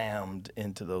slammed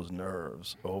into those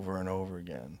nerves over and over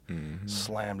again.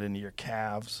 Slammed into your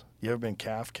calves. You ever been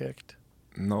calf kicked?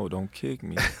 No, don't kick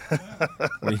me.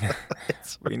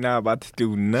 we not about to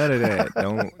do none of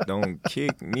that. Don't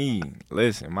kick me.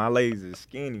 Listen, my legs are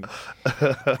skinny.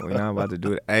 We not about to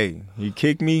do it. Hey, he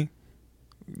kick me,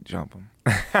 jump him.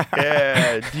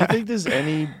 Yeah. Do you think there's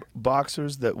any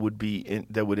boxers that would be I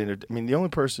mean, the only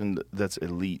person that's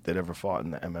elite that ever fought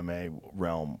in the MMA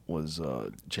realm was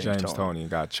James Toney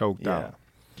got choked out.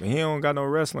 Yeah. He don't got no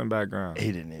wrestling background.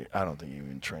 He didn't. I don't think he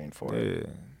even trained for it.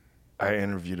 Yeah. I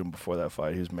interviewed him before that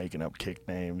fight. He was making up kick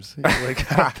names. He was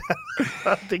like, I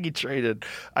don't think he traded.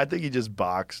 I think he just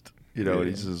boxed. And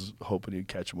he's just hoping he'd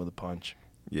catch him with a punch.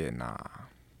 Yeah, nah.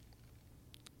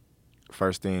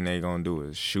 First thing they gonna do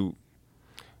is shoot.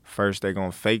 First they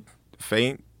gonna feint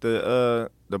the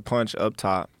punch up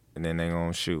top, and then they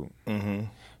gonna shoot. Mm-hmm.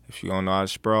 If you don't know how to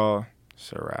sprawl,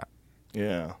 it's a wrap.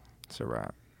 Yeah, it's a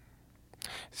wrap.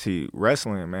 See,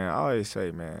 wrestling, man. I always say,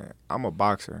 man, I'm a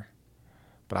boxer,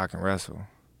 but I can wrestle.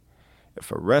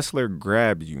 If a wrestler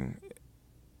grabs you,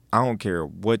 I don't care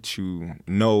what you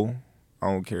know. I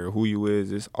don't care who you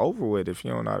is. It's over with if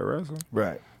you don't know how to wrestle.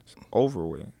 Right. It's over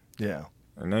with. Yeah.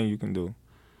 And nothing you can do.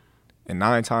 And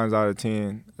 9 times out of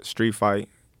 10, a street fight,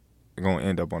 you're going to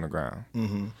end up on the ground.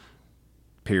 Mm-hmm.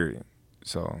 Period.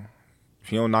 So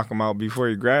if you don't knock him out before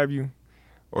he grab you,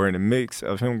 or in the mix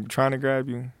of him trying to grab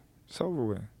you, it's over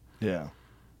with. Yeah.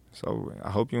 So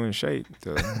I hope you're in shape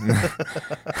to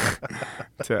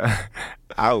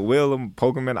outwill him,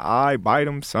 poke him in the eye, bite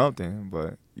him, something.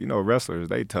 But, wrestlers,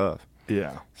 they tough.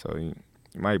 Yeah. So you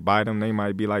might bite them, they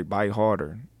might be like, bite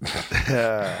harder.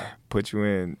 Put you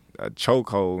in a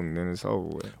chokehold, and then it's over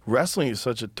with. Wrestling is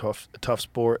such a tough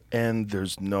sport, and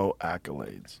there's no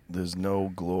accolades. There's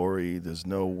no glory. There's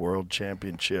no world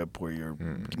championship where you're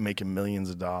making millions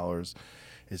of dollars.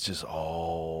 It's just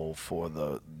all for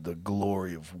the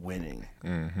glory of winning.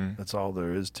 Mm-hmm. That's all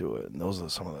there is to it. And those are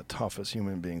some of the toughest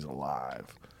human beings alive.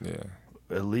 Yeah.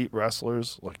 Elite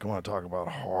wrestlers, like, you want to talk about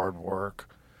hard work.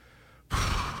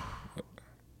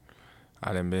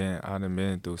 I done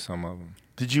been through some of them.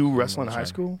 Did you wrestle in high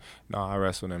school? No, I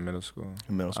wrestled in middle school.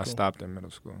 In middle school? I stopped in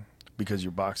middle school. Because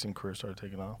your boxing career started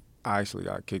taking off? I actually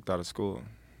got kicked out of school.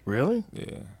 Really?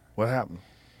 Yeah. What happened?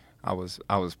 I was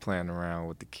playing around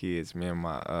with the kids. Me and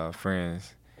my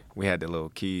friends, we had the little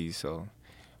keys, so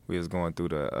we was going through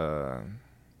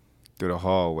the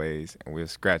hallways, and we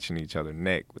was scratching each other's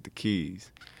neck with the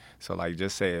keys. So like,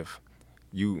 just say if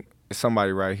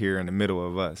somebody right here in the middle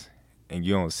of us, and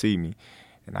you don't see me,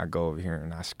 and I go over here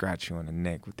and I scratch you on the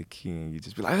neck with the key, and you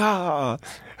just be like, ah,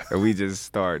 and we just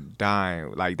start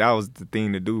dying. Like, that was the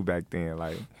thing to do back then.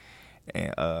 Like,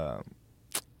 and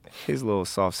his little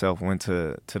soft self went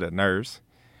to the nurse.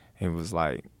 He was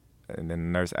like, and then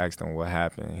the nurse asked him what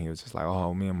happened. He was just like,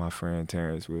 oh, me and my friend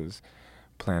Terence was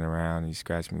playing around, and he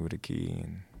scratched me with a key,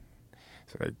 and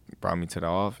so they brought me to the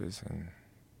office and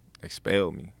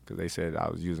expelled me because they said I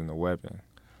was using a weapon.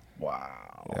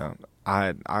 Wow. Yeah,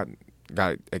 I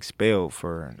got expelled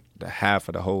for the half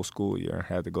of the whole school year.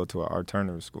 I had to go to an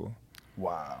alternative school.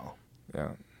 Wow.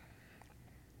 Yeah.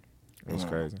 It was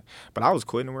crazy. But I was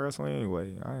quitting wrestling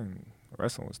anyway.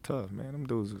 Wrestling was tough, man. Them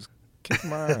dudes was kicking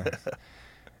my ass.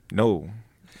 No.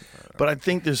 But I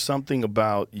think there's something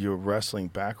about your wrestling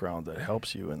background that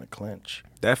helps you in the clinch.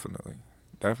 Definitely.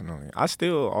 I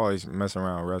still always mess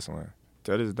around wrestling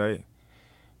to this day.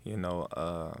 You know,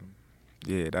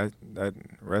 yeah, that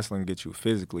wrestling gets you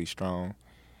physically strong.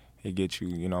 It gets you,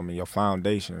 you know what I mean, your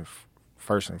foundation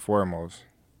first and foremost.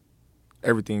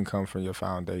 Everything comes from your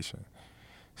foundation.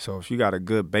 So if you got a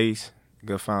good base,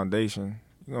 good foundation,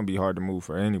 you're going to be hard to move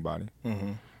for anybody.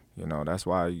 Mm-hmm. You know, that's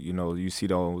why, you know, you see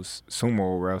those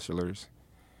sumo wrestlers,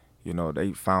 you know,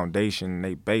 they foundation,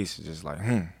 they base is just like,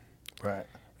 Right.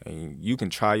 And you can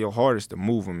try your hardest to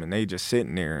move them, and they just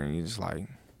sitting there, and you're just like,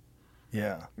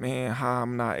 yeah, man, how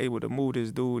I'm not able to move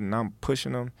this dude, and I'm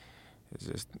pushing them. It's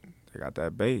just, they got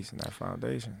that base and that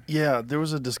foundation. Yeah, there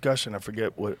was a discussion, I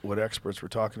forget what experts were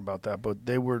talking about that, but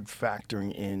they were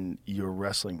factoring in your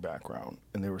wrestling background,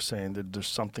 and they were saying that there's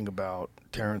something about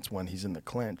Terence when he's in the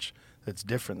clinch that's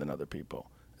different than other people.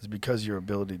 It's because your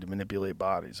ability to manipulate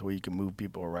bodies, where you can move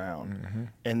people around. Mm-hmm.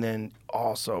 And then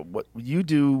also, what you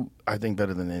do, I think,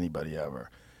 better than anybody ever,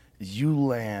 is you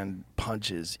land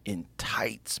punches in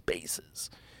tight spaces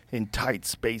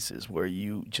where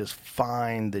you just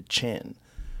find the chin.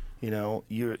 You know,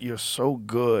 you're so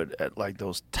good at like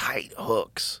those tight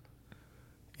hooks,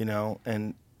 you know,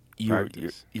 and you're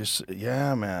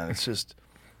yeah, man. It's just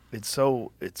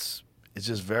it's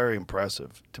just very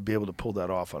impressive to be able to pull that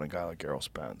off on a guy like Errol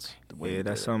Spence. Yeah,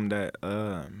 that's something that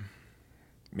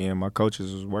me and my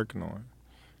coaches was working on,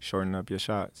 shortening up your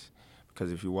shots.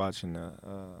 Because if you're watching a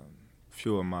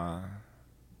few of my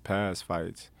past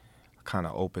fights, I kind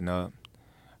of open up.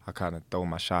 I kind of throw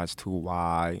my shots too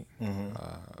wide,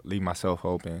 leave myself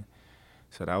open.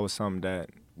 So that was something that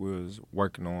we was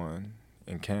working on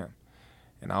in camp.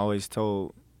 And I always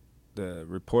told the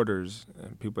reporters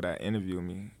and people that interview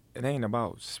me, it ain't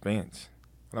about Spence.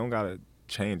 I don't got to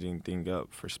change anything up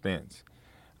for Spence.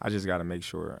 I just got to make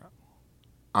sure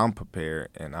I'm prepared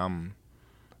and I'm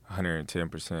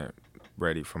 110%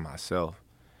 ready for myself.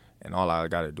 And all I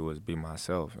got to do is be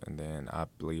myself, and then I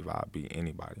believe I'll beat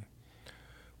anybody.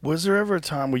 Was there ever a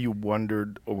time where you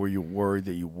wondered or were you worried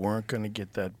that you weren't going to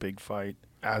get that big fight?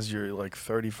 As you're like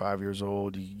 35 years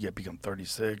old, you become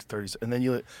 36, 30, and then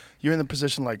you're in the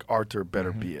position like Artur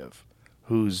Beterbiev,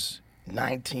 who's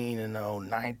 19-0,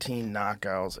 19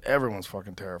 knockouts. Everyone's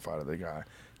fucking terrified of the guy.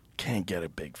 Can't get a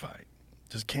big fight.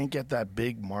 Just can't get that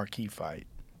big marquee fight.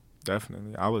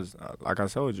 Definitely. I was, like I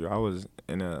told you, I was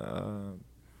in a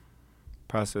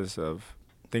process of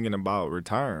thinking about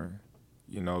retiring,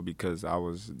 you know, because I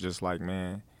was just like,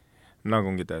 man, I'm not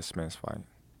going to get that Spence fight,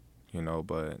 you know,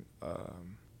 but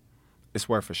it's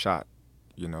worth a shot,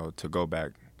 you know, to go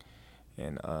back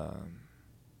and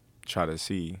try to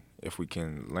see if we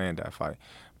can land that fight.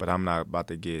 But I'm not about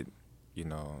to get, you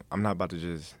know, I'm not about to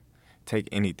just take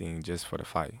anything just for the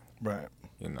fight. Right.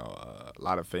 You know, a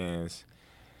lot of fans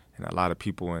and a lot of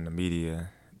people in the media,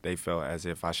 they felt as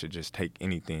if I should just take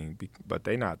anything, but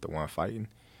they not the one fighting.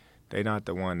 They not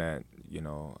the one that, you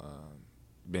know,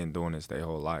 been doing this their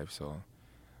whole life. So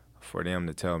for them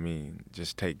to tell me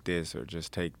just take this or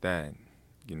just take that,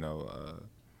 you know,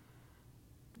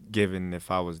 given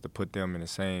if I was to put them in the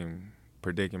same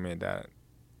predicament that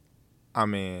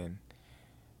I'm in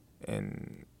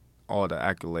and all the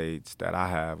accolades that I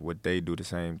have, would they do the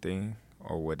same thing,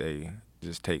 or would they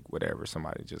just take whatever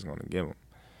somebody's just going to give them?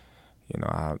 You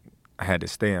know, I had to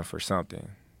stand for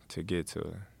something to get to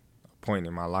a point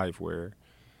in my life where,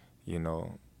 you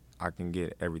know, I can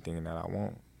get everything that I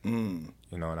want. You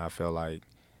know, and I feel like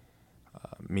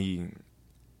Me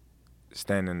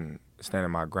standing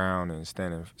my ground and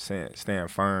staying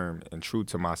firm and true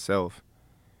to myself,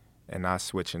 and not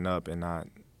switching up and not,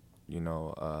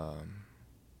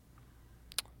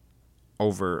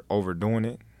 overdoing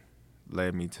it,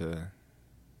 led me to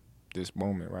this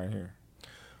moment right here.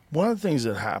 One of the things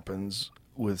that happens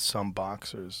with some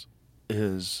boxers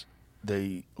is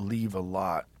they leave a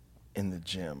lot in the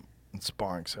gym in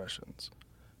sparring sessions,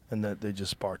 and that they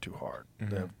just spar too hard.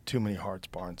 They have too many hard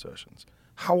sparring sessions.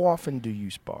 How often do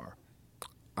you spar?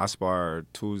 I spar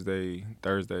Tuesday,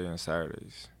 Thursday, and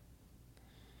Saturdays.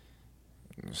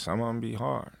 Some of them be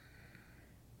hard.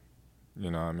 You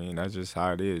know what I mean? That's just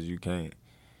how it is. You can't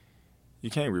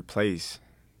replace,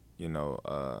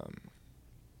 I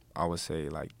would say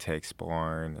like tech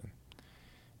sparring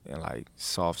and like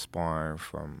soft sparring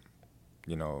from,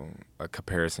 a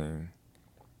comparison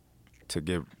to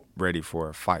get ready for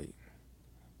a fight,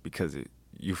 because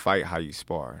you fight how you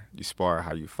spar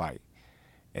how you fight.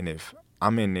 And if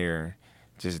I'm in there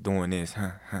just doing this,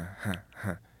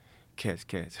 catch,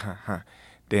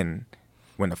 then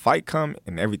when the fight come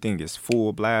and everything is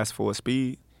full blast, full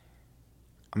speed,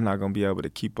 I'm not gonna be able to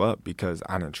keep up because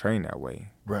I didn't train that way.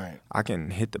 Right. I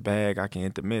can hit the bag, I can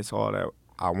hit the mitts, all that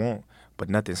I want, but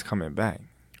nothing's coming back.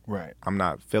 Right. I'm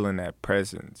not feeling that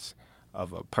presence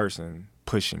of a person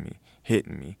pushing me,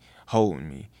 hitting me, holding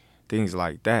me, things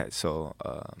like that. So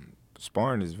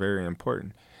sparring is very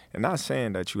important. And not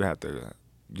saying that you have to,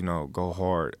 go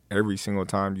hard every single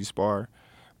time you spar,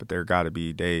 but there got to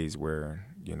be days where,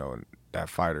 that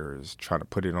fighter is trying to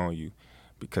put it on you,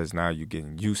 because now you're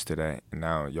getting used to that, and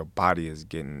now your body is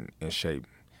getting in shape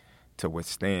to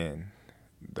withstand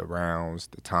the rounds,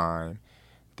 the time,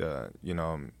 the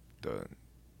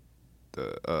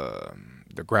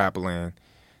grappling,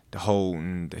 the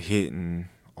holding, the hitting,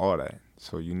 all that.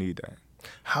 So you need that.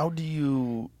 How do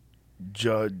you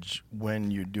judge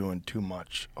when you're doing too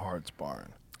much hard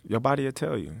sparring? Your body will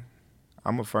tell you.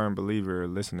 I'm a firm believer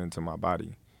in listening to my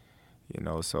body.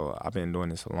 So I've been doing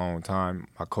this a long time.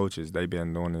 My coaches, they've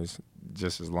been doing this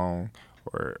just as long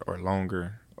or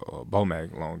longer, or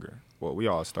Bomac longer. Well, we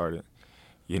all started,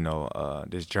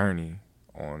 this journey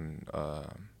on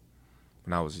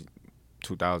when I was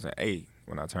 2008,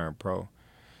 when I turned pro.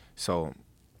 So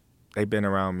they've been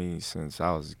around me since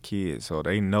I was a kid, so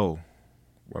they know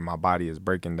when my body is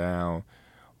breaking down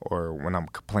or when I'm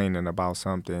complaining about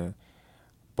something.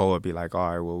 Bo would be like,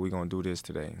 all right, well, we're going to do this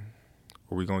today.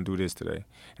 Or we're going to do this today.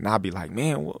 And I'll be like,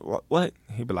 man, what?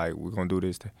 He'd be like, we're going to do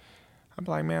this today. I'd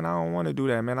be like, man, I don't want to do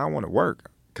that, man. I want to work.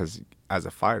 Because as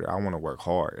a fighter, I want to work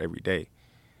hard every day.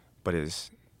 But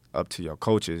it's up to your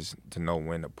coaches to know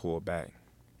when to pull back,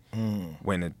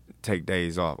 when to take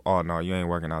days off. Oh, no, you ain't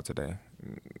working out today.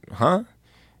 Huh?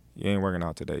 You ain't working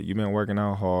out today. You been working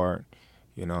out hard,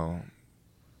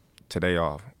 today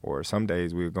off. Or some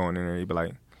days we were going in there, he'd be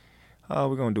like, oh,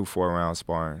 we're going to do 4 rounds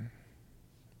sparring.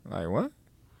 Like, what?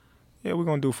 Yeah, we're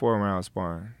going to do 4 rounds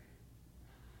sparring.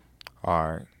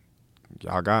 All right.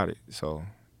 Y'all got it. So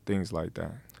things like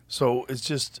that. So it's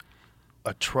just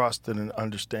a trust and an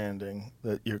understanding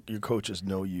that your coaches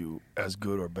know you as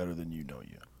good or better than you know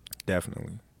you.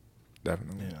 Definitely. Yeah.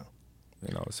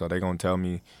 So they're going to tell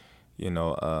me,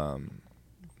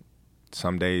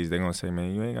 some days they're going to say,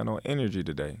 man, you ain't got no energy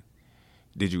today.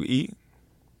 Did you eat?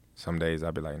 Some days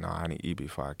I'll be like, no, I didn't eat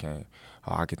before I came.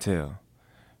 Oh, I can tell.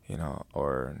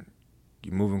 Or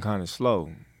you moving kind of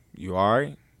slow. You all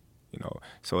right?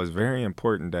 So it's very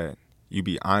important that you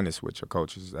be honest with your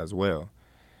coaches as well,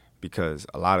 because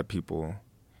a lot of people,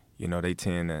 they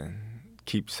tend to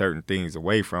keep certain things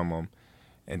away from them,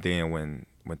 and then when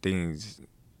things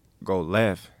go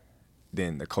left,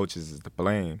 then the coaches is to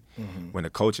blame, when the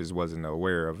coaches wasn't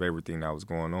aware of everything that was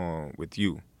going on with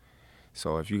you.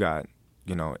 So if you got,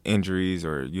 injuries,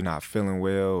 or you're not feeling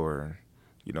well, or,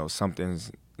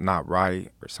 something's not right,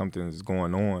 or something's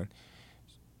going on,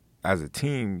 as a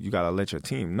team, you got to let your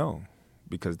team know,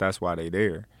 because that's why they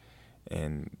there.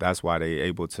 And that's why they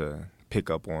able to pick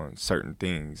up on certain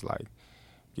things, like,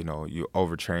 you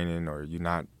overtraining, or you're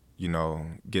not,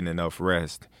 getting enough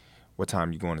rest. What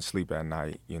time you going to sleep at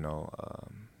night? You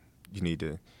need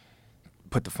to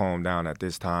put the phone down at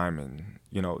this time, and,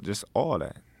 just all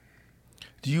that.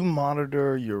 Do you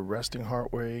monitor your resting heart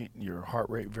rate, your heart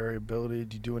rate variability?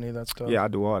 Do you do any of that stuff? Yeah, I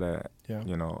do all that, Yeah.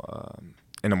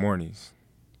 In the mornings.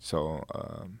 So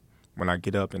when I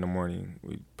get up in the morning,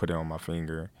 we put it on my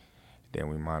finger, then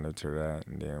we monitor that,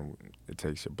 and then it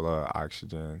takes your blood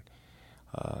oxygen,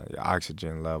 your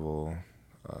oxygen level,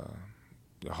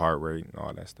 your heart rate, and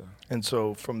all that stuff. And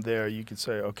so from there, you could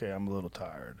say, okay, I'm a little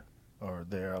tired. or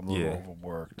there I'm a little Yeah.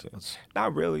 overworked. Yeah. It's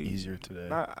Not really. easier today.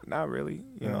 Not really.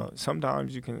 You Yeah. know,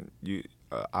 sometimes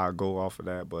I go off of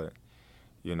that, but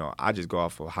I just go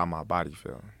off of how my body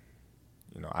feel.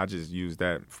 I just use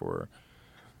that for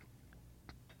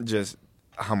just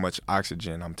how much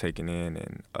oxygen I'm taking in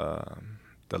and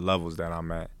the levels that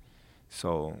I'm at.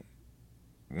 So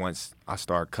once I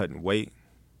start cutting weight,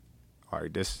 all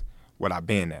right, this what I've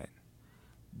been at,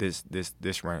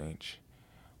 this range.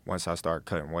 Once I start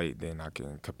cutting weight, then I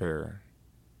can compare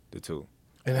the two.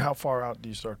 And how far out do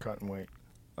you start cutting weight?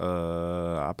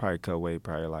 I probably cut weight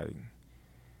probably like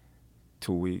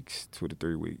 2 weeks, 2 to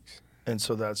 3 weeks. And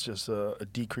so that's just a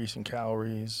decrease in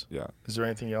calories. Yeah. Is there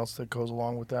anything else that goes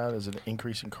along with that? Is it an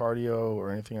increase in cardio or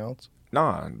anything else?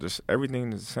 Nah, just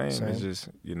everything is the same. Same? It's just,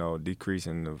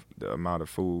 decreasing the amount of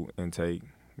food intake.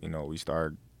 We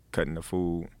start cutting the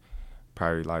food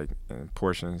probably like in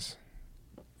portions.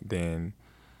 Then,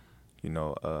 we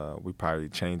probably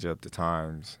change up the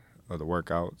times of the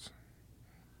workouts.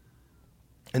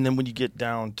 And then when you get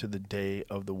down to the day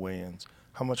of the weigh-ins,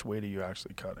 how much weight are you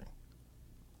actually cutting?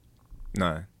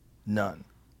 None. None.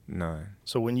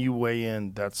 So when you weigh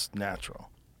in, that's natural.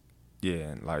 Yeah,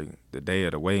 and like the day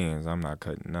of the weigh-ins, I'm not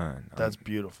cutting none. That's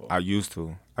beautiful. I used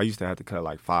to have to cut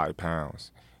like 5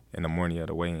 pounds in the morning of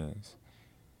the weigh-ins.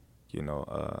 And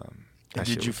That did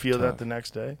shit you was feel that tough. the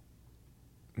next day?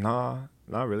 Nah,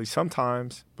 not really.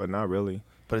 Sometimes, but not really.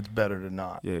 But it's better to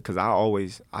not. Yeah, because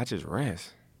I just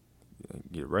rest.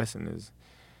 Resting is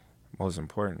most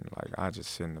important. Like, I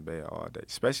just sit in the bed all day.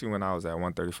 Especially when I was at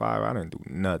 135, I didn't do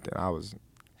nothing. I was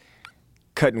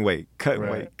cutting weight.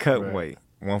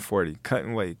 140,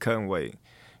 cutting weight.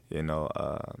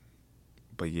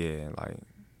 But yeah, like,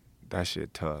 that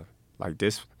shit tough. Like,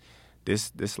 this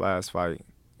last fight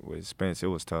with Spence, it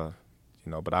was tough.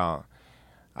 But I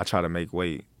try to make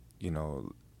weight,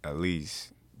 at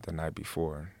least the night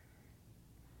before.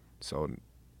 So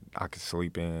I could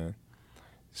sleep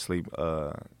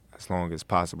as long as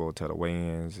possible till the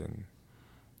weigh-ins and,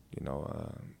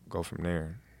 go from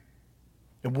there.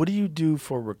 And what do you do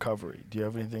for recovery? Do you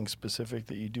have anything specific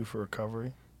that you do for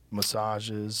recovery?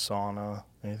 Massages, sauna,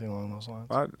 anything along those lines?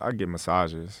 I get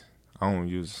massages. I don't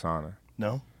use a sauna.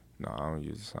 No? No, I don't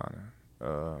use a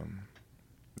sauna.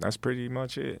 That's pretty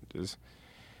much it. Just,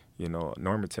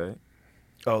 Normatec.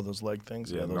 Oh, those leg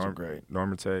things? Yeah, those are great.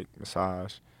 Normatec,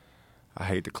 massage. I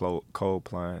hate the cold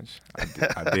plunge.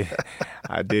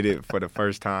 I did it for the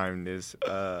first time this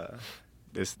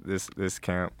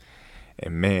camp,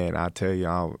 and man, I tell you,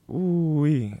 I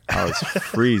was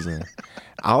freezing.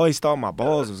 I always thought my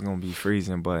balls was gonna be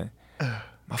freezing, but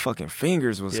my fucking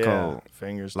fingers was cold.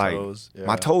 Fingers, like, toes. Yeah.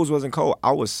 My toes wasn't cold.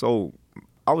 I was so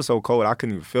cold I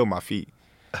couldn't even feel my feet.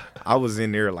 I was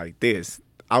in there like this.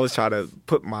 I was trying to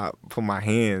put my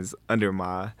hands under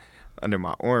my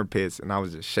armpits, and I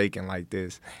was just shaking like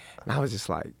this. And I was just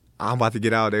like, I'm about to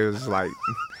get out. They was like,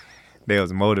 they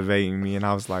was motivating me, and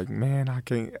I was like, man, I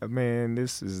can't. Man,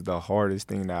 this is the hardest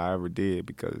thing that I ever did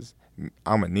because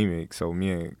I'm anemic, so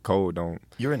me and Cole don't.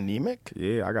 You're anemic?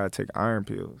 Yeah, I gotta take iron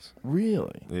pills.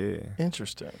 Really? Yeah.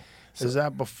 Interesting. Is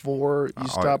that before you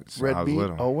stopped when I red was meat?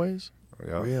 little. Always?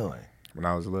 Yeah. Really? When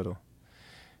I was little.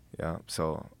 Yeah.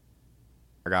 So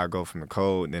I gotta go from the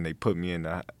cold, and then they put me in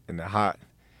the hot,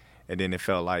 and then it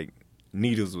felt like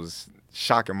needles was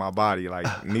shocking my body,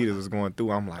 like needles was going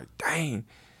through. I'm like, dang.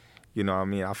 You know what I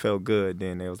mean? I felt good.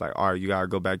 Then they was like, all right, you got to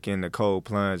go back in the cold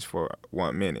plunge for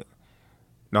 1 minute.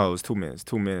 No, it was 2 minutes.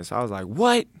 2 minutes. I was like,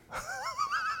 what?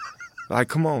 Like,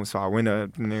 come on. So I went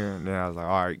up in there, and then I was like,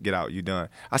 all right, get out. You done.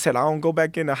 I said, I don't go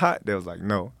back in the hot. They was like,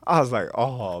 no. I was like,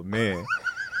 oh, man.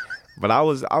 But I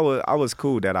was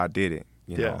cool that I did it.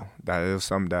 You know, that it was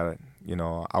something that,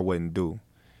 I wouldn't do.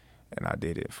 And I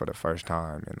did it for the first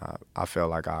time, and I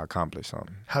felt like I accomplished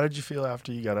something. How did you feel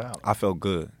after you got out? I felt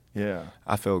good. Yeah.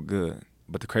 I felt good.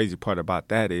 But the crazy part about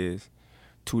that is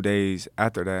 2 days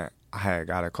after that, I had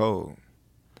got a cold.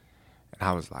 And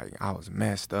I was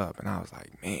messed up. And I was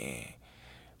like, man,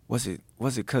 was it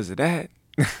because of that?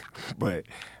 But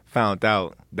found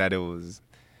out that it was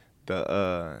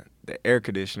the air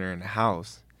conditioner in the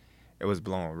house. It was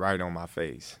blowing right on my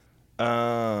face.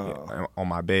 Oh. Yeah, on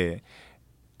my bed.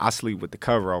 I sleep with the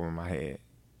cover over my head.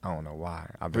 I don't know why.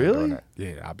 I've been Really? doing that.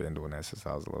 Yeah, I've been doing that since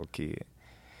I was a little kid.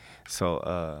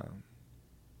 So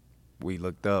we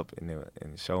looked up, and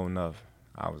sure enough,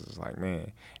 I was just like,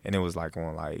 man. And it was like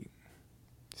on like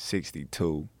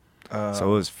 62. So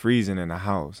it was freezing in the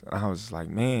house. And I was just like,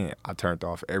 man, I turned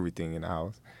off everything in the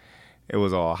house. It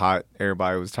was all hot.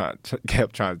 Everybody was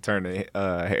kept trying to turn the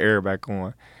air back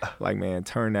on. Like, man,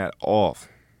 turn that off.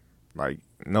 Like,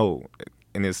 no.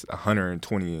 And it's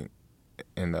 120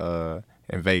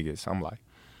 in Vegas. I'm like,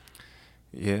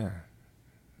 yeah.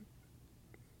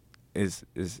 It's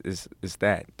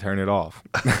that. Turn it off.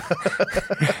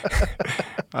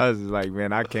 I was just like,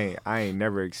 man, I ain't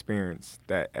never experienced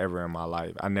that ever in my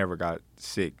life. I never got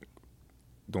sick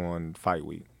during fight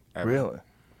week. Ever. Really?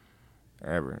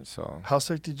 Ever. So How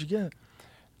sick did you get?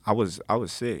 I was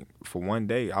sick. For one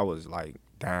day I was like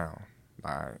down.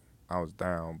 Like I was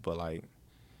down, but like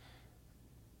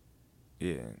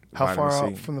yeah. How far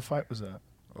vitamin out C, from the fight was that?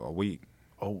 a week.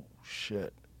 Oh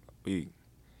shit. Week.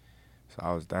 So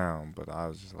I was down, but I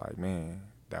was just like, man,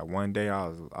 that one day I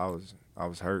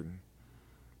was hurting.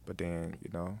 But then, you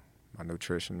know, my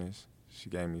nutritionist, she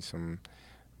gave me some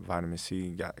vitamin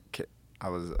C. My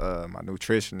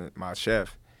nutritionist, my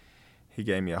chef, he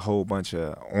gave me a whole bunch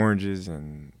of oranges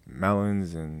and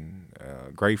melons and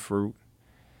grapefruit.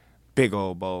 Big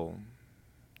old bowl.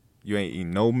 You ain't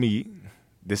eating no meat.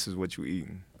 This is what you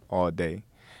eating all day.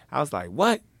 I was like,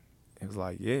 what? It was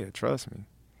like, yeah, trust me.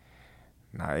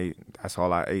 And that's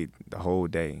all I ate the whole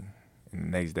day. And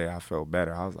the next day I felt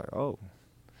better. I was like, oh,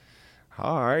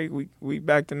 all right, we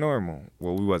back to normal.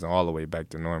 Well, we wasn't all the way back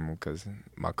to normal because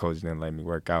my coach didn't let me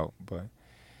work out. But,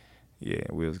 yeah,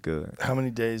 we was good. How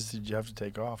many days did you have to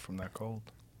take off from that cold?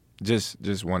 Just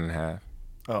 1.5.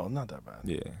 Oh, not that bad.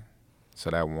 Yeah. So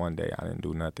that one day I didn't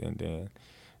do nothing. Then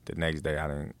the next day I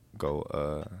didn't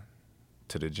go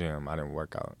to the gym. I didn't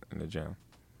work out in the gym.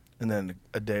 And then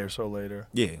a day or so later,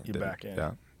 Yeah. you're back in.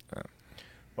 Yeah.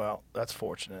 Well, that's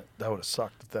fortunate. That would have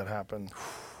sucked if that happened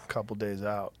a couple days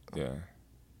out. Yeah.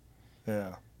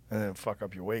 Yeah. And then fuck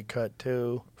up your weight cut,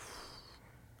 too.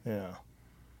 Yeah.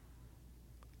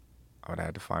 I would have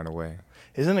had to find a way.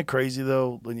 Isn't it crazy,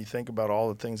 though, when you think about all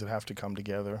the things that have to come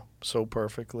together so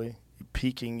perfectly?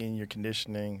 Peaking in your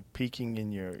conditioning, peaking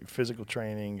in your physical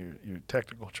training, your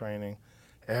technical training.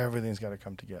 Everything's got to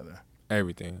come together.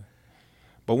 Everything.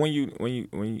 But when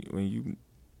you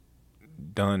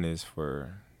done this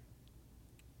for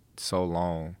so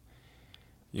long,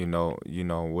 you know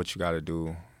what you got to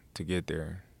do to get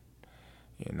there.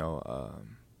 You know,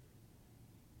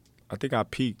 I think I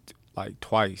peaked like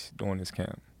twice during this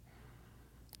camp.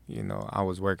 You know, I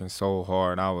was working so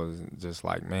hard. I was just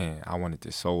like, man, I wanted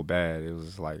this so bad. It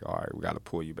was like, all right, we got to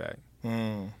pull you back.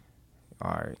 Mm.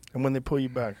 All right. And when they pull you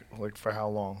back, like for how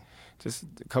long? Just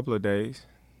a couple of days,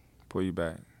 pull you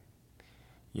back.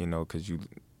 You know, because you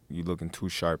looking too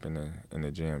sharp in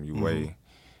the gym.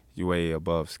 You way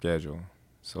above schedule.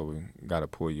 So we got to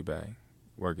pull you back.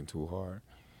 Working too hard.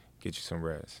 Get you some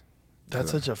rest.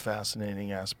 That's such a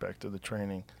fascinating aspect of the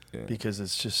training. Yeah. Because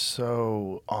it's just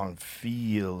so on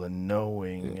feel and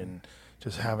knowing and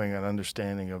just having an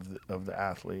understanding of the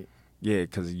athlete. Yeah,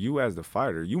 because you as the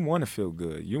fighter, you want to feel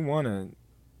good. You want to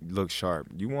look sharp.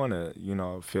 You want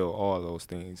to, feel all those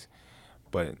things.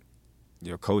 But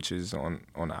your coaches on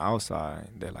the outside,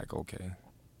 they're like, okay,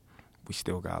 we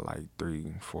still got like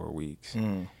 3-4 weeks.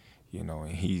 Mm. And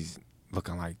he's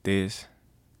looking like this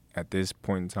at this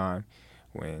point in time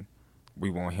when we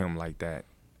want him like that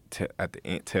at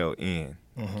the tail end,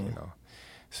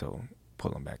 So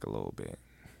pull him back a little bit.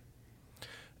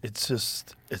 It's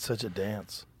such a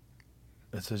dance.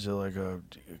 It's such a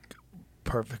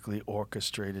perfectly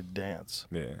orchestrated dance.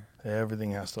 Yeah.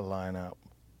 Everything has to line up.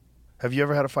 Have you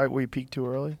ever had a fight where you peaked too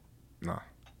early? No.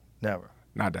 Never.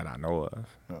 Not that I know of,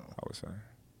 No. I would say.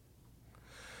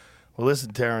 Well,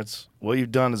 listen, Terence, what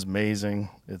you've done is amazing.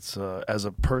 It's as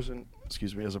a person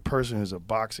who's a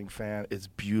boxing fan, it's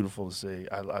beautiful to see.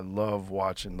 I love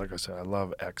watching. Like I said, I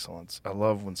love excellence. I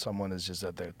love when someone is just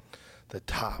at the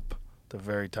top, the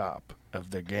very top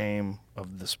of their game,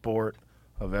 of the sport,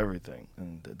 of everything.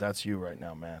 And that's you right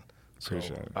now, man. So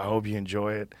Appreciate it. I hope you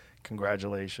enjoy it.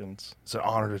 Congratulations. It's an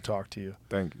honor to talk to you.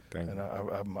 Thank you. And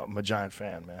I'm a giant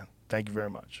fan, man. Thank you very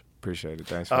much. Appreciate it.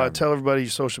 Thanks for having me. Tell everybody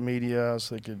your social media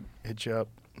so they can hit you up.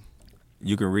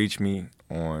 You can reach me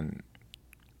on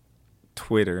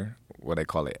Twitter, what they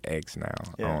call it X now.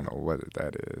 Yeah. I don't know what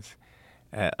that is.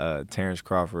 At Terence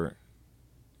Crawford.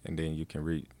 And then you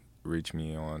can reach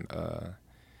me on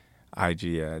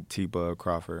IG at T-Bug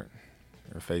Crawford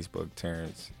or Facebook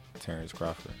Terence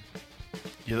Crawford.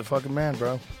 You're the fucking man,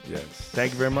 bro. Yes.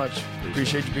 Thank you very much.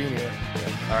 Appreciate you being here.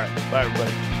 All right. Bye,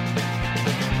 everybody.